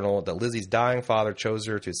so maternal that Lizzie's dying father chose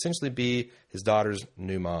her to essentially be his daughter's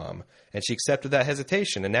new mom. And she accepted that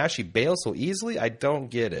hesitation. And now she bails so easily? I don't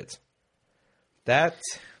get it.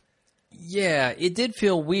 Yeah, it did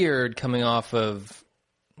feel weird coming off of,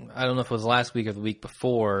 I don't know if it was last week or the week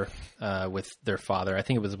before with their father. I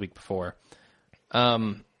think it was the week before.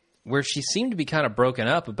 Where she seemed to be kind of broken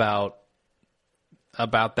up about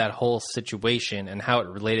that whole situation and how it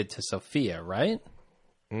related to Sophia, right?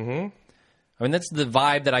 Mm-hmm. I mean, that's the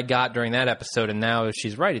vibe that I got during that episode, and now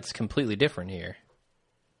she's right. It's completely different here.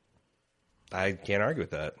 I can't argue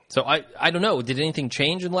with that. So I don't know. Did anything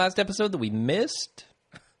change in the last episode that we missed?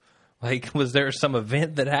 Like, was there some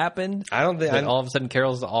event that happened? I don't think... all of a sudden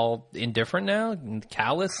Carol's all indifferent now and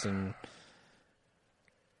callous, and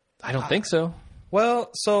I don't think so.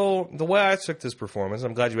 Well, so the way I took this performance,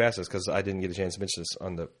 I'm glad you asked this because I didn't get a chance to mention this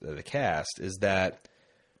on the cast, is that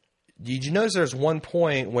did you notice there's one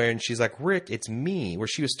point when she's like, Rick, it's me, where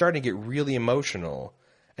she was starting to get really emotional,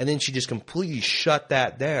 and then she just completely shut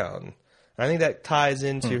that down. And I think that ties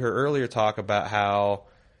into her earlier talk about how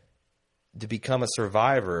to become a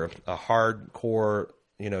survivor, a hardcore,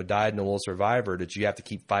 dyed-in-the-wool survivor, that you have to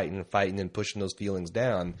keep fighting and pushing those feelings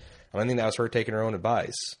down. And I think that was her taking her own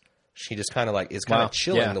advice. She just kind of is kind of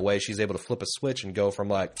chilling the way she's able to flip a switch and go from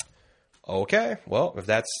okay, well, if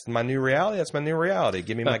that's my new reality, that's my new reality.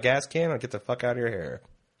 Give me my gas can, I'll get the fuck out of your hair.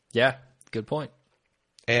 Yeah, good point.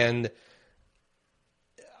 And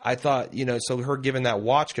I thought, so her giving that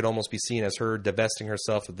watch could almost be seen as her divesting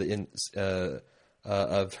herself of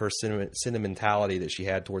of her sentimentality that she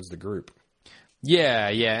had towards the group. Yeah,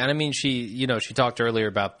 and I mean, she talked earlier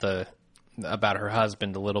about her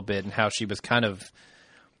husband a little bit and how she was kind of.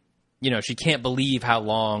 She can't believe how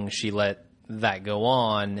long she let that go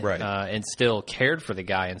on, right. And still cared for the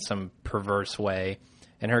guy in some perverse way.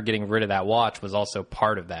 And her getting rid of that watch was also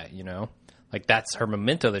part of that, Like, that's her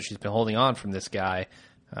memento that she's been holding on from this guy.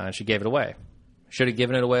 She gave it away. Should have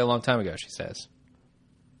given it away a long time ago, she says.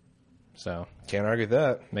 So. Can't argue with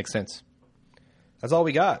that. Makes sense. That's all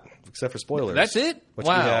we got, except for spoilers. That's it? Which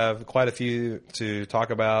wow. We have quite a few to talk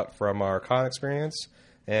about from our con experience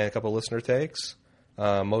and a couple of listener takes.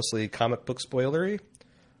 Mostly comic book spoilery.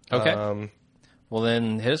 Okay. Well,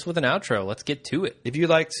 then hit us with an outro. Let's get to it. If you'd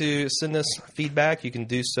like to send us feedback, you can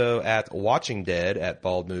do so at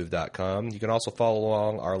watchingdead@baldmove.com. You can also follow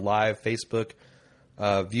along our live Facebook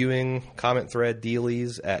viewing comment thread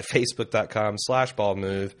dealies at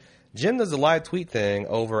facebook.com/baldmove. Jim does a live tweet thing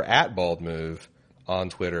over at baldmove on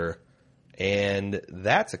Twitter, and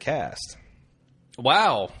that's a cast.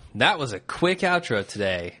 Wow. That was a quick outro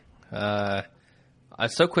today.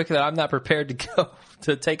 So quick that I'm not prepared to go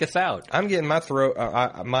to take us out. I'm getting my throat.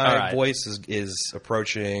 My voice is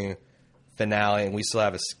approaching finale, and we still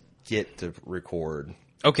have a skit to record.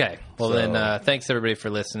 Okay. Well, then, thanks everybody for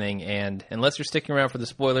listening. And unless you're sticking around for the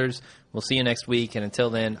spoilers, we'll see you next week. And until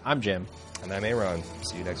then, I'm Jim. And I'm Aaron.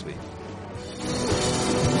 See you next week.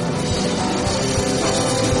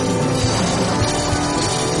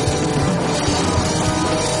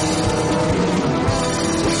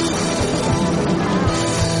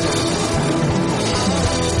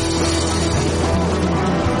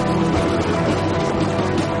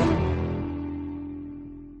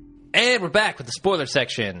 And we're back with the spoiler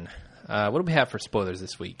section. What do we have for spoilers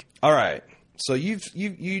this week? All right. So you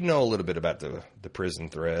know a little bit about the prison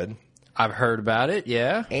thread. I've heard about it,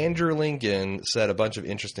 yeah. Andrew Lincoln said a bunch of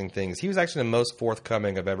interesting things. He was actually the most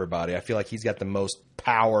forthcoming of everybody. I feel like he's got the most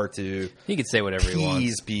power to He could say whatever he wants.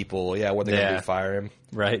 tease people. Yeah, what they're going to do, fire him.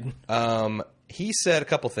 Right. He said a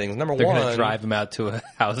couple things. Number They're one, going to drive him out to a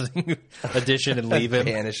housing addition and leave him.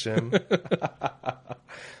 banish him.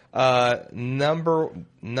 Number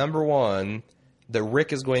one, that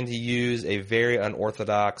Rick is going to use a very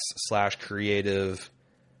unorthodox / creative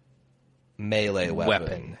melee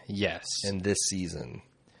weapon Yes. in this season.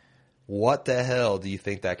 What the hell do you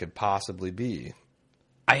think that could possibly be?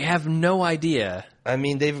 I have no idea. I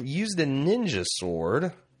mean, they've used a ninja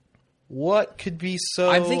sword. What could be so...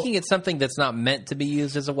 I'm thinking it's something that's not meant to be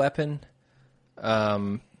used as a weapon.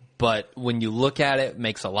 But when you look at it, it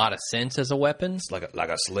makes a lot of sense as a weapon. It's like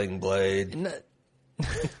a sling blade.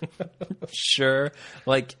 Sure.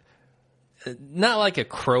 Like, not like a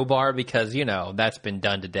crowbar because, that's been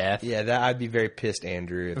done to death. Yeah, I'd be very pissed,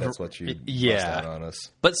 Andrew, if that's what you bust out on us.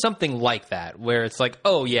 But something like that, where it's like,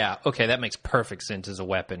 oh, yeah, okay, that makes perfect sense as a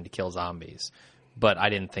weapon to kill zombies. But I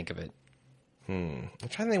didn't think of it. I'm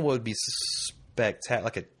trying to think what would be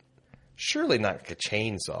spectacular. Surely not like a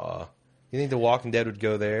chainsaw. You think The Walking Dead would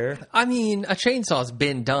go there? I mean, a chainsaw's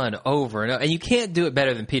been done over and over, and you can't do it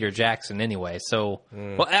better than Peter Jackson anyway. So,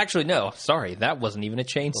 well, actually, no, sorry, that wasn't even a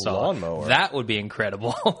chainsaw. A lawnmower. That would be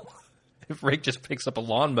incredible if Rick just picks up a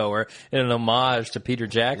lawnmower in an homage to Peter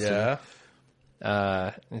Jackson.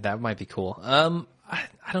 Yeah, that might be cool.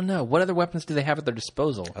 I don't know. What other weapons do they have at their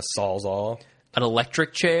disposal? a sawzall. An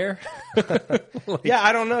electric chair? Yeah,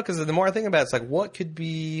 I don't know, because the more I think about it, it's like, what could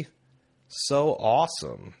be so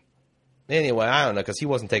awesome? Anyway, I don't know, because he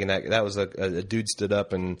wasn't taking that. That was a dude stood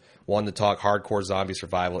up and wanted to talk hardcore zombie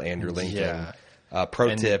survival, Andrew Lincoln. Yeah.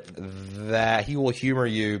 Tip, that he will humor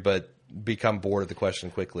you, but become bored of the question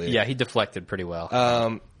quickly. Yeah, he deflected pretty well.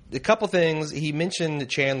 A couple things. He mentioned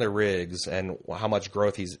Chandler Riggs and how much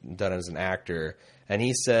growth he's done as an actor. And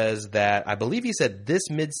he says that, I believe he said this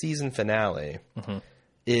mid-season finale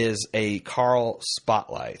is a Carl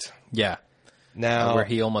spotlight. Yeah. Now, where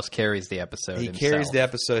he almost carries the episode He himself. carries the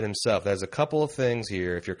episode himself. There's a couple of things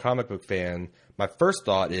here. If you're a comic book fan, my first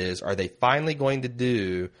thought is, are they finally going to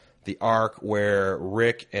do the arc where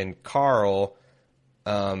Rick and Carl...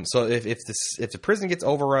 so if the prison gets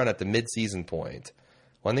overrun at the mid-season point,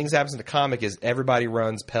 one thing that happens in the comic is everybody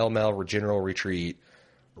runs pell-mell general retreat.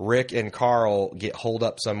 Rick and Carl get holed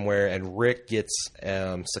up somewhere, and Rick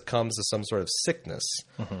succumbs to some sort of sickness,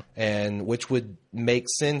 and which would make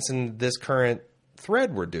sense in this current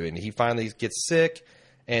thread we're doing. He finally gets sick,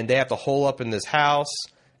 and they have to hole up in this house,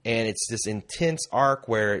 and it's this intense arc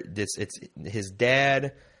where it's his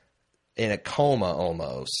dad in a coma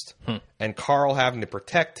almost, and Carl having to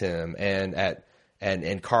protect him,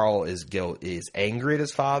 and Carl is angry at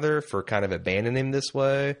his father for kind of abandoning him this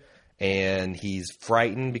way. And he's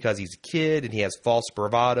frightened because he's a kid and he has false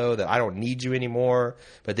bravado that I don't need you anymore.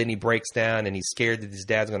 But then he breaks down and he's scared that his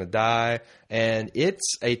dad's going to die. And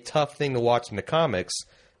it's a tough thing to watch in the comics.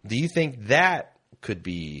 Do you think that could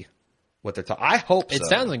be what they're talking? I hope so. It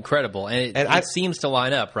sounds incredible. And it seems to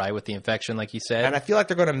line up, right, with the infection, like you said. And I feel like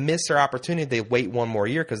they're going to miss their opportunity if they wait one more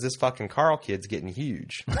year because this fucking Carl kid's getting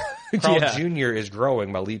huge. Carl Jr. is growing.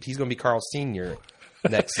 He's going to be Carl Sr.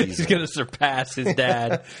 next season. He's going to surpass his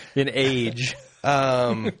dad in age.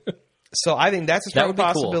 So I think that's a strong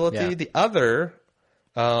possibility. Cool. Yeah. The other,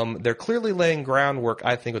 they're clearly laying groundwork,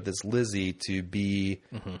 I think, with this Lizzie to be,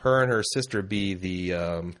 her and her sister be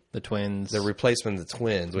the twins. The replacement of the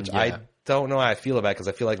twins, which I don't know how I feel about because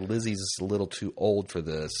I feel like Lizzie's a little too old for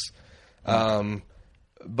this.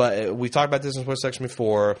 But we talked about this in the sports section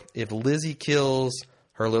before. If Lizzie kills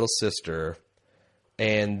her little sister...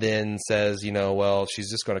 and then says, well, she's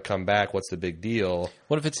just going to come back. What's the big deal?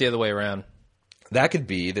 What if it's the other way around? That could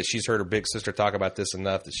be that she's heard her big sister talk about this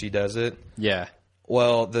enough that she does it. Yeah.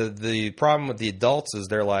 Well, the problem with the adults is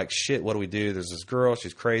they're like, shit, what do we do? There's this girl.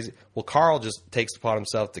 She's crazy. Well, Carl just takes it upon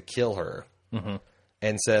himself to kill her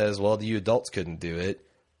and says, well, you adults couldn't do it.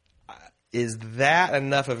 Is that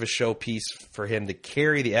enough of a showpiece for him to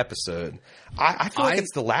carry the episode? I feel like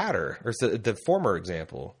it's the latter, or it's the former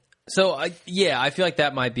example. So, I feel like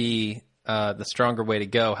that might be the stronger way to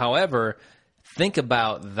go. However, think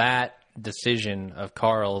about that decision of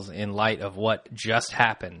Carl's in light of what just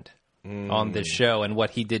happened on this show and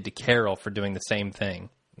what he did to Carol for doing the same thing.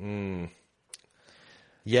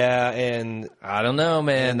 Yeah, and... I don't know,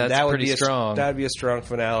 man. That's pretty strong. That would be a strong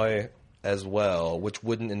finale as well, which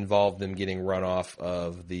wouldn't involve them getting run off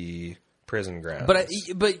of the prison grounds.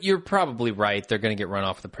 But you're probably right. They're going to get run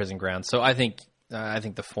off the prison grounds. So I think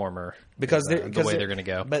the former because the way they're going to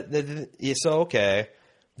go. But so okay.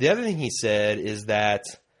 The other thing he said is that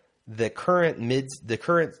the current.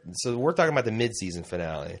 So we're talking about the mid-season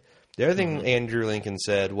finale. The other thing Andrew Lincoln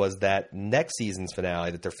said was that next season's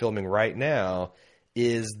finale that they're filming right now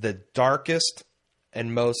is the darkest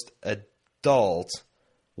and most adult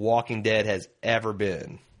Walking Dead has ever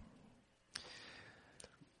been.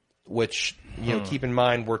 Which, keep in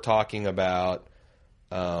mind, we're talking about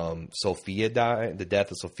Sophia dying, the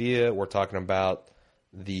death of Sophia. We're talking about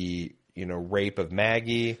the, rape of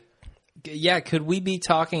Maggie. Yeah, could we be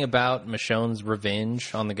talking about Michonne's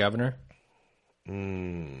revenge on the governor?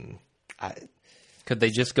 Could they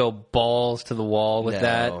just go balls to the wall with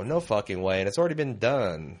that? No fucking way. And it's already been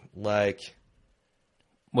done. Like,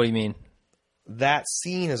 what do you mean? That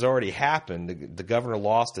scene has already happened. The governor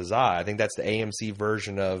lost his eye. I think that's the AMC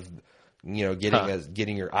version of,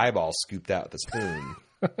 getting your eyeball scooped out with a spoon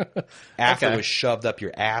after it was shoved up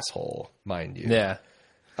your asshole, mind you. Yeah.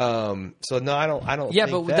 So no, I don't. Yeah,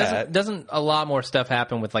 think but doesn't a lot more stuff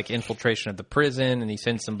happen with like infiltration of the prison, and he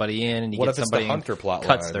sends somebody in, and he gets somebody the Hunter plot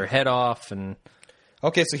cuts line? Their head off, and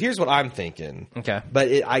okay. So here's what I'm thinking. Okay, but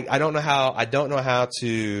I don't know how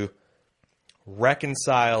to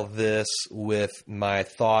reconcile this with my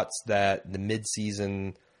thoughts that the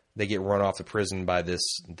mid-season they get run off the prison by this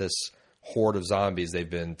horde of zombies they've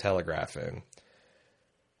been telegraphing.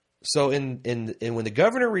 So in when the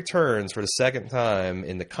governor returns for the second time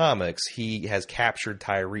in the comics, he has captured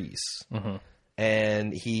Tyrese,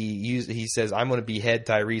 and he says, "I'm going to behead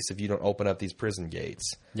Tyrese if you don't open up these prison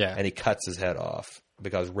gates." Yeah, and he cuts his head off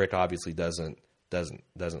because Rick obviously doesn't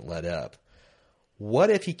let up.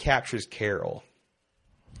 What if he captures Carol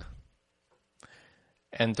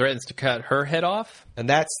and threatens to cut her head off? And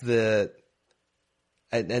that's the.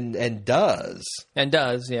 And does,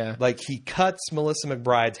 yeah. Like, he cuts Melissa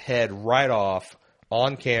McBride's head right off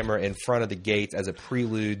on camera in front of the gates as a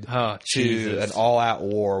prelude to an all-out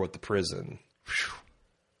war with the prison.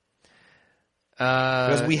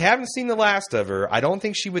 Because we haven't seen the last of her. I don't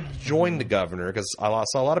think she would join the governor, because I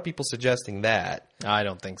saw a lot of people suggesting that. I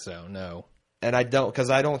don't think so, no. And I don't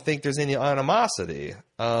think there's any animosity.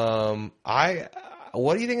 What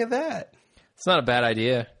do you think of that? It's not a bad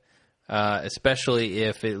idea. Especially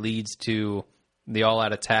if it leads to the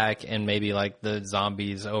all-out attack and maybe like the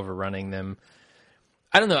zombies overrunning them.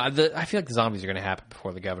 I don't know. I feel like the zombies are going to happen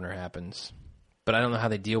before the governor happens, but I don't know how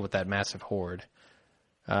they deal with that massive horde.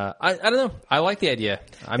 I don't know. I like the idea.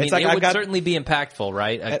 I mean, it would certainly be impactful,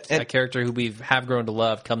 right? A character who we have grown to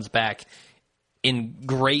love comes back in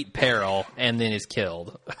great peril and then is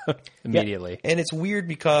killed immediately. Yeah. And it's weird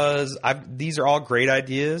because these are all great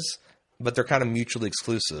ideas, but they're kind of mutually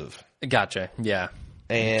exclusive. Gotcha. Yeah.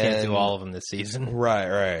 And you can't do all of them this season.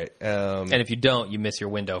 Right. And if you don't, you miss your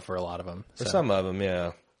window for a lot of them. For some of them,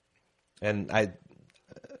 yeah. And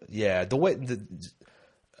the way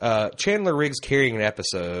Chandler Riggs carrying an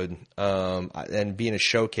episode and being a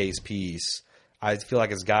showcase piece, I feel like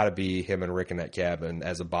it's got to be him and Rick in that cabin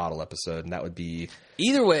as a bottle episode, and that would be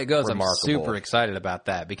either way it goes. remarkable. I'm super excited about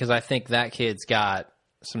that because I think that kid's got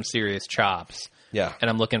some serious chops. Yeah. And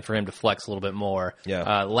I'm looking for him to flex a little bit more.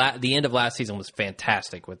 Yeah. The end of last season was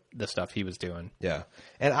fantastic with the stuff he was doing. Yeah.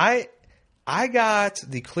 And I got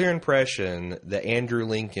the clear impression that Andrew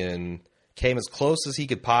Lincoln came as close as he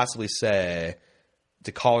could possibly say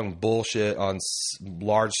to calling bullshit on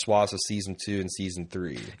large swaths of season 2 and season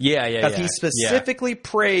 3. Yeah. Because he specifically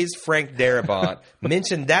praised Frank Darabont,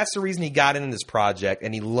 mentioned that's the reason he got into this project,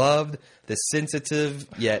 and he loved the sensitive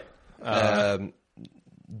yet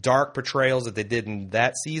dark portrayals that they did in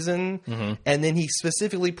that season. Mm-hmm. And then he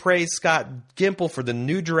specifically praised Scott Gimple for the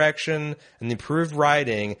new direction and the improved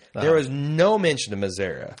writing. There was no mention of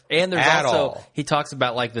Mazzara. And there's also, he talks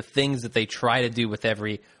about like the things that they try to do with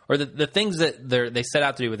every, or the things that they set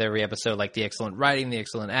out to do with every episode, like the excellent writing, the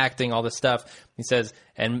excellent acting, all this stuff. He says,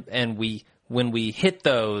 when we hit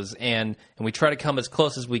those and we try to come as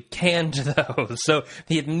close as we can to those. So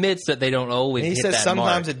he admits that they don't always hit that mark. He says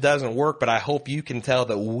sometimes it doesn't work, but I hope you can tell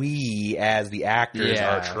that we, as the actors,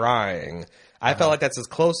 are trying. I felt like that's as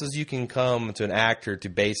close as you can come to an actor to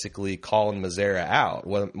basically calling Mazzara out.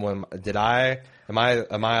 Am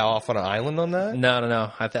I off on an island on that?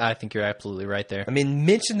 No. I think you're absolutely right there. I mean,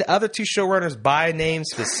 mention the other two showrunners by name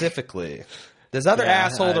specifically. This other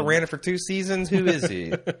asshole that ran it for 2 seasons, who is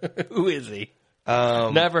he? Who is he?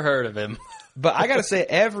 Never heard of him. But I got to say,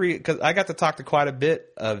 because I got to talk to quite a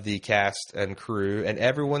bit of the cast and crew, and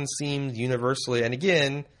everyone seemed universally, and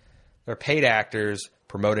again, they're paid actors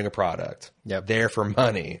promoting a product. Yep. There for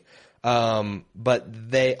money.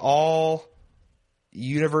 But they all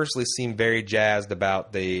universally seem very jazzed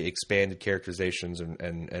about the expanded characterizations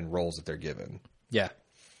and roles that they're given. Yeah.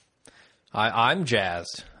 I'm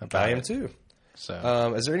jazzed about it. I am too.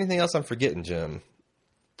 So, is there anything else I'm forgetting, Jim?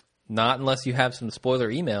 not unless you have some spoiler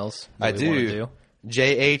emails. I do.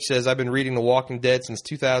 JH says, I've been reading The Walking Dead since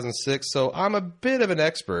 2006, so I'm a bit of an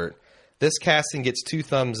expert. This casting gets 2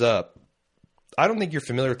 thumbs up. I don't think you're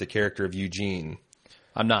familiar with the character of Eugene.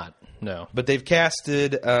 I'm not, no. But they've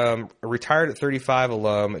casted a retired at 35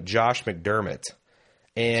 alum, Josh McDermott.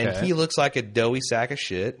 And he looks like a doughy sack of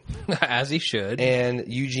shit. As he should.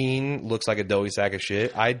 And Eugene looks like a doughy sack of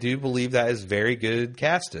shit. I do believe that is very good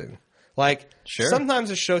casting. Like, sometimes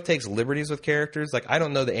the show takes liberties with characters. Like, I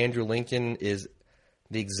don't know that Andrew Lincoln is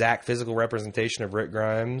the exact physical representation of Rick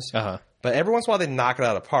Grimes. Uh-huh. But every once in a while they knock it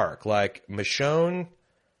out of the park. Like, Michonne,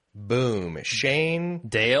 boom. Shane,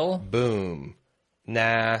 Dale, boom.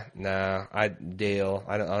 Nah. Dale.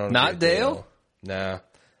 I don't. Not Dale? Nah.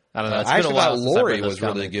 I don't know. It's I been actually a while thought since I've Lori read those was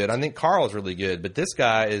really comics. good. I think Carl was really good, but this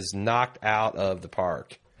guy is knocked out of the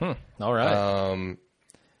park. All right.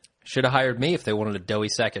 Should have hired me if they wanted a doughy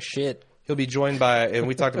sack of shit. He'll be joined by, and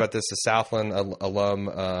we talked about this, the Southland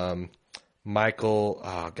alum Michael,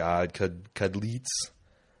 Kudlitz,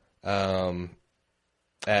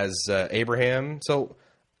 as Abraham. So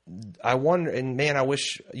I wonder, and man, I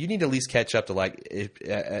wish you need to at least catch up to like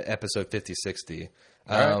episode 50, 60.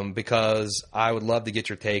 Right. Because I would love to get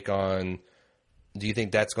your take on, do you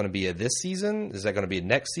think that's going to be a this season? Is that going to be a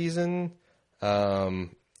next season?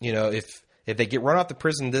 If they get run off the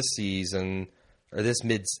prison this season or this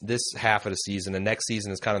half of the season, the next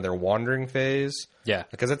season is kind of their wandering phase. Yeah.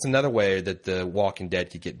 Because that's another way that the Walking Dead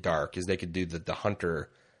could get dark, is they could do the Hunter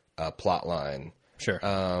plot line. Sure.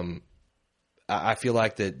 I feel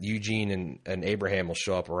like that Eugene and Abraham will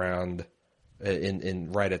show up around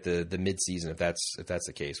in right at the mid-season if that's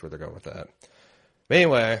the case where they're going with that. But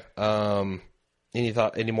anyway,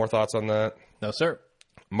 any more thoughts on that? No, sir.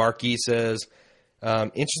 Marquis says,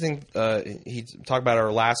 interesting. He talked about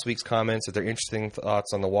our last week's comments, that they're interesting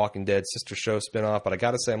thoughts on the Walking Dead sister show spinoff. But I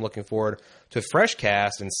got to say, I'm looking forward to a fresh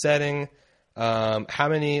cast and setting. How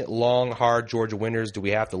many long, hard Georgia winters do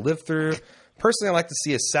we have to live through? Personally, I'd like to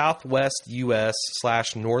see a Southwest U.S.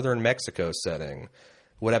 / Northern Mexico setting.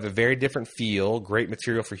 Would have a very different feel, great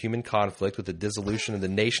material for human conflict with the dissolution of the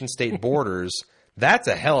nation-state borders. That's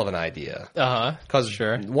a hell of an idea. Uh-huh. Because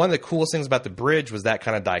one of the coolest things about the bridge was that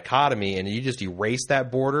kind of dichotomy, and you just erase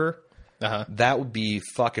that border. Uh-huh. That would be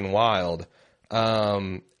fucking wild.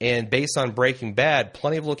 And based on Breaking Bad,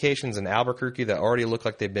 plenty of locations in Albuquerque that already look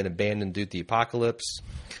like they've been abandoned due to the apocalypse.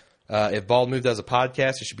 If Bald Move does a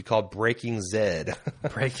podcast, it should be called Breaking Zed.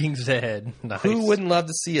 Breaking Zed. Nice. Who wouldn't love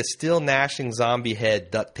to see a still gnashing zombie head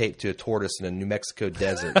duct taped to a tortoise in a New Mexico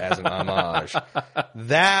desert as an homage?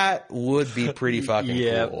 That would be pretty fucking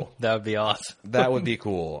cool. That would be awesome. That would be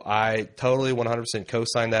cool. I totally 100%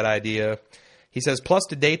 co-sign that idea. He says, plus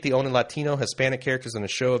to date, the only Latino Hispanic characters on the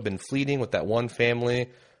show have been fleeting, with that one family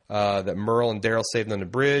that Merle and Daryl saved on the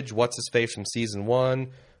bridge. What's his face from season 1?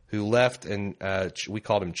 Who left, and we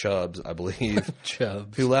called him Chubbs, I believe.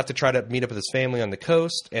 Chubbs. Who left to try to meet up with his family on the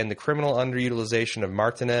coast, and the criminal underutilization of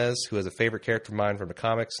Martinez, who is a favorite character of mine from the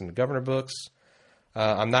comics and the Governor books.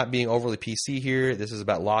 I'm not being overly PC here. This is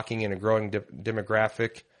about locking in a growing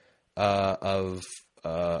demographic of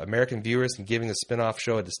American viewers and giving the spinoff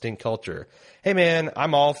show a distinct culture. Hey, man,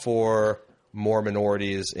 I'm all for more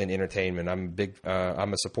minorities in entertainment.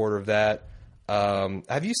 I'm a supporter of that.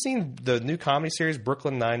 Have you seen the new comedy series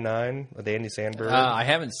Brooklyn Nine-Nine with Andy Samberg? I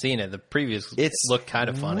haven't seen it. The previous looked kind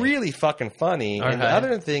of funny. Really fucking funny. All and right. the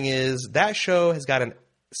other thing is that show has got an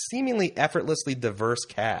seemingly effortlessly diverse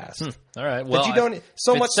cast. All right. Well, you don't,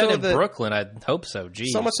 so if much it's set so in that Brooklyn, I'd hope so.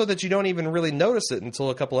 Geez. So much so that you don't even really notice it until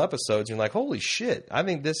a couple episodes. You're like, holy shit, I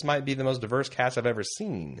think this might be the most diverse cast I've ever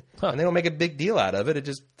seen. And they don't make a big deal out of it. It's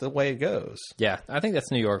just the way it goes. Yeah, I think that's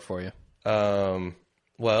New York for you.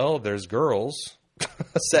 Well, there's girls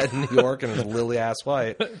set in New York and is lily ass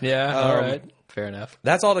white. Yeah, all right. Fair enough.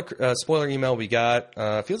 That's all the spoiler email we got.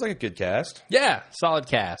 Feels like a good cast. Yeah, solid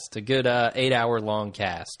cast. A good 8-hour long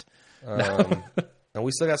cast. And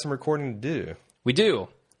we still got some recording to do. We do.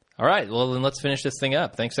 All right. Well, then let's finish this thing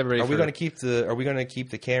up. Thanks everybody. Are we going to keep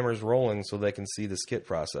the cameras rolling so they can see the skit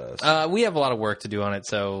process? We have a lot of work to do on it,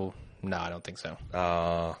 so no, I don't think so.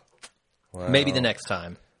 Well, maybe the next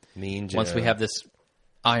time. Mean Jim. Once we have this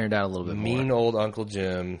ironed out a little bit more. Mean old Uncle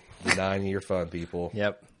Jim denying your fun, people.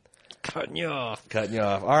 Yep. Cutting you off. All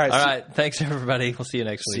right. All right. Thanks everybody. We'll see you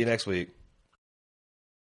next week. See you next week.